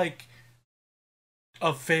 that's like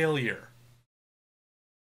a failure.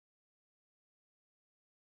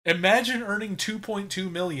 Imagine earning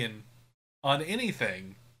 2.2 million on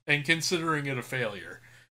anything and considering it a failure.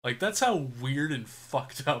 Like, that's how weird and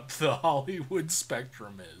fucked up the Hollywood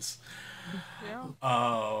spectrum is. Yeah.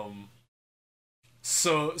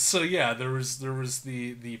 So yeah, there was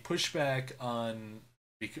the pushback on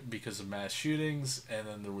because of mass shootings, and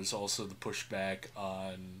then there was also the pushback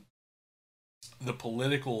on the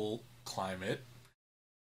political climate.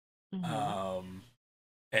 Mhm.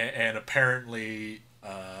 And apparently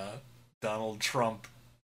Donald Trump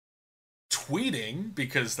tweeting,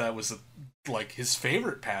 because that was like his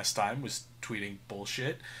favorite pastime, was tweeting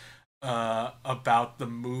bullshit about the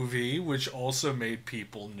movie, which also made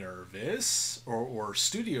people nervous, or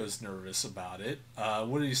studios nervous about it.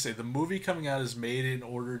 What did he say? The movie coming out is made in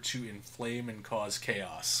order to inflame and cause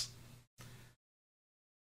chaos.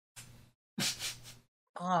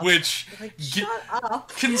 Which, Like, shut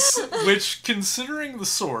up. which, considering the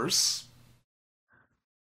source,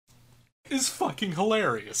 is fucking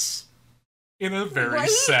hilarious in a very Right?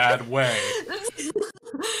 sad way.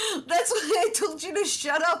 That's why I told you to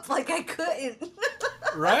shut up, like I couldn't.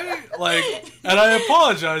 Right? Like, and I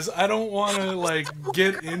apologize. I don't want to like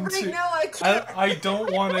get Right into. now I can't. I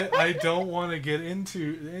don't want to. I don't want to get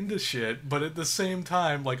into shit. But at the same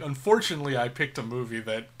time, like, unfortunately, I picked a movie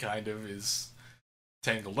that kind of is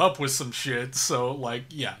tangled up with some shit. So, like,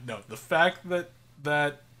 yeah, no, the fact that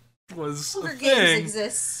that was Hunger a Games thing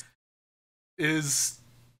exists. is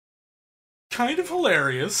kind of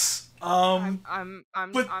hilarious. I'm But just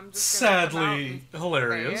gonna come out sadly and say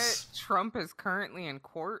hilarious. it. Trump is currently in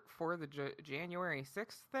court for the January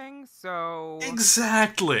 6th thing, so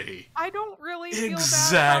Exactly. I don't really feel bad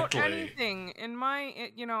Exactly. about anything in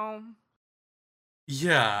my, you know.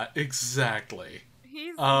 Yeah, exactly.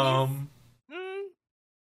 He's I'll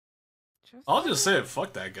just say saying. it.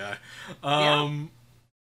 Fuck that guy. Yeah.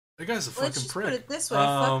 That guy's a Let's fucking just prick. put it this way: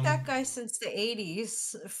 fuck that guy since the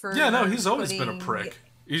 '80s for Yeah, no, he's always been a putting- prick.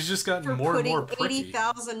 He's just gotten for more and putting more pricky.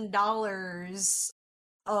 $80,000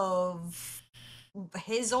 of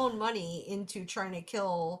his own money into trying to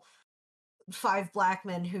kill 5 black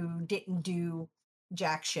men who didn't do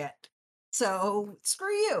jack shit. So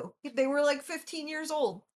screw you. They were like 15 years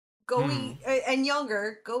old. Go eat and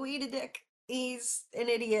younger. Go eat a dick. He's an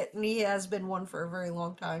idiot, and he has been one for a very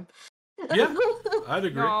long time. Yeah, I'd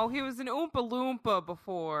agree. No, he was an Oompa Loompa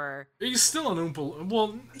before. He's still an Oompa.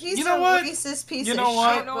 Well, He's you know a what? racist piece You of know shit. what?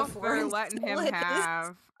 I don't know if before they're he letting still him is.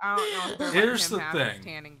 have. I don't know if they're Here's letting him the have his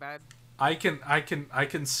thing. tanning bed. I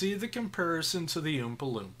can see the comparison to the Oompa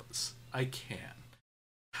Loompas. I can.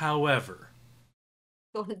 However,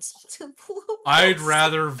 Don't insult him, Loompas. I'd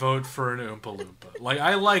rather vote for an Oompa Loompa. Like,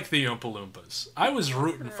 I like the Oompa Loompas. I was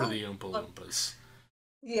rooting for the Oompa Loompas.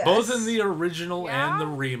 Yes. Both in the original and the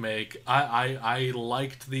Yeah? remake, I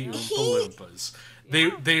liked the Oompa Loompas.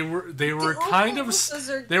 They were The kind of Oompa Loompas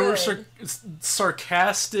are they were good.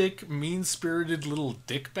 sarcastic, mean-spirited little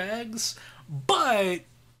dickbags, but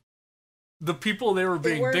the people they were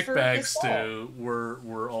They being weren't for dickbags his to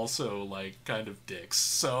were also like kind of dicks.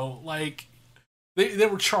 So like they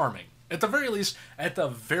were charming. At the very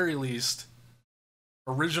least,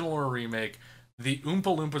 original or remake, the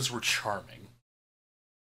Oompa Loompas were charming.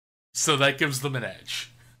 So that gives them an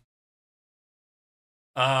edge.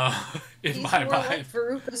 In He's my more like mind.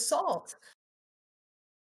 Veruca Salt.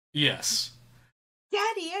 Yes.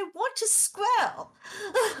 Daddy, I want to squell.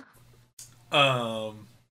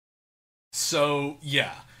 So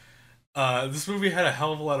yeah. This movie had a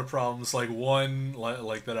hell of a lot of problems, like one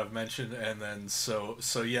like that I've mentioned, and then so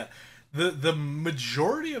yeah. The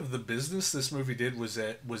majority of the business this movie did was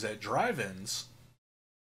at drive-ins.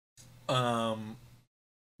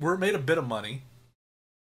 Where it made a bit of money.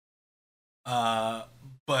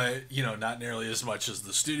 But you know, not nearly as much as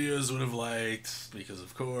the studios would have liked, because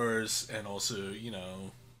of course, and also, you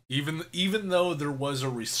know, even though there was a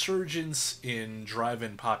resurgence in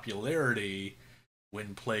drive-in popularity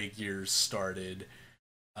when Plague Years started,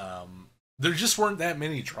 there just weren't that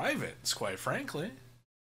many drive-ins, quite frankly.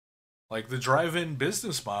 Like, the drive-in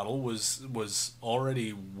business model was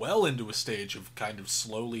already well into a stage of kind of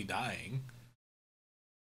slowly dying.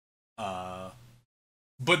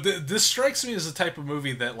 But this strikes me as the type of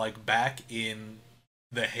movie that, like, back in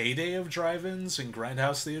the heyday of drive-ins and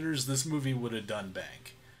grindhouse theaters, this movie would have done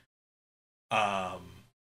bank.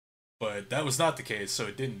 But that was not the case, so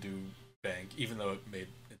it didn't do bank, even though it made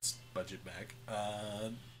its budget back.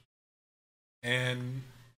 And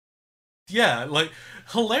yeah, like,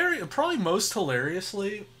 hilarious. Probably most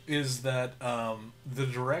hilariously is that the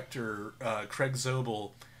director, Craig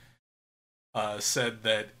Zobel, said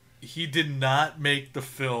that he did not make the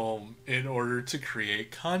film in order to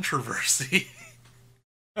create controversy.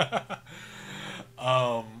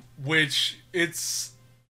 Which it's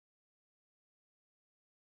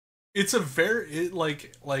a very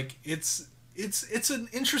it's an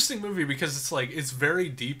interesting movie because it's like it's very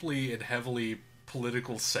deeply and heavily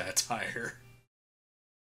political satire.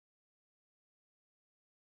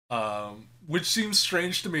 Which seems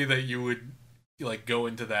strange to me that you would like go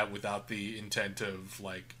into that without the intent of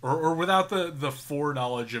like or without the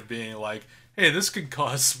foreknowledge of being like, hey, this could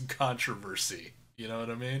cause some controversy. You know what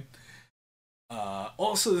I mean?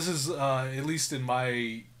 Also, this is at least in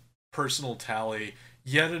my personal tally,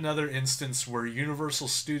 yet another instance where Universal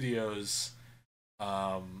Studios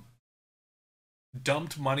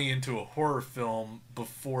dumped money into a horror film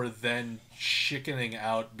before then chickening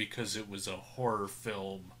out because it was a horror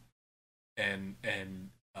film and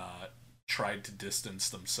tried to distance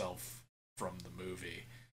themselves from the movie.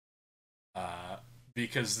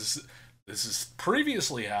 Because this has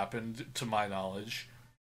previously happened, to my knowledge,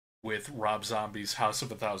 with Rob Zombie's House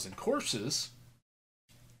of a Thousand Corpses,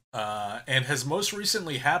 and has most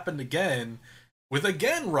recently happened again with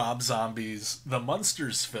Rob Zombie's The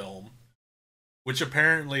Munsters film, which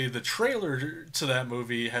apparently the trailer to that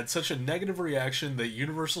movie had such a negative reaction that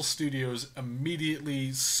Universal Studios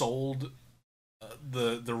immediately sold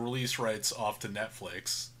the release rights off to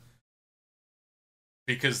Netflix.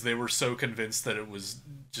 because they were so convinced that it was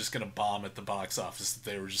just gonna bomb at the box office that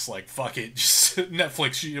they were just like, fuck it, just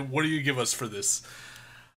Netflix, what do you give us for this?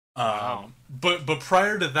 Wow. But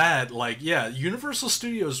prior to that, like, yeah, Universal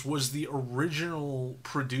Studios was the original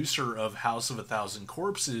producer of House of a Thousand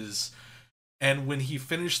Corpses, and when he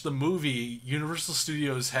finished the movie, Universal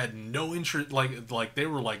Studios had no interest. Like they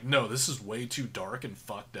were like, no, this is way too dark and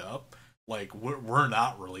fucked up. Like we're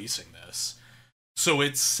not releasing this. So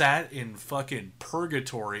it sat in fucking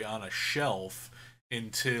purgatory on a shelf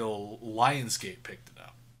until Lionsgate picked it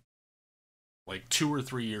up, like 2 or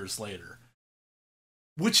 3 years later.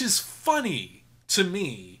 Which is funny to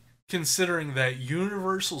me, considering that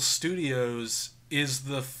Universal Studios is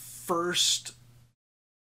the first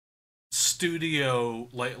studio,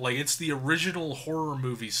 like it's the original horror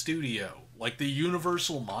movie studio. Like the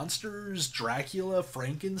Universal Monsters, Dracula,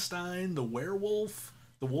 Frankenstein, the werewolf,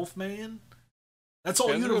 the Wolfman. That's all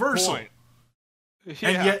That's a good Universal. point.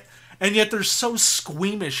 Yeah. And yet they're so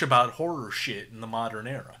squeamish about horror shit in the modern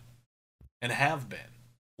era. And have been.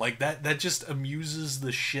 Like that just amuses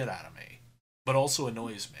the shit out of me. But also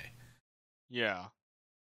annoys me. Yeah.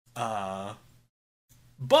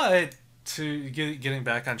 But to getting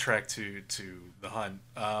back on track to The Hunt,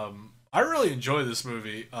 I really enjoy this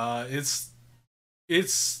movie.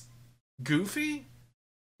 It's goofy.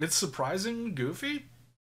 It's surprisingly goofy.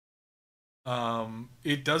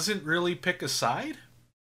 It doesn't really pick a side.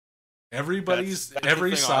 Every That's the thing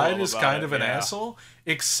I side love is about kind it, of an yeah. asshole,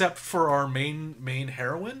 except for our main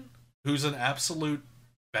heroine, who's an absolute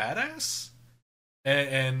badass.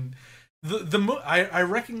 And I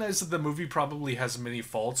recognize that the movie probably has many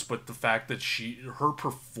faults, but the fact that her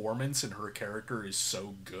performance and her character is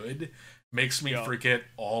so good makes me Yeah. forget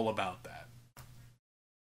all about that.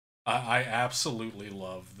 I absolutely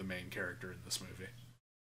love the main character in this movie.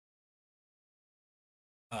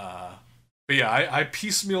 But yeah, I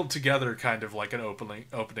piecemealed together kind of like an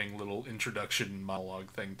opening little introduction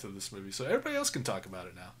monologue thing to this movie, so everybody else can talk about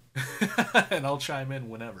it now, and I'll chime in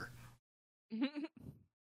whenever. You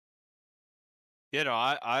know,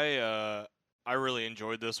 I really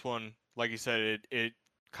enjoyed this one. Like you said, it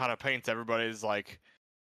kind of paints everybody as like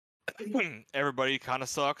everybody kind of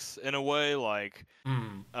sucks in a way. Like,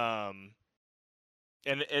 Mm.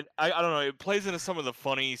 and I don't know. It plays into some of the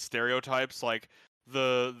funny stereotypes, like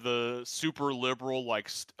the super liberal like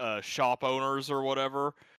shop owners or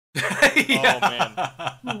whatever. Yeah.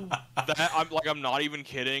 Man. That I'm not even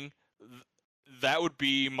kidding. That would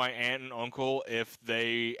be my aunt and uncle if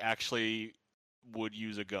they actually would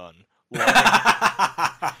use a gun.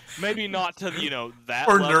 Like, maybe not to that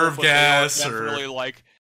Or level, nerve but they are gas, or definitely like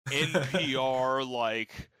NPR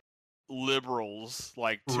like liberals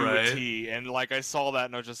like to Right. a T. And like I saw that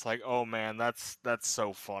and I was just like, oh man, that's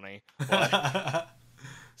so funny. Like,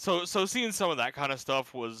 so seeing some of that kind of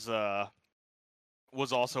stuff was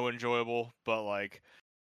also enjoyable, but like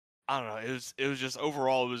I don't know, it was just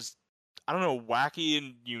overall it was, I don't know, wacky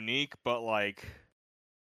and unique, but like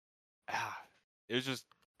it was just,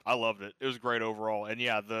 I loved it. It was great overall. And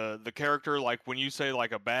yeah, the character, like when you say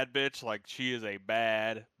like a bad bitch, like she is a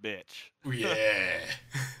bad bitch. Yeah.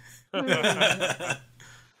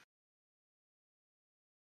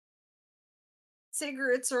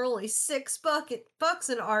 Cigarettes are only $6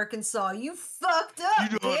 in Arkansas. You fucked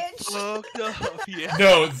up, You done bitch. fucked up. Yeah.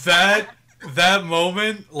 No, that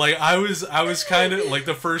moment, like I was kind of like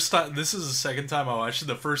the first time. This is the second time I watched it.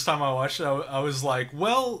 The first time I watched it, I was like,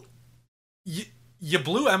 well, you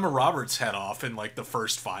blew Emma Roberts' head off in like the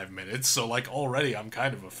first 5 minutes, so like already I'm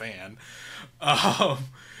kind of a fan.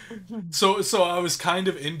 So I was kind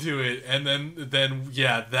of into it, and then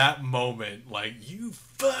yeah, that moment, like, you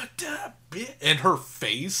fucked up, bitch, and her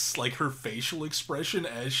face, like her facial expression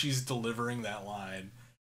as she's delivering that line,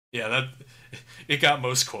 yeah, that it got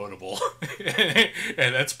most quotable, and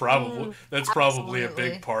that's probably a absolutely.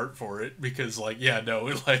 big part for it, because like, yeah,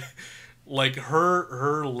 no, like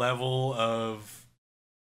her level of,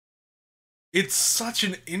 it's such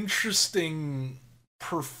an interesting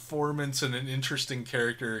performance and an interesting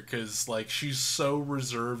character, because like she's so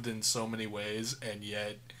reserved in so many ways, and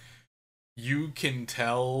yet you can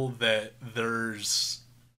tell that there's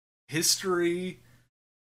history,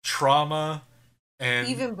 trauma, and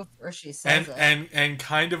Even before she says it. and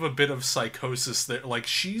kind of a bit of psychosis there. Like,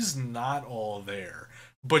 she's not all there,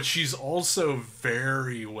 but she's also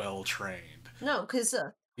very well trained. No, because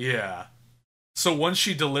Yeah. So once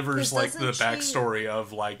she delivers 'Cause like the doesn't she- backstory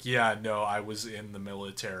of like, yeah, no, I was in the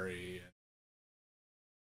military and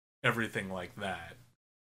everything like that.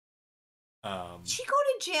 did she go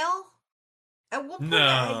to jail? At one point,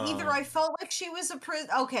 either No. I felt like she was a prison.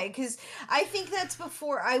 Okay, because I think that's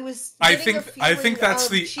before I was. I Getting a think feeling that's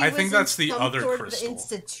of the she I was think in that's the some other sort of Crystal.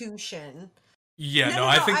 institution. Yeah, No, no, no,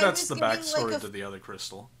 I no. think I that's was the getting backstory like to the other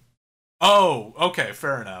Crystal. Oh, okay,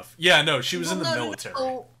 fair enough. Yeah, no, she was in the military.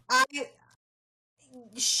 No.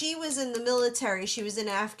 She was in the military. She was in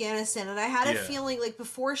Afghanistan, and I had a Yeah. feeling like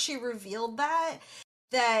before she revealed that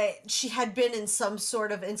she had been in some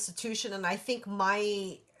sort of institution, and I think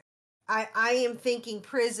I am thinking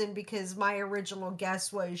prison because my original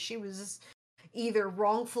guess was she was either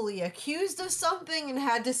wrongfully accused of something and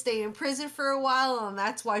had to stay in prison for a while, and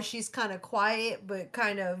that's why she's kind of quiet but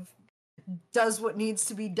kind of does what needs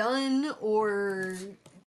to be done, or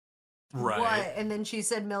Right. what. And then she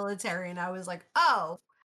said military, and I was like, oh,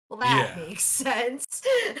 well, that Yeah. makes sense.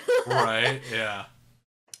 Right, yeah.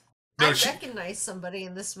 No, I recognize somebody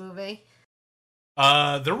in this movie.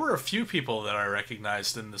 there were a few people that I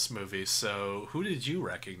recognized in this movie, so who did you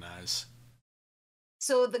recognize?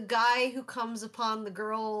 So the guy who comes upon the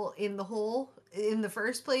girl in the hole in the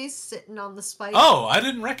first place, sitting on the spike. Oh, I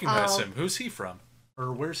didn't recognize him. Who's he from?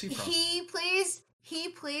 Or where's he from? He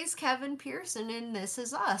plays Kevin Pearson in This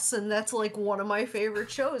Is Us, and that's like one of my favorite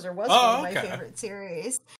shows, or was Oh, one of my favorite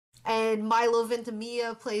series. And Milo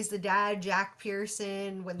Ventimiglia plays the dad, Jack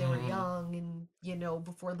Pearson, when they were young, and you know,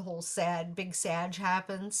 before the whole big Sag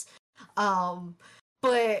happens.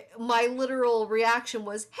 But my literal reaction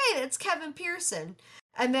was, "Hey, that's Kevin Pearson."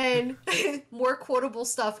 And then more quotable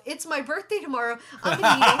stuff. It's my birthday tomorrow. I'm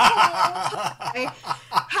gonna eat a whole pie.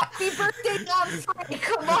 Happy birthday, Godfrey!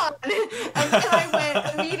 Come on! And then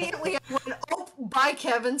I went, oh, bye,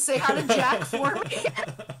 Kevin. Say hi to Jack for me.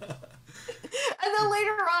 And then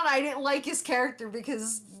later on, I didn't like his character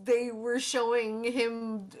because they were showing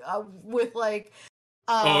him with like.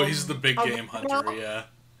 Oh, he's the big game hunter, yeah.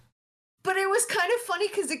 But it was kind of funny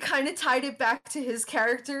because it kind of tied it back to his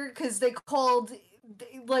character, because they called,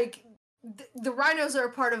 like, the rhinos are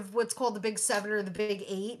a part of what's called the Big Seven or the Big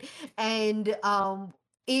Eight, and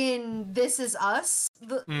in This Is Us,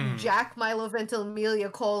 Jack Milo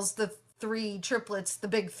Ventimiglia calls the three triplets the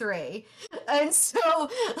Big Three, and so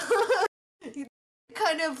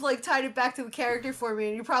kind of like tied it back to the character for me,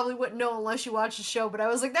 and you probably wouldn't know unless you watched the show, but I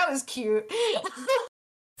was like, that was cute.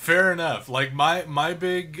 Fair enough. Like my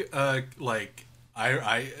big like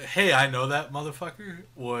I know that motherfucker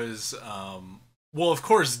was well, of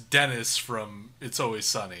course, Dennis from It's Always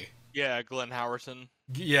Sunny. Yeah, Glenn Howerton.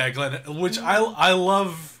 Yeah, Glenn, which I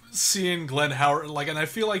love seeing Glenn Howard, like, and I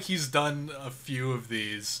feel like he's done a few of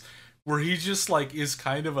these where he just like is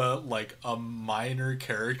kind of a minor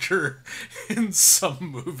character in some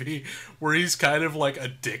movie where he's kind of like a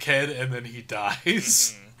dickhead and then he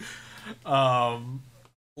dies.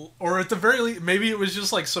 Or at the very least, maybe it was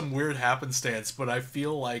just like some weird happenstance, but I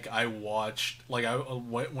feel like I watched, like,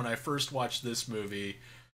 when I first watched this movie,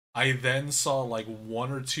 I then saw like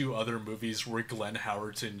one or two other movies where Glenn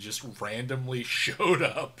Howerton just randomly showed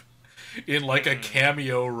up in like a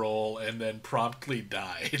cameo role and then promptly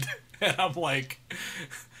died. And I'm like,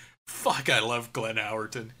 fuck, I love Glenn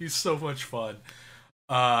Howerton. He's so much fun.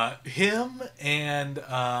 Him and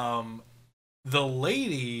the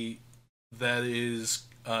lady that is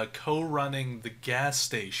co-running the gas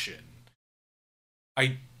station.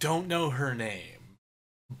 I don't know her name,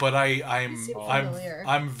 but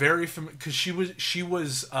I'm very familiar because she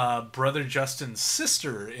was Brother Justin's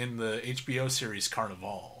sister in the HBO series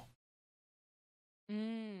Carnival.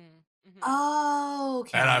 Oh,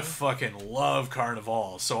 okay. And I fucking love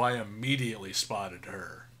Carnival, so I immediately spotted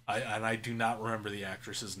her. I do not remember the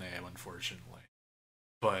actress's name, unfortunately,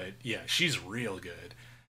 but yeah, she's real good.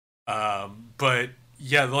 But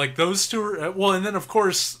yeah, like those two are well, and then of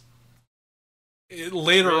course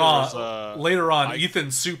later on, Ethan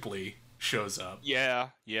Suplee shows up. Yeah.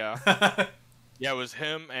 Yeah, it was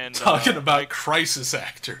him and talking about crisis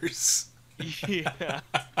actors. Yeah,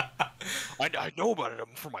 I know about it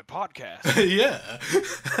from my podcast. Yeah,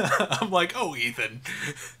 I'm like, oh, Ethan,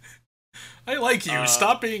 I like you.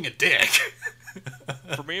 Stop being a dick.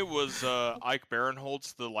 For me, it was Ike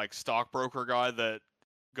Barinholtz, the like stockbroker guy that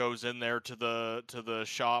goes in there to the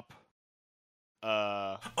shop.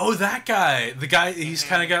 Oh, that guy. The guy. He's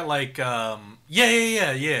kind of got like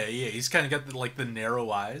yeah. He's kind of got like the narrow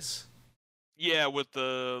eyes. Yeah, with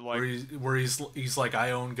the like where he's like,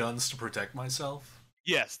 I own guns to protect myself.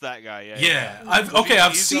 Yes, that guy. Yeah.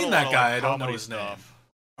 I've seen that guy. I don't know his name.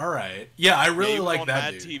 All right. Yeah, I really like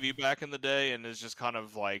that dude. TV back in the day, and is just kind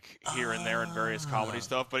of like here and there in various comedy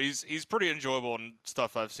stuff. But he's pretty enjoyable in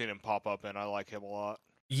stuff I've seen him pop up in. I like him a lot.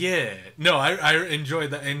 Yeah. No, I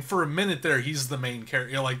enjoyed that. And for a minute there, he's the main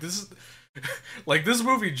character. You know, like this is Like this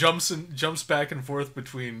movie jumps back and forth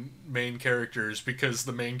between main characters because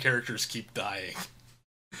the main characters keep dying.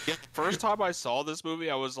 Yeah, the first time I saw this movie,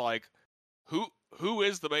 I was like, who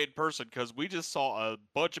is the main person? Because we just saw a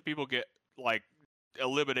bunch of people get like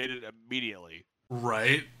eliminated immediately.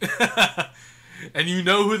 Right? And you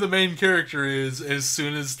know who the main character is as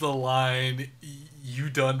soon as the line "you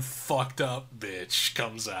done fucked up, bitch"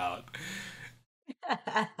 comes out.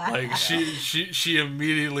 Like she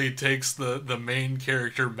immediately takes the main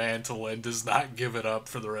character mantle and does not give it up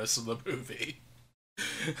for the rest of the movie.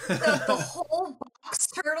 The whole box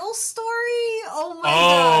turtle story? Oh my Oh,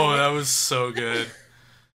 god. that was so good.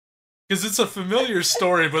 Because it's a familiar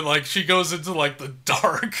story, but like she goes into like the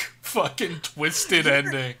dark, fucking twisted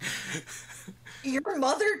ending. Your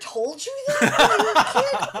mother told you that when you were a kid?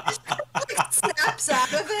 Just, like, snaps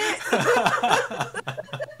out of it.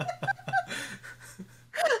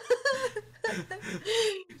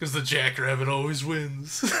 Because the jackrabbit always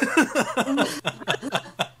wins.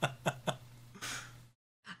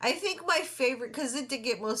 I think my favorite, because it did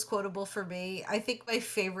get most quotable for me, I think my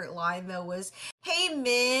favorite line, though, was, "Hey,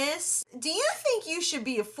 miss, do you think you should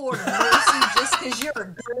be afforded mercy just because you're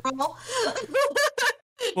a girl?"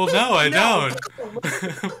 Well, no, I don't.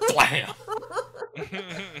 Blam.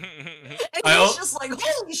 And I he's just like,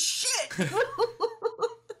 holy shit!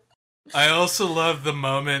 I also love the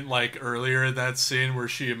moment, like, earlier in that scene where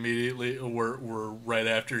she immediately, where right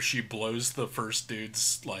after she blows the first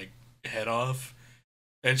dude's, like, head off,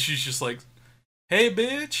 and she's just like, "Hey,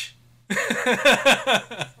 bitch!"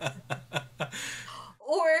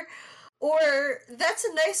 Or that's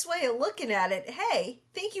a nice way of looking at it. Hey,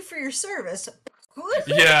 thank you for your service.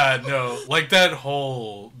 Yeah, no, like, that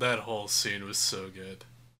whole scene was so good.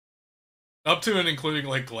 Up to and including,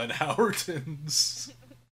 like, Glenn Howerton's...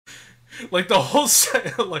 like, the whole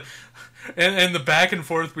set, like... And the back and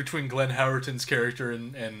forth between Glenn Howerton's character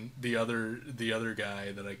and the other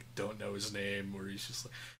guy that I don't know his name, where he's just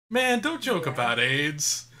like, "Man, don't joke about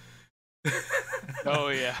AIDS." Oh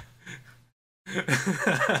yeah.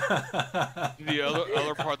 The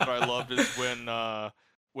other part that I loved is when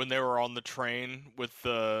they were on the train with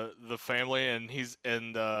the family, and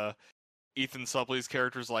Ethan Suplee's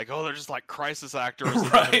character's like, "Oh, they're just like crisis actors,"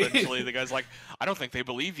 and Right. then eventually the guy's like, "I don't think they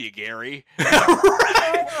believe you, Gary."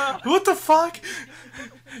 Right? What the fuck?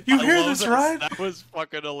 You I hear love this, that. right? That was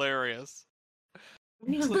fucking hilarious.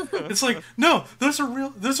 It's like, no, those are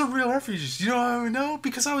real refugees. You know how I know?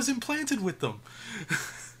 Because I was implanted with them.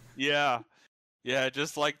 Yeah,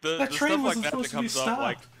 just like the That train stuff like wasn't that supposed to be comes up, stopped.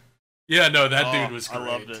 like, Yeah, no, that Oh, dude was I great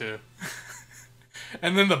loved it. too.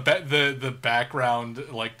 And then the background,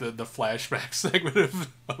 like the flashback segment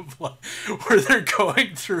of like, where they're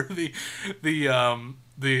going through the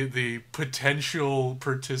potential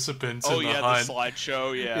participants oh in the yeah, hunt. the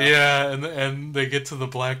slideshow, yeah. Yeah, and they get to the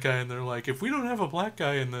black guy and they're like, "If we don't have a black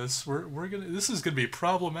guy in this, this is gonna be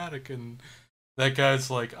problematic." And that guy's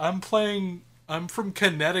like, I'm from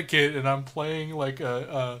Connecticut and I'm playing like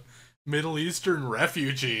a Middle Eastern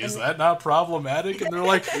refugee. Is that not problematic? And they're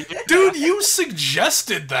like, "Dude, you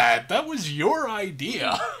suggested that. That was your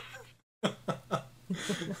idea."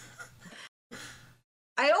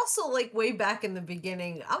 I also, like, way back in the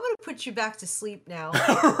beginning, I'm gonna put you back to sleep now.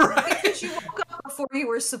 Right. Because you woke up before you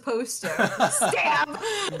were supposed to. Stab!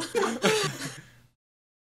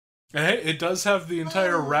 And hey, it does have the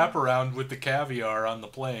entire wraparound with the caviar on the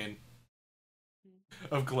plane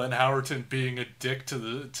of Glenn Howerton being a dick to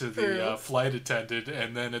the True. flight attendant,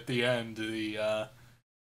 and then at the end, the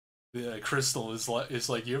Crystal is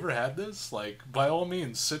like, "You ever had this? Like, by all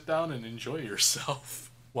means, sit down and enjoy yourself."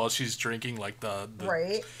 While she's drinking like the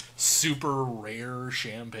Right, super rare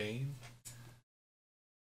champagne.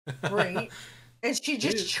 right. And she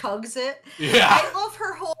just chugs it. Yeah. I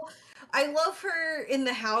love her in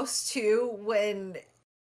the house too, when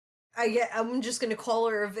I'm just gonna call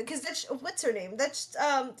her, because that's, what's her name? That's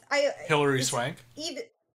Hilary it's Swank. Even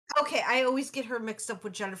okay, I always get her mixed up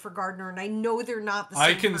with Jennifer Gardner, and I know they're not the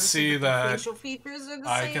I same can person, see but their that. facial features are the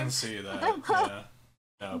I same. can see that. Yeah.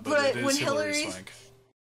 No, but But it is when Hilary Hilary- Swank.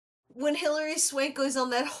 When Hilary Swank goes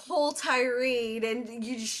on that whole tirade, and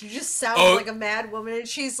she just sounds Oh. like a mad woman, and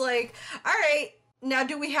she's like, "All right, now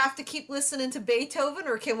do we have to keep listening to Beethoven,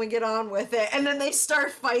 or can we get on with it?" And then they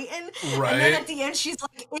start fighting, and then Right. at the end she's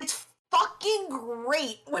like, "It's fucking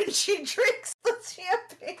great when she drinks the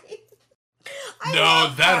champagne." I No,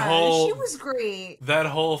 love that her. whole- she was great. That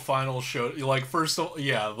whole final show, like, first of all,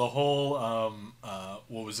 yeah, the whole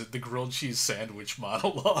what was it, the grilled cheese sandwich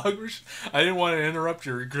monologue. I didn't want to interrupt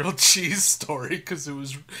your grilled cheese story because it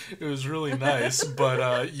was really nice,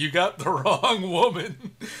 but you got the wrong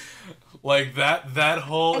woman. Like that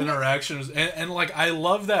whole And interaction was, and like I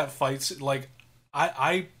love that fight. Like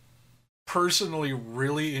I personally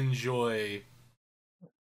really enjoy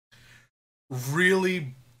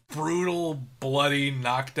really brutal, bloody,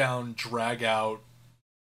 knockdown, drag out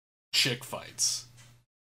chick fights.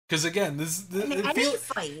 Because again, any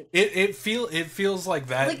fight. it feels like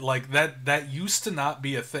that Like- that used to not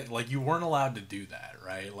be a thing. Like you weren't allowed to do that,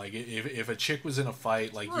 right? Like if a chick was in a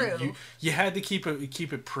fight, like you True. you had to keep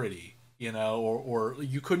it pretty, you know, or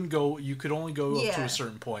you couldn't go. You could only go up to Yeah. a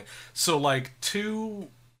certain point. So like two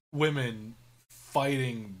women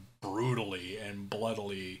fighting brutally and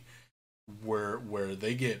bloodily, where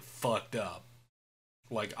they get fucked up.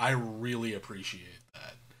 Like I really appreciate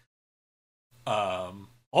that.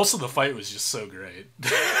 Also, the fight was just so great.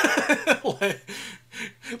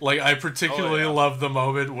 like I particularly love the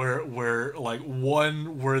moment where like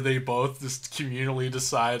where they both just communally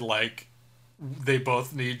decide like they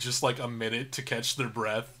both need just like a minute to catch their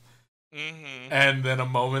breath. Mm-hmm. And then a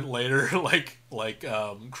moment later, like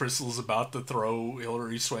Crystal's about to throw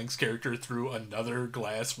Hilary Swank's character through another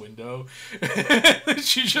glass window.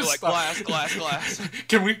 She just like glass.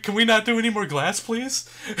 Can we not do any more glass, please?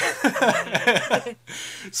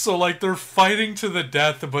 So like they're fighting to the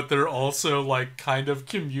death, but they're also like kind of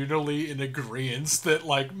communally in agreement that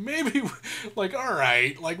like maybe like all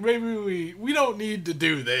right, like maybe we don't need to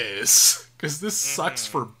do this because this sucks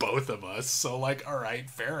for both of us. So like all right,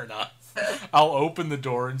 fair enough. I'll open the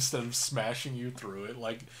door instead of smashing you through it.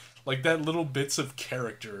 Like that little bits of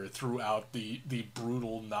character throughout the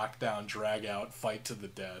brutal knockdown, drag out, fight to the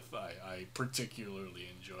death. I particularly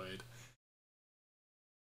enjoyed.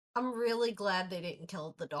 I'm really glad they didn't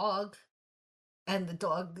kill the dog. And the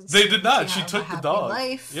dog. They seemed did not. to She have a took the happy dog.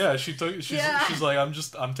 life. Yeah, she took. Yeah. She's like,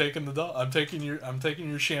 I'm taking the dog. I'm taking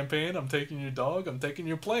your champagne. I'm taking your dog. I'm taking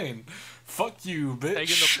your plane. Fuck you, bitch.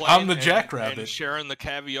 Taking the plane I'm the and jackrabbit. sharing the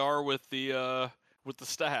caviar with the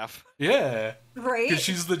staff. Yeah, Right? because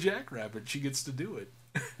she's the jackrabbit. She gets to do it.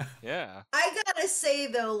 Yeah. I gotta say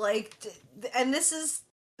though, like, and this is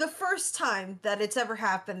the first time that it's ever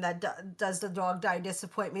happened that does the dog die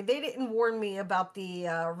disappoint me. They didn't warn me about the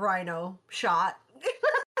rhino shot.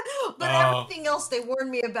 But Oh. everything else they warned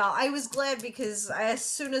me about, I was glad because as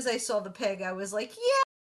soon as I saw the pig, I was like,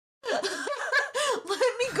 yeah,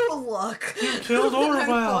 let me go look. You killed And I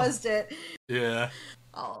Orwell. paused it. Yeah.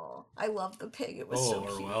 Oh, I love the pig. It was Oh,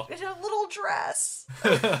 so Orwell. cute. In a little dress.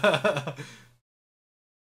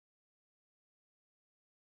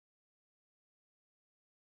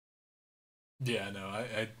 Yeah, no,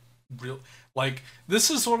 I real like this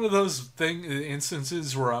is one of those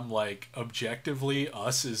instances where I'm like objectively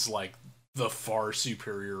Us is like the far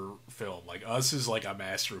superior film. Like Us is like a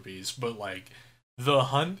masterpiece, but like The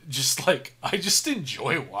Hunt just like I just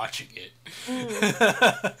enjoy watching it.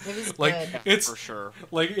 It was Like good. Yeah, it's for sure.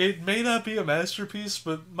 like it may not be a masterpiece,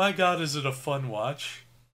 but my god is it a fun watch.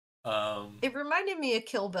 It reminded me of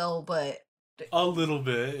Kill Bill, but A little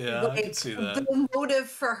bit, yeah, I can see that. the motive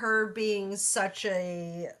for her being such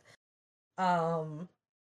a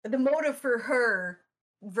the motive for her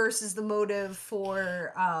versus the motive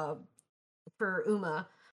for Uma,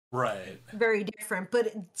 Right. very different, but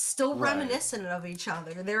it's still Right. reminiscent of each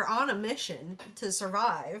other. They're on a mission to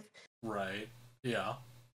survive. Right. Yeah.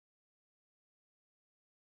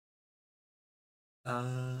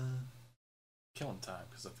 Killing time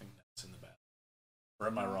because I think that's in the back. Or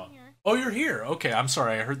am I wrong? Here. Oh, you're here. Okay, I'm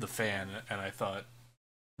sorry. I heard the fan and I thought,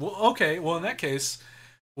 well, okay. Well, in that case,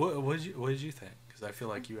 what did you think? Because I feel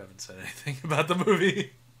like you haven't said anything about the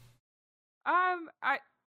movie.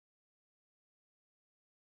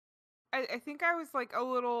 I think I was like a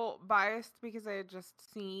little biased because I had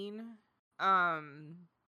just seen Us.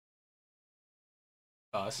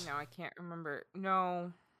 no, I can't remember.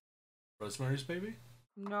 No, Rosemary's Baby.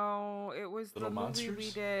 no, it was Little the movie we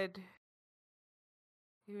Monsters? did.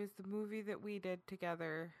 It was the movie that we did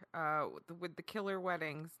together, with the killer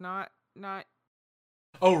weddings. Not.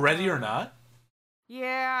 Oh, Ready or Not.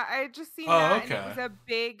 Yeah, I had just seen Oh, that, and okay.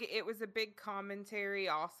 it was a big commentary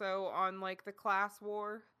also on like the class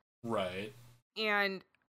war, Right. and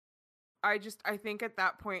I think at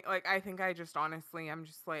that point, like, I think I just honestly, I'm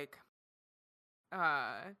just like,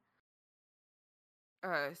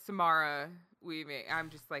 Samara Weaving. I'm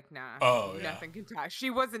just like, nah, Oh, yeah. nothing can touch. She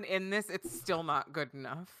wasn't in this. It's still not good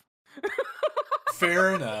enough.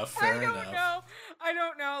 Fair enough. Fair I don't enough. know. I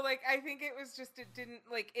don't know. Like, I think it was just, it didn't,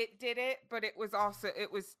 like, it did it, but it was also,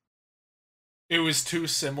 It was too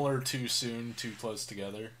similar, too soon, too close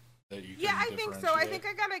together. that you can Yeah, I think so. I differentiate? think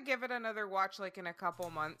I gotta give it another watch, like in a couple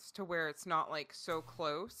months, to where it's not like so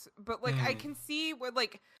close. But like, I can see where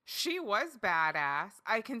like she was badass.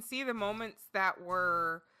 I can see the moments that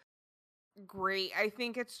were great. I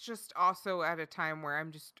think it's just also at a time where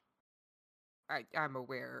I'm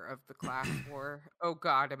aware of the class war. Oh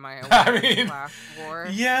God, am I aware I of the mean, class war?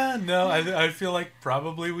 yeah, no, I feel like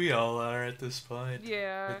probably we all are at this point.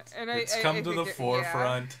 Yeah, and It's I come to think the yeah.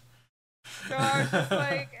 forefront. So I was just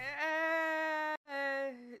like,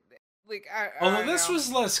 I Although don't this know.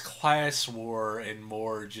 was less class war and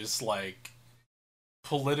more just like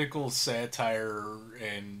political satire,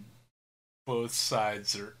 and both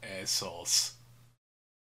sides are assholes.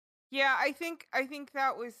 Yeah, I think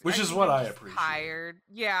that was, Which is think what I'm I just appreciate. tired.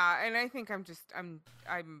 Yeah, and I think I'm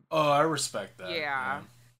Oh, I respect that. yeah.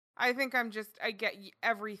 I think I get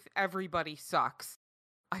everybody sucks.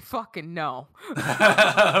 I fucking know.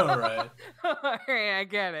 Right. Alright, I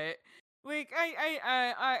get it. Like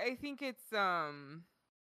I think it's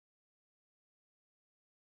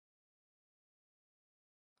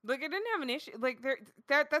like I didn't have an issue like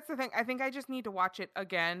that's the thing. I think I just need to watch it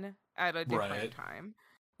again at a different Right. time.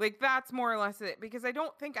 Like that's more or less it, because I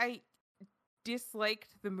don't think I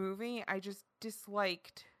disliked the movie. I just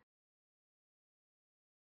disliked.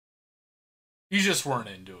 You just weren't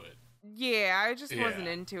into it. Yeah, I just wasn't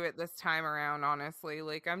Yeah. into it this time around, honestly.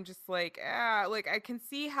 Like I'm just like, like I can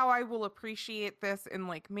see how I will appreciate this in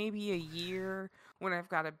like maybe a year when I've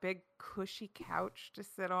got a big cushy couch to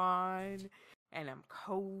sit on and I'm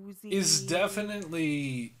cozy.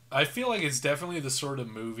 I feel like it's definitely the sort of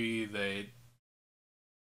movie that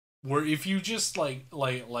where if you just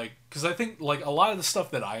because I think like a lot of the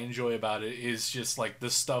stuff that I enjoy about it is just like the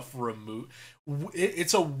stuff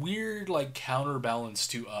it's a weird like counterbalance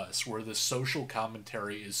to Us, where the social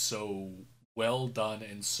commentary is so well done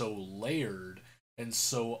and so layered and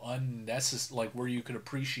so unnecessary, like where you can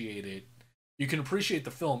appreciate it. You can appreciate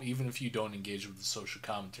the film even if you don't engage with the social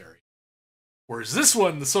commentary. Whereas this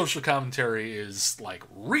one, the social commentary is like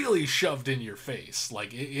really shoved in your face.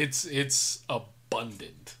 Like it's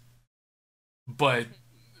abundant, but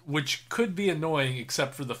which could be annoying,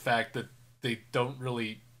 except for the fact that they don't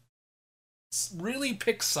really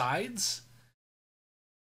pick sides.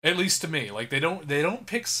 At least to me, like they don't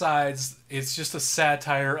pick sides. It's just a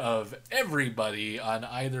satire of everybody on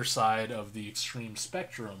either side of the extreme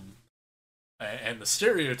spectrum, and the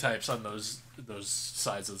stereotypes on those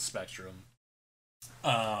sides of the spectrum.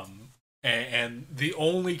 And the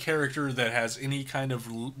only character that has any kind of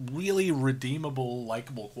really redeemable,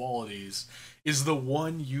 likable qualities is the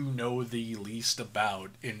one you know the least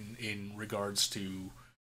about in regards to,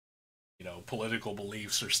 you know, political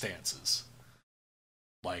beliefs or stances.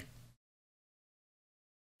 Like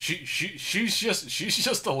she's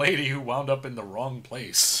just a lady who wound up in the wrong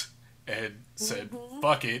place and said,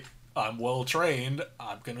 "Fuck it, I'm well trained,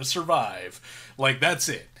 I'm gonna survive." Like that's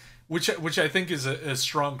it. Which I think is a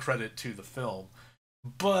strong credit to the film.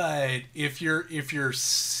 But if you're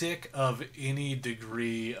sick of any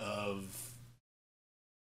degree of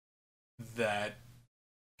that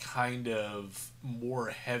kind of more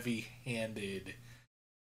heavy-handed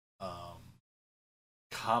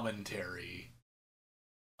commentary,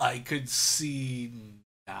 I could see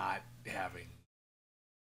not having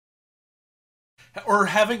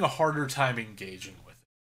a harder time engaging with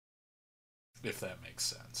it, if that makes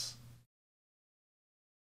sense.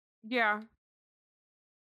 Yeah.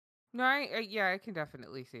 No, I can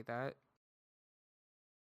definitely see that.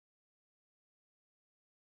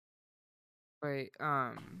 But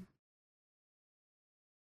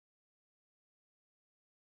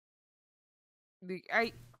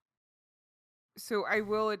I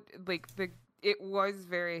will like it was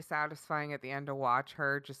very satisfying at the end to watch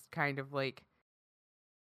her just kind of like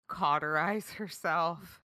cauterize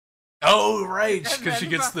herself. Oh, right, And because she then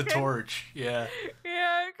gets the fucking- torch. Yeah.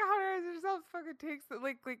 Yeah, cauterize herself, fucking takes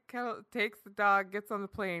it takes the dog, gets on the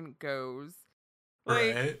plane, goes.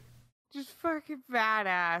 Like Right. just fucking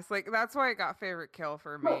badass. Like that's why it got favorite kill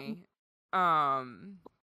for me.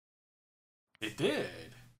 It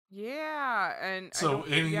did. Yeah, and So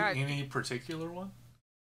yeah, any particular one?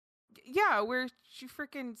 yeah, where she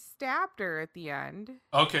freaking stabbed her at the end.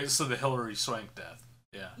 Okay, so the Hilary Swank death.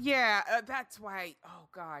 Yeah. Yeah, that's why. Oh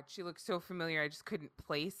God, she looks so familiar. I just couldn't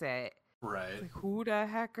place it. Right. Like, who the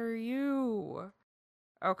heck are you?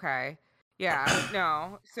 Okay. Yeah.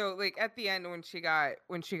 No. So like at the end when she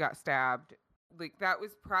got stabbed, like that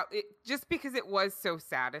was probably just because it was so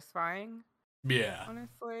satisfying. Yeah.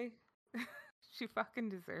 Honestly, she fucking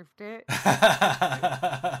deserved it.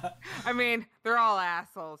 Right. I mean, they're all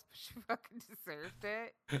assholes, but she fucking deserved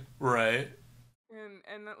it.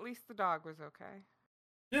 And at least the dog was okay.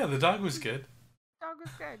 Yeah, the dog was good. Dog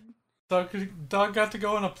was good. Dog got to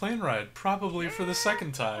go on a plane ride, probably for the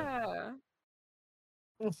second time.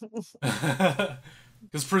 Yeah.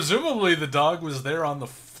 Because presumably the dog was there on the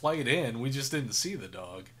flight in. We just didn't see the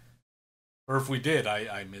dog. Or if we did,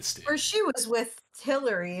 I missed it. Or she was with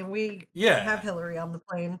Hillary, and we Yeah. didn't have Hillary on the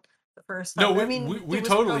plane the first time. No, I mean, we it was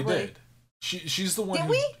totally probably- did. She's the one Did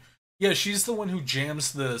who... we? Yeah, she's the one who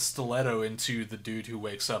jams the stiletto into the dude who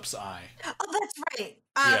wakes up's eye. Oh, that's right.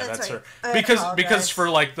 Yeah, That's that's right. her. I Because apologize. for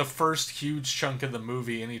like the first huge chunk of the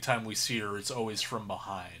movie, anytime we see her, it's always from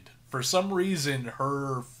behind. For some reason,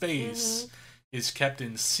 her face is kept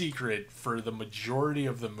in secret for the majority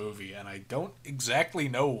of the movie, and I don't exactly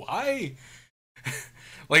know why.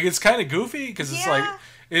 Like, it's kind of goofy because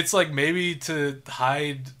it's like maybe to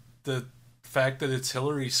hide the fact that it's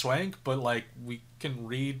Hilary Swank, but like we can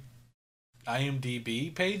read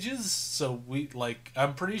IMDb pages, so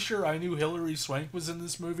I'm pretty sure I knew Hilary Swank was in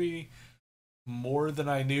this movie more than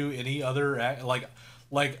I knew any other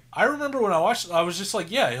like I remember when I watched it, I was just like,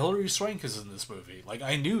 yeah, Hilary Swank is in this movie. Like,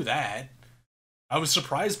 I knew that. I was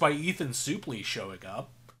surprised by Ethan Suplee showing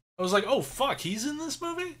up. I was like, oh fuck, he's in this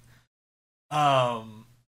movie?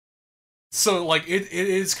 So like it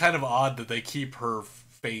is kind of odd that they keep her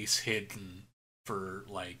face hidden for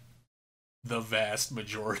like the vast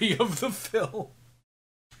majority of the film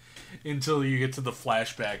until you get to the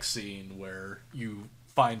flashback scene where you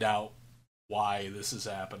find out why this is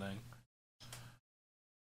happening.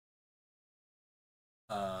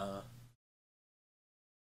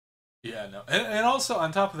 Yeah, no, and also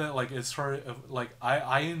on top of that, like as far as like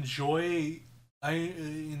I enjoy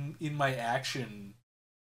in my action,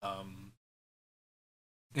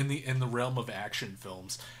 in the realm of action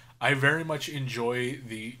films, I very much enjoy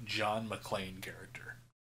the John McClane character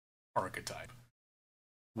archetype,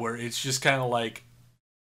 where it's just kind of like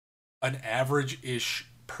an average-ish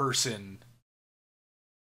person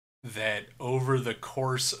that over the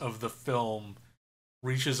course of the film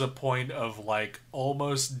reaches a point of like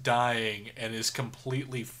almost dying and is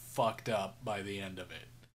completely fucked up by the end of it.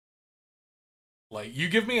 Like, you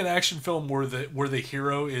give me an action film where the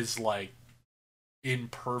hero is like in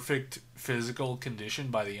perfect physical condition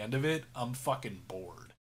by the end of it, I'm fucking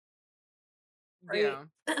bored. Yeah.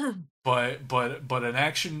 But an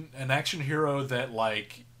action hero that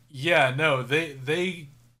like, yeah, no, they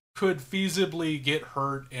could feasibly get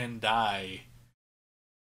hurt and die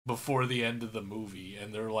before the end of the movie,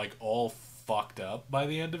 and they're like all fucked up by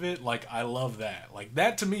the end of it. Like, I love that. Like,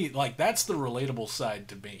 that to me, like, that's the relatable side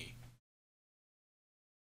to me.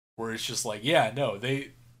 Where it's just like, yeah, no, they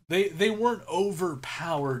weren't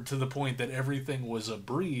overpowered to the point that everything was a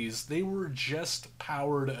breeze. They were just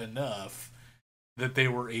powered enough that they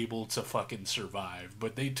were able to fucking survive.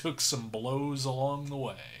 But they took some blows along the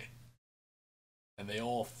way. And they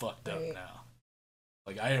all fucked up now.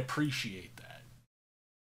 Like, I appreciate that.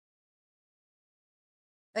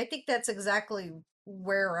 I think that's exactly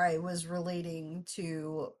where I was relating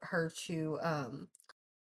to her to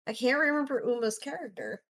I can't remember Uma's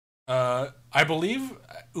character. I believe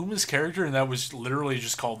Uma's character, and that was literally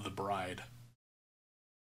just called the Bride.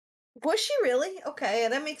 Was she really? Okay,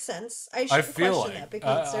 that makes sense. I I should feel question like that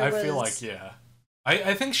because there I was, feel like, yeah.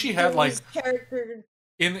 I think she there had like was character.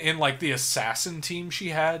 in like the assassin team she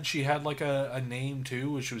had like a name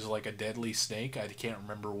too, which was like a deadly snake. I can't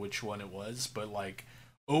remember which one it was, but like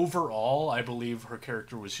overall, I believe her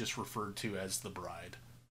character was just referred to as the Bride.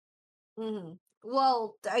 Mhm.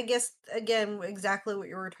 Well, I guess again, exactly what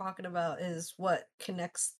you were talking about is what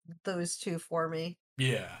connects those two for me,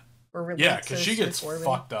 Yeah. or Yeah, relates because those she two gets for me.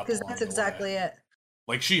 fucked up Because along that's the way. exactly it.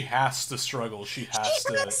 Like, she has to struggle. She has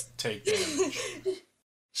to has- take damage.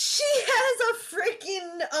 She has a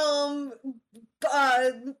freaking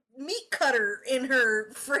meat cutter in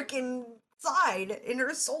her freaking side, in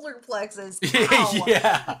her solar plexus. Ow.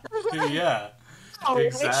 Yeah. Yeah. Ow. And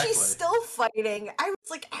Exactly. she's still fighting. I was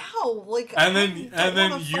like, ow! Like, And then- I don't and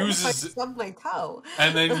then wanna fight if I uses- stub my toe.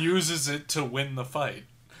 And then uses it to win the fight.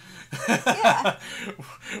 Yeah.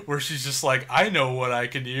 Where she's just like, I know what I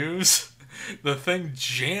can use. The thing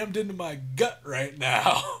jammed into my gut right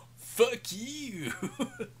now. Fuck you.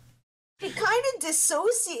 It kind of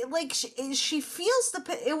dissociate, like she feels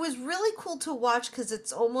it was really cool to watch because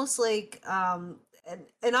it's almost like and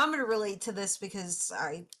I'm gonna relate to this because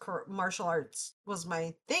martial arts was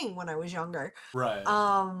my thing when I was younger. Right.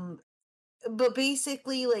 But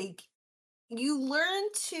basically, like, you learn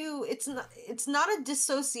to, it's not a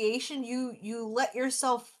dissociation. You let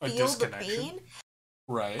yourself A feel the disconnection. pain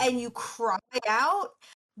Right. and you cry out,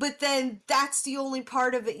 but then that's the only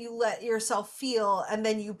part of it you let yourself feel, and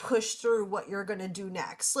then you push through what you're gonna do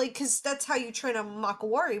next. Like, because that's how you train a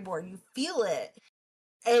Makawari board. You feel it,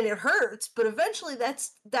 and it hurts, but eventually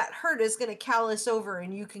that hurt is gonna callous over,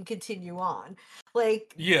 and you can continue on.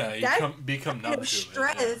 Like, Yeah, you that become kind numb of to it.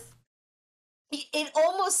 strength. It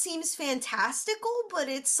almost seems fantastical, but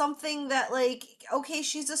it's something that, like, okay,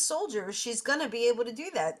 she's a soldier, she's gonna be able to do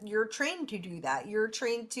that. You're trained to do that. You're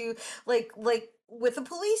trained to, like with a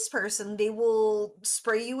police person, they will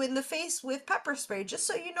spray you in the face with pepper spray just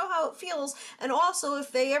so you know how it feels. And also,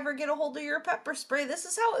 if they ever get a hold of your pepper spray, this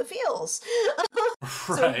is how it feels. Yeah.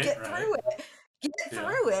 So Right, get right. through it. Get Yeah.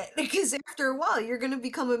 through it, because after a while you're going to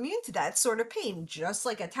become immune to that sort of pain, just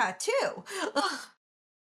like a tattoo.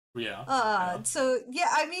 Yeah. So yeah,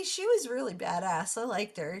 I mean, she was really badass. I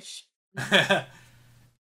liked her.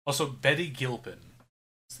 Also, Betty Gilpin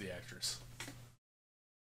is the actress.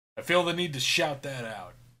 I feel the need to shout that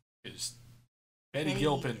out. Is Betty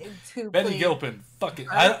Gilpin? Betty Gilpin, fucking.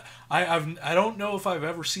 I don't know if I've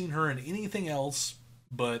ever seen her in anything else,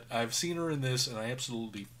 but I've seen her in this, and I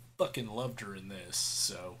absolutely fucking loved her in this.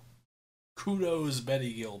 So, kudos,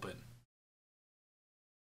 Betty Gilpin.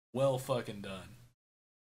 Well fucking done.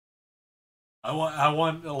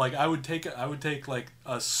 I would take like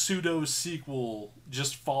a pseudo sequel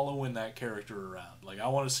just following that character around. Like, I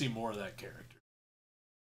want to see more of that character.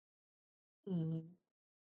 Mm.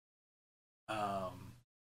 But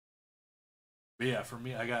yeah, for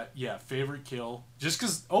me, I got favorite kill, just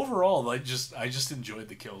because overall, I just enjoyed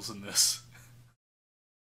the kills in this.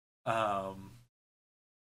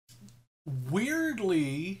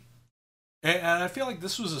 Weirdly, and I feel like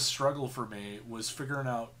this was a struggle for me, was figuring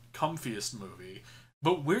out comfiest movie,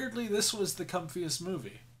 but weirdly, this was the comfiest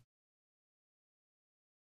movie.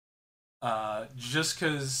 Just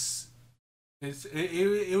because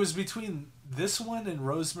it was between this one and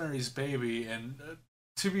Rosemary's Baby, and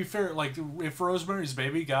to be fair, like, if Rosemary's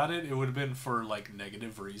Baby got it, it would have been for like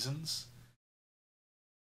negative reasons.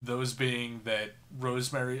 Those being that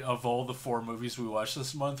Rosemary, of all the 4 movies we watched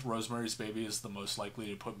this month, Rosemary's Baby is the most likely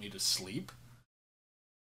to put me to sleep.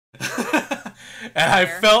 And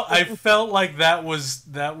I felt like that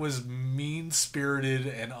was mean spirited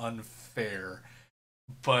and unfair,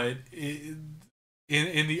 but in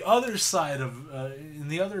the other side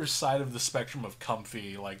of the spectrum of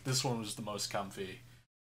comfy, like, this one was the most comfy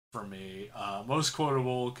for me. Most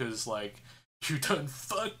quotable because, like, you done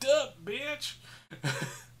fucked up, bitch.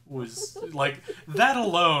 Was like that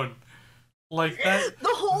alone, like that the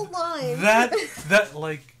whole line. that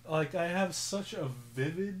like I have such a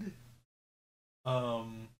vivid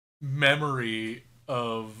memory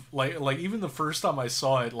of like even the first time I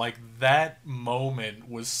saw it, like, that moment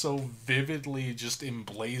was so vividly just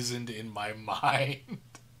emblazoned in my mind.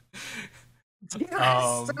 So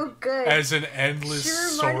good. As an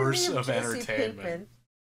endless source of entertainment.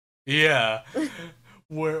 Yeah.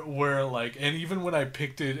 where like, and even when I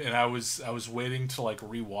picked it and I was waiting to like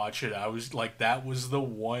rewatch it, I was like, that was the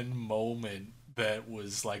one moment that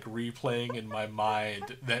was like replaying in my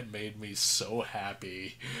mind that made me so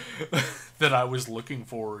happy that I was looking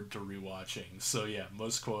forward to rewatching. So yeah,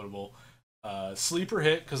 most quotable. Sleeper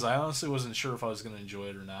hit, because I honestly wasn't sure if I was going to enjoy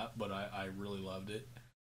it or not, but I really loved it.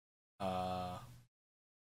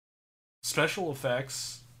 Special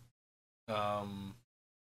effects.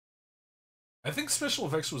 I think special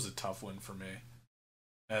effects was a tough one for me.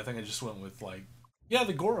 I think I just went with, like, yeah,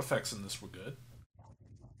 the gore effects in this were good.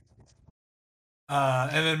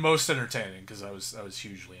 And then most entertaining, because I was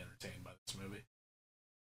hugely entertained by this movie.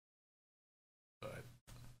 But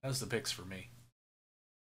that was the picks for me.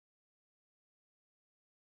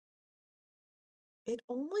 It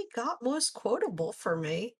only got most quotable for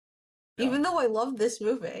me, Yeah. even though I love this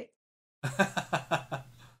movie.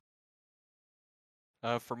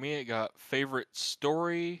 For me, it got favorite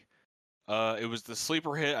story. It was the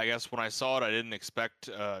sleeper hit. I guess when I saw it, I didn't expect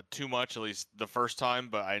too much, at least the first time,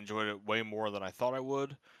 but I enjoyed it way more than I thought I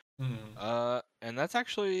would. And that's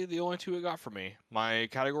actually the only 2 it got for me. My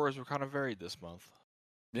categories were kind of varied this month.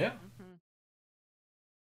 Yeah.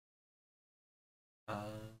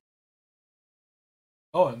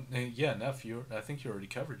 Oh, and yeah, Neff, I think you already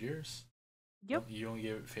covered yours. Yep. You only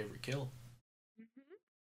gave it favorite kill.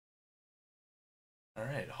 All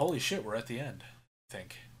right. Holy shit, we're at the end, I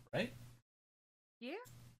think. Right? Yeah.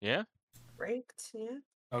 Yeah. Ranked, yeah.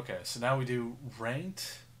 Okay, so now we do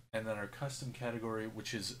ranked, and then our custom category,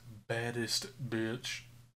 which is baddest bitch.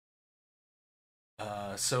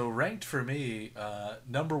 So ranked for me,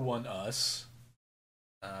 number 1, Us.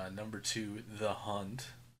 Number 2, The Hunt.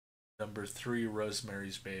 Number 3,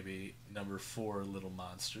 Rosemary's Baby. Number 4, Little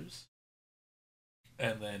Monsters.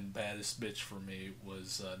 And then baddest bitch for me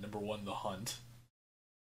was number 1, The Hunt.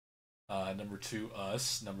 Number 2,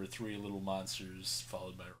 Us. Number 3, Little Monsters,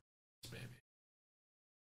 followed by Baby.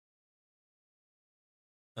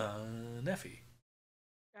 Neffy.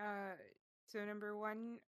 So number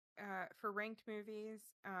 1, for ranked movies,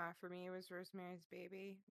 for me it was Rosemary's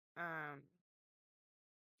Baby.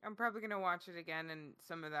 I'm probably gonna watch it again, and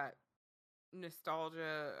some of that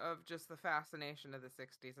nostalgia of just the fascination of the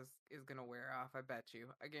 60s is gonna wear off. I bet you.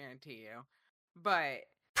 I guarantee you. But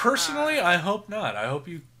Personally, I hope not. I hope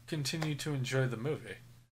you continue to enjoy the movie.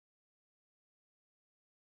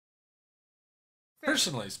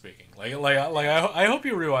 Personally speaking, I hope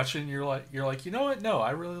you rewatch it and you're like, you know what? No,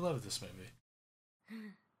 I really love this movie.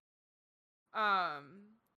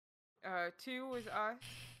 2 was Us.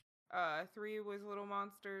 3 was Little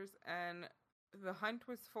Monsters, and The Hunt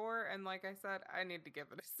was 4. And like I said, I need to give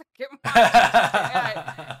it a second watch.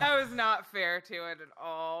 That was not fair to it at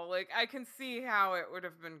all. Like, I can see how it would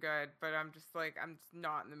have been good, but I'm just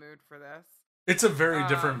not in the mood for this. It's a very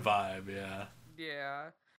different vibe, yeah.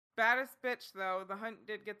 Yeah. Baddest bitch, though. The Hunt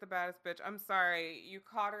did get the baddest bitch. I'm sorry. You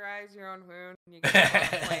cauterize your own wound. You get on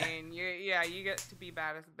a plane. You get to be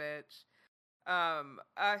baddest bitch.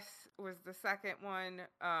 Us was the second one.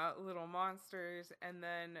 Little Monsters, and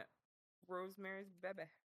then Rosemary's Baby.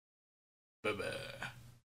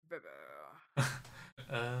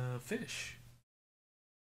 Fish.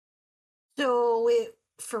 So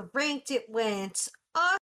for ranked, it went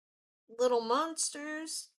Us, Little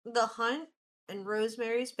Monsters, The Hunt, and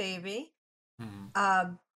Rosemary's Baby.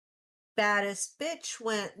 Baddest bitch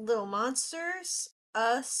went Little Monsters,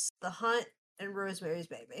 Us, The Hunt, and Rosemary's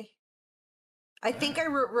Baby. I think I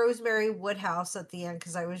wrote Rosemary Woodhouse at the end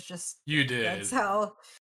because I was just... You did. That's how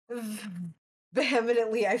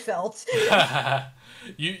vehemently I felt.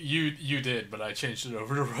 you did, but I changed it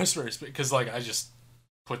over to Rosemary's Baby because I just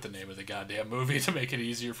put the name of the goddamn movie to make it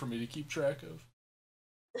easier for me to keep track of.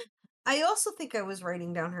 I also think I was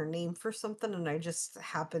writing down her name for something, and I just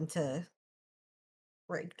happened to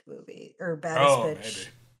ranked movie or baddest bitch.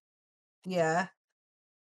 Maybe. Yeah.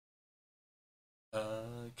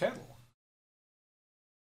 Kettle.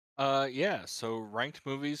 Yeah. So ranked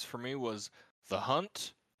movies for me was The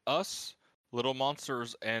Hunt, Us, Little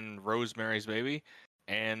Monsters, and Rosemary's Baby.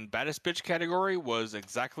 And baddest bitch category was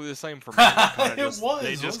exactly the same for me.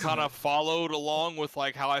 They just kind of followed along with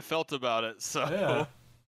how I felt about it. So. Yeah.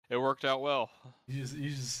 It worked out well. You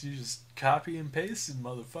just copy and pasted,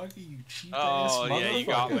 motherfucker. You cheap ass motherfucker. Oh yeah, you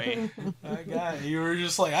got me. I got you. You were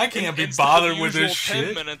just like, I can't be bothered with this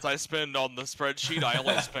shit. 10 minutes I spend on the spreadsheet, I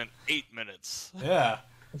only spent 8 minutes. Yeah,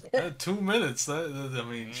 2 minutes. I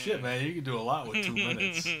mean, shit, man. You can do a lot with 2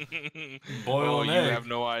 minutes. Boil an egg. You have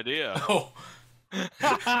no idea. Oh.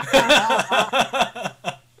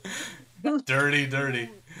 Dirty.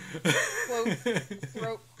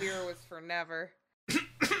 Throat clear was for never.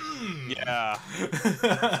 Yeah.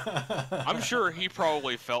 I'm sure he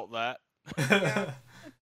probably felt that. Yeah.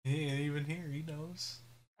 He ain't even here, he knows.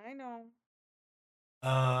 I know.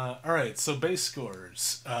 Alright, so base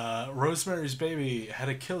scores. Rosemary's Baby had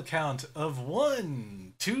a kill count of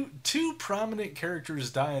 1. Two prominent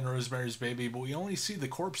characters die in Rosemary's Baby, but we only see the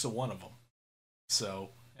corpse of one of them.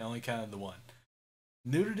 So, I only counted the 1.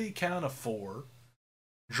 Nudity count of 4.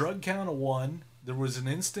 Drug count of 1. There was an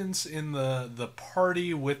instance in the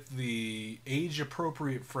party with the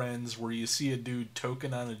age-appropriate friends where you see a dude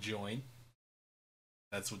toking on a joint.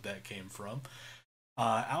 That's what that came from.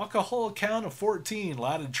 Alcohol count of 14. A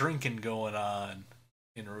lot of drinking going on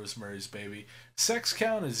in Rosemary's Baby. Sex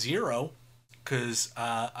count is 0, because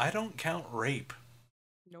I don't count rape.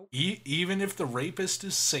 Nope. Even if the rapist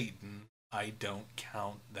is Satan, I don't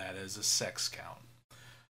count that as a sex count.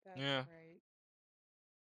 That's right.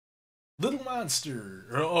 Little Monster.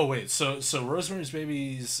 Oh wait, so Rosemary's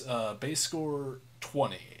Baby's base score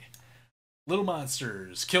 20. Little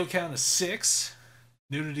Monsters kill count of 6,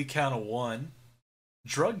 nudity count of 1,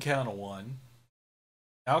 drug count of 1,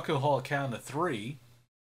 alcohol count of 3,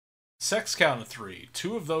 sex count of 3.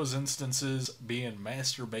 2 of those instances being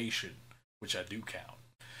masturbation, which I do count.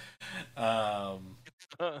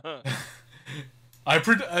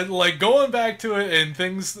 I like going back to it and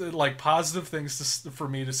things like positive things for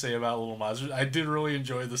me to say about Little Monsters. I did really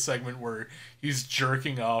enjoy the segment where he's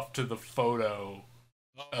jerking off to the photo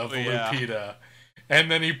of Lupita,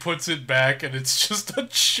 and then he puts it back and it's just a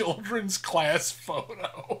children's class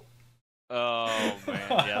photo. Oh man,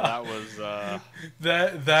 yeah, that was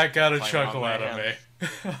that got a chuckle out of me.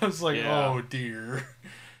 I was like, oh dear.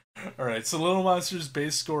 All right, so Little Monsters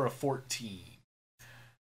base score of 14.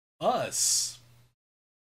 Us.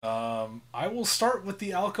 I will start with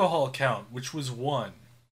the alcohol count, which was 1.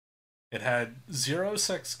 It had 0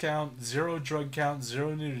 sex count, 0 drug count,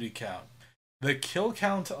 0 nudity count. The kill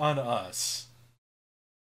count on Us,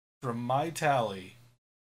 from my tally,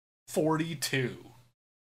 42.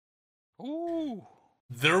 Ooh.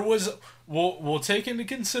 There was, we'll take into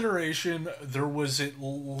consideration, there was at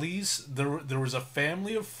least, there was a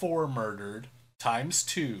family of 4 murdered, times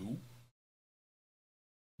 2.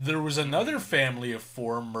 There was another family of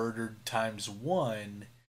 4 murdered, times 1.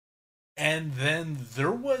 And then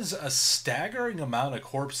there was a staggering amount of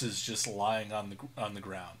corpses just lying on the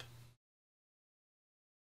ground.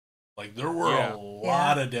 Like, there were a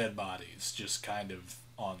lot of dead bodies just kind of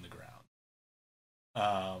on the ground.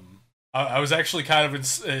 I was actually kind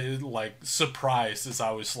of like surprised as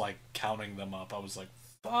I was like counting them up. I was like,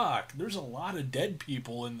 fuck, there's a lot of dead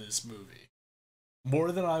people in this movie.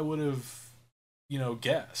 More than I would have,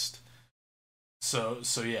 guessed. So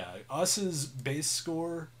yeah, Us's base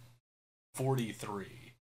score,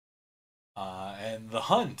 43. And The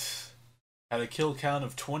Hunt had a kill count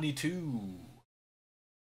of 22.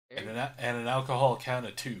 And an alcohol count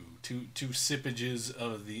of 2. Two sippages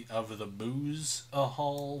of the booze a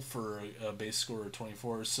haul for a base score of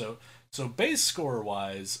 24. So base score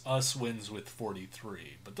wise, Us wins with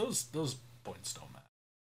 43. But those points don't matter.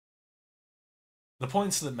 The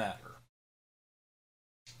points that matter.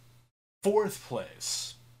 4th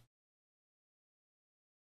place,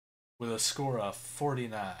 with a score of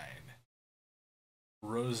 49,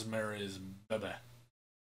 Rosemary's Baby.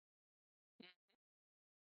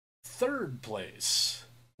 3rd place,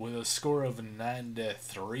 with a score of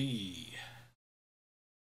 93,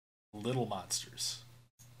 Little Monsters.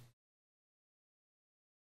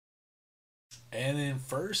 And in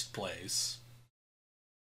 1st place,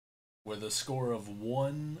 with a score of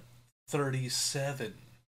 137,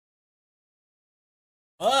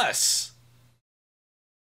 Us.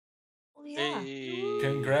 Well, yeah. Hey.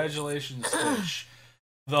 Congratulations, Fish.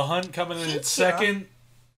 The Hunt coming in at second.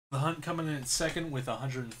 The Hunt coming in at second with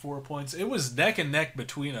 104 points. It was neck and neck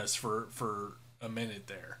between us for a minute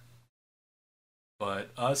there.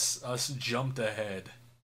 But us jumped ahead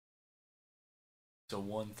to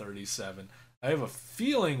 137. I have a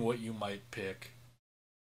feeling what you might pick.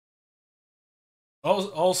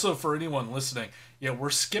 Also, for anyone listening, yeah,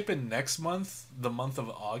 we're skipping next month, the month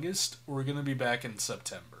of August. We're going to be back in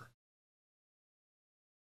September.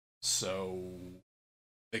 So,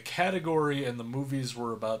 the category and the movies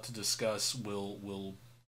we're about to discuss will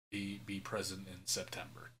be present in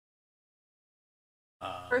September.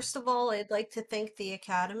 First of all, I'd like to thank the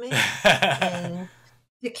Academy and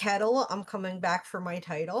the Kettle. I'm coming back for my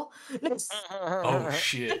title. Oh,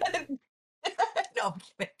 shit. No, I'm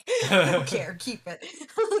kidding. I don't care. Keep it.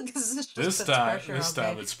 This time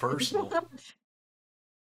it's personal.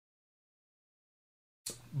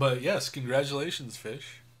 But yes, congratulations,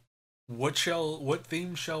 Fish. What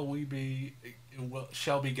theme shall be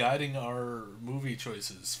guiding our movie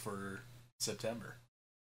choices for September?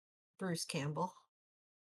 Bruce Campbell.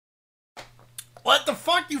 What the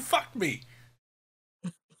fuck? You fucked me.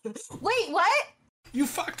 Wait, what? You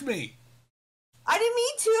fucked me. I didn't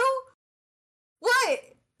mean to. What?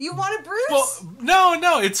 You wanted Bruce? Well,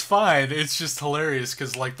 no, it's fine. It's just hilarious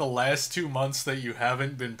because like the last 2 months that you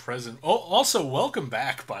haven't been present. Oh, also welcome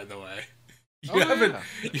back, by the way. You haven't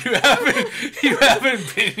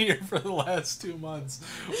been here for the last 2 months.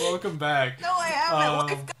 Welcome back. No, I haven't.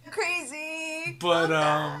 Life got crazy. But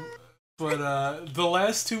the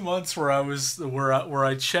last 2 months where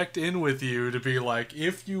I checked in with you to be like,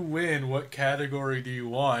 if you win, what category do you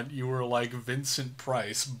want? You were like Vincent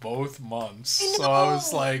Price both months. I know, so I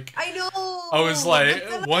was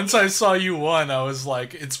like, once I saw you won, I was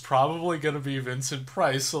like, it's probably gonna be Vincent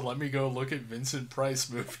Price. So let me go look at Vincent Price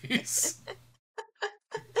movies.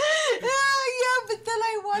 Yeah, but then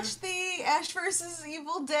I watched the Ash vs.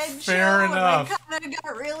 Evil Dead Fair show, enough. and I kind of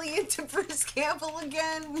got really into Bruce Campbell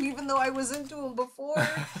again, even though I was into him before.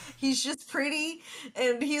 He's just pretty,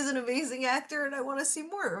 and he's an amazing actor, and I want to see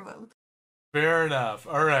more of him. Fair enough.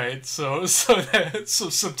 All right, so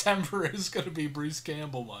September is going to be Bruce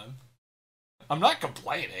Campbell month. I'm not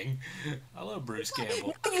complaining. I love Bruce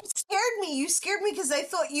Campbell. No, you scared me. You scared me because I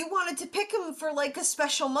thought you wanted to pick him for like a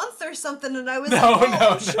special month or something, and I was No.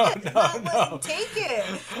 Take it.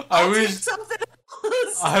 I Take something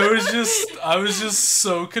else. I was just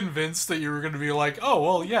so convinced that you were going to be like, oh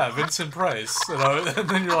well, yeah, Vincent Price, and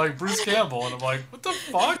then you're like Bruce Campbell, and I'm like, what the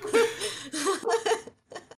fuck?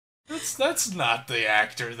 That's not the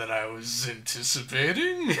actor that I was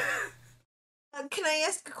anticipating. Can I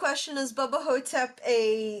ask a question? Is Bubba Hotep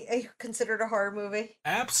a considered a horror movie?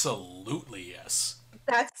 Absolutely, yes.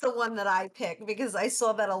 That's the one that I picked because I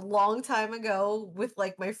saw that a long time ago with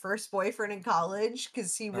like my first boyfriend in college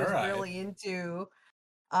because he All was right. really into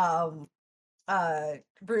um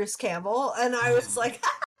Bruce Campbell, and I was Mhm. like,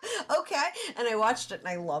 okay, and I watched it and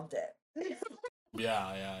I loved it.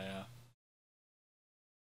 Yeah, yeah, yeah.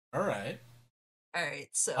 All right. All right, I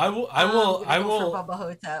so will. I I'm will. gonna I go for will. Bubba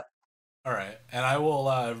Hotep. All right, and I will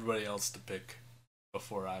allow everybody else to pick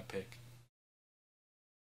before I pick.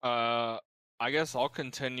 I guess I'll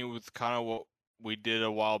continue with kind of what we did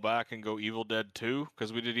a while back and go Evil Dead 2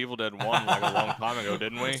 because we did Evil Dead 1 like a long time ago,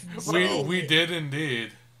 didn't we? So, We Right. did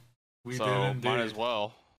indeed. We did so might as indeed.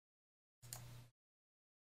 well.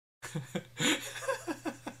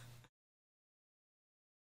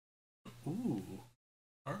 Ooh.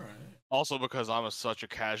 All right. Also because I'm such a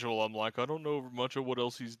casual, I'm like I don't know much of what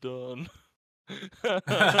else he's done.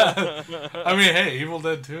 I mean, hey, Evil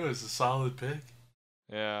Dead 2 is a solid pick.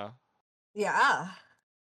 Yeah. Yeah.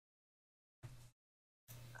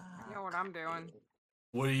 You know what I'm doing?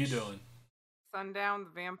 What are you doing? Sundown, the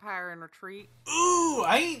Vampire in Retreat. Ooh,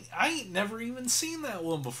 I ain't never even seen that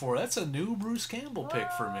one before. That's a new Bruce Campbell pick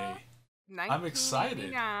for me. I'm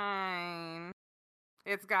excited. 1989.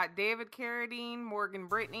 It's got David Carradine, Morgan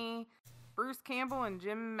Brittany, Bruce Campbell, and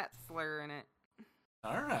Jim Metzler in it.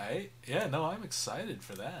 All right. Yeah, no, I'm excited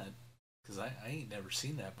for that because I ain't never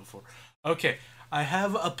seen that before. Okay, I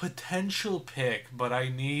have a potential pick, but I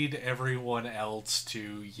need everyone else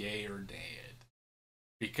to yay or nay it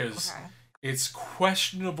because Okay. it's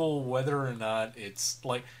questionable whether or not it's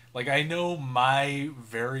like I know my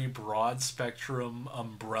very broad spectrum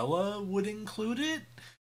umbrella would include it,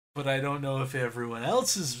 but I don't know if everyone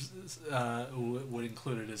else's would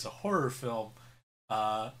include it as a horror film.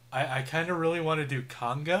 I kind of really want to do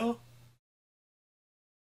Congo.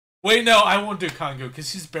 Wait, no, I won't do Congo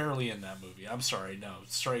because he's barely in that movie. I'm sorry, no,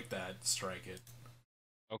 strike that, strike it.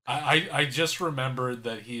 Okay. I just remembered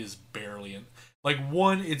that he is barely in. Like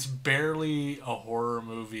one, it's barely a horror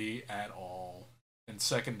movie at all, and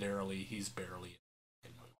secondarily, he's barely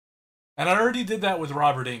in the movie. And I already did that with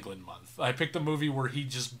Robert Englund month. I picked a movie where he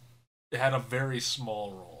just had a very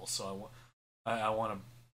small role, so I want a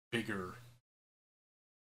bigger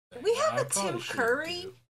thing. We I have a probably Tim shouldn't Curry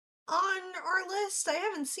do. on our list. I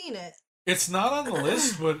haven't seen it. It's not on the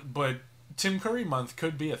list, but Tim Curry month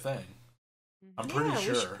could be a thing. I'm Mhm. pretty Yeah, we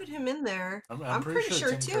should sure. put him in there. I'm I'm pretty pretty sure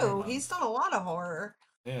sure Tim Curry too. He's month. done a lot of horror.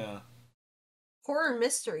 Yeah, Horror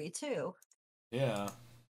mystery too. yeah.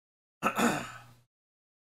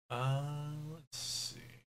 Let's see.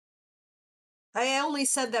 I only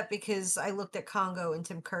said that because I looked at Congo and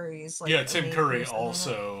Tim Curry's like Yeah, a Tim main Curry person in it.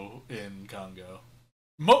 also in Congo.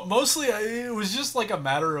 Mostly, it was just like a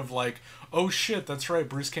matter of like, oh shit, that's right,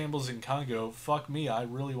 Bruce Campbell's in Congo. Fuck me, I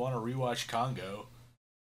really want to rewatch Congo.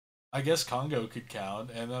 I guess Congo could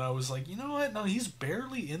count, and then I was like, you know what? No, he's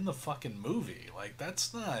barely in the fucking movie. Like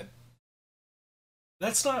that's not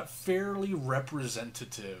fairly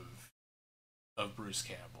representative of Bruce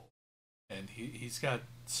Campbell. And he's got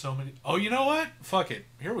so many. Oh, you know what? Fuck it.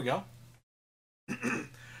 Here we go.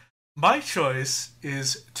 My choice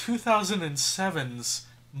is 2007's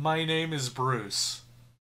My Name is Bruce.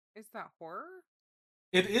 Is that horror?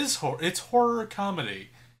 It is horror. It's horror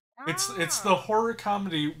comedy. It's the Ah. horror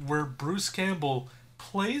comedy where Bruce Campbell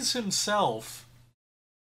plays himself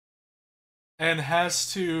and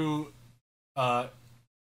has to uh,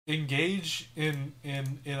 engage in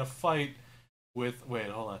a fight with. Wait,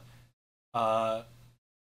 hold on.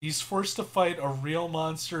 He's forced to fight a real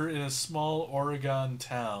monster in a small Oregon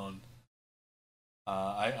town.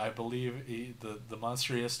 I believe the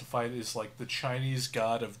monster he has to fight is like the Chinese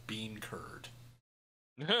god of bean curd,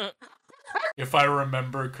 if I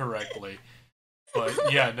remember correctly. But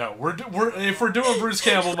yeah, no, we're if we're doing Bruce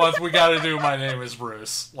Campbell month, we got to do My Name is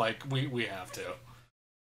Bruce. Like we have to.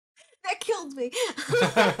 That killed me.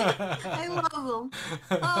 I love him.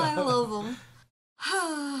 Oh, I love him.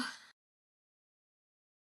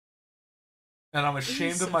 And I'm He's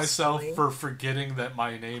ashamed of so myself silly. for forgetting that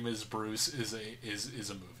My Name is Bruce is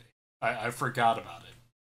a movie. I forgot about it.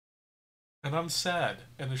 And I'm sad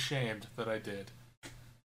and ashamed that I did.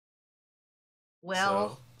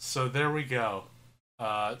 Well, So there we go.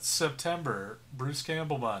 September, Bruce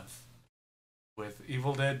Campbell month with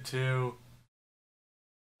Evil Dead 2,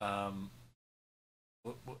 um,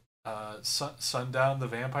 Sundown, the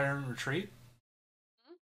Vampire in Retreat.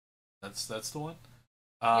 That's the one.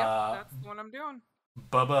 Yep, that's the one I'm doing.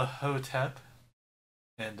 Bubba Hotep,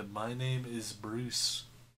 and My Name is Bruce.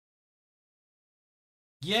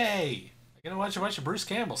 Yay! I gotta watch a bunch of Bruce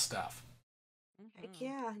Campbell stuff. heck Mhm.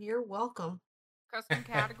 yeah, you're welcome. Custom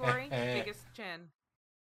category, biggest chin.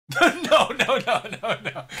 No,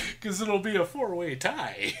 because it'll be a 4-way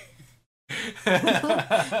tie.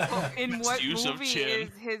 In what Use of movie chin.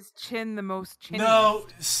 is his chin the most chinny? No,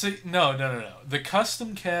 see, no. The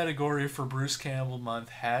custom category for Bruce Campbell month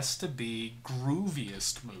has to be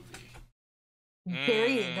grooviest movie, There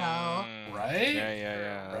you go. right?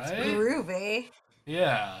 Yeah. That's Right? Groovy.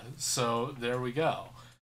 Yeah. So there we go.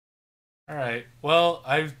 All right. Well,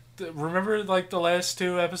 I remember like the last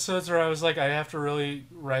 2 episodes where I was like, I have to really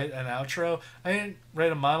write an outro. I didn't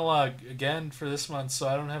write a monologue again for this month, so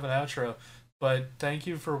I don't have an outro. But thank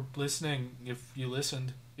you for listening. If you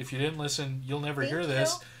listened, if you didn't listen, you'll never hear Thank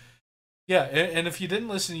this. Yeah, and if you didn't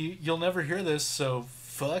listen, you'll never hear this. So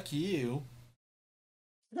fuck you.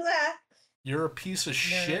 You're a piece of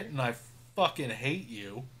shit, and I fucking hate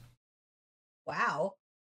you. Wow.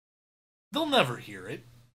 They'll never hear it.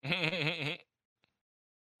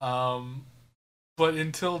 But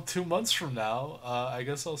until 2 months from now, I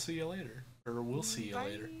guess I'll see you later, or we'll see you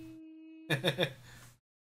later.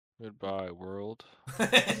 Goodbye, world.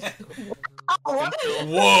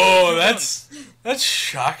 Whoa, that's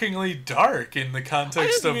shockingly dark in the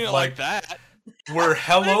context of like that. where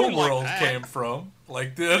Hello didn't like World that. came from.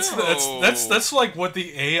 Like that's No. like what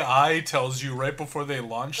the AI tells you right before they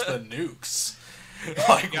launch the nukes.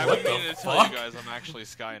 Like Yeah, what I the mean to tell fuck? you guys, I'm actually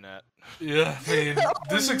Skynet. Yeah, I mean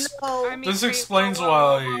this No. I mean, this wait, explains whoa,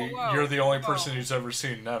 why whoa, whoa, you're the only whoa. person who's ever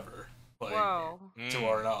seen Never. Like Whoa. to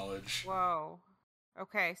our knowledge. Whoa.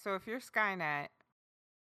 Okay, so if you're Skynet,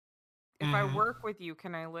 if I Mhm. work with you,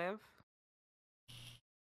 can I live?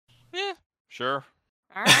 Yeah, sure.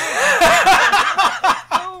 All right.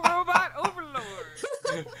 Oh, robot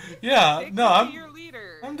overlord. Yeah, Take no, me to I'm your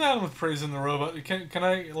leader. I'm down with praising the robot. Can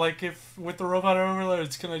I like if with the robot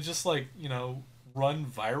overlords, can I just like, run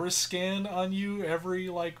virus scan on you every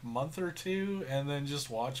like month or 2 and then just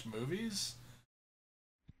watch movies?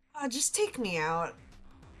 Just take me out.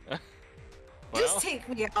 Well, Just take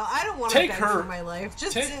me out. I don't want to Take beg her. for my life.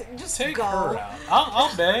 Just Take go. her out.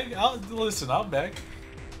 I'll beg. I'll beg.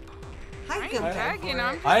 I I can ain't beg begging. for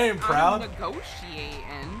I'm it. I am proud. I'm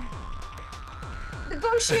negotiating.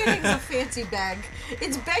 Negotiating's a fancy beg.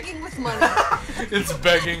 It's begging with money. It's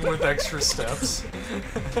begging with extra steps.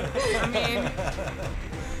 I mean,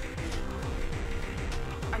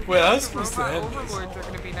 I feel Wait, I like was the supposed to robot end this. overlords are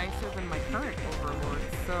going to be nicer than my current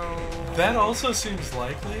overlords, so... That also seems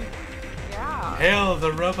likely. Yeah. Hail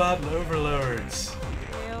the robot overlords.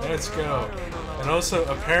 Hail Let's the go. robot overlords. And also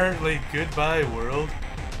apparently goodbye world.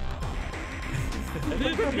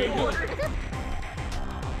 Lord.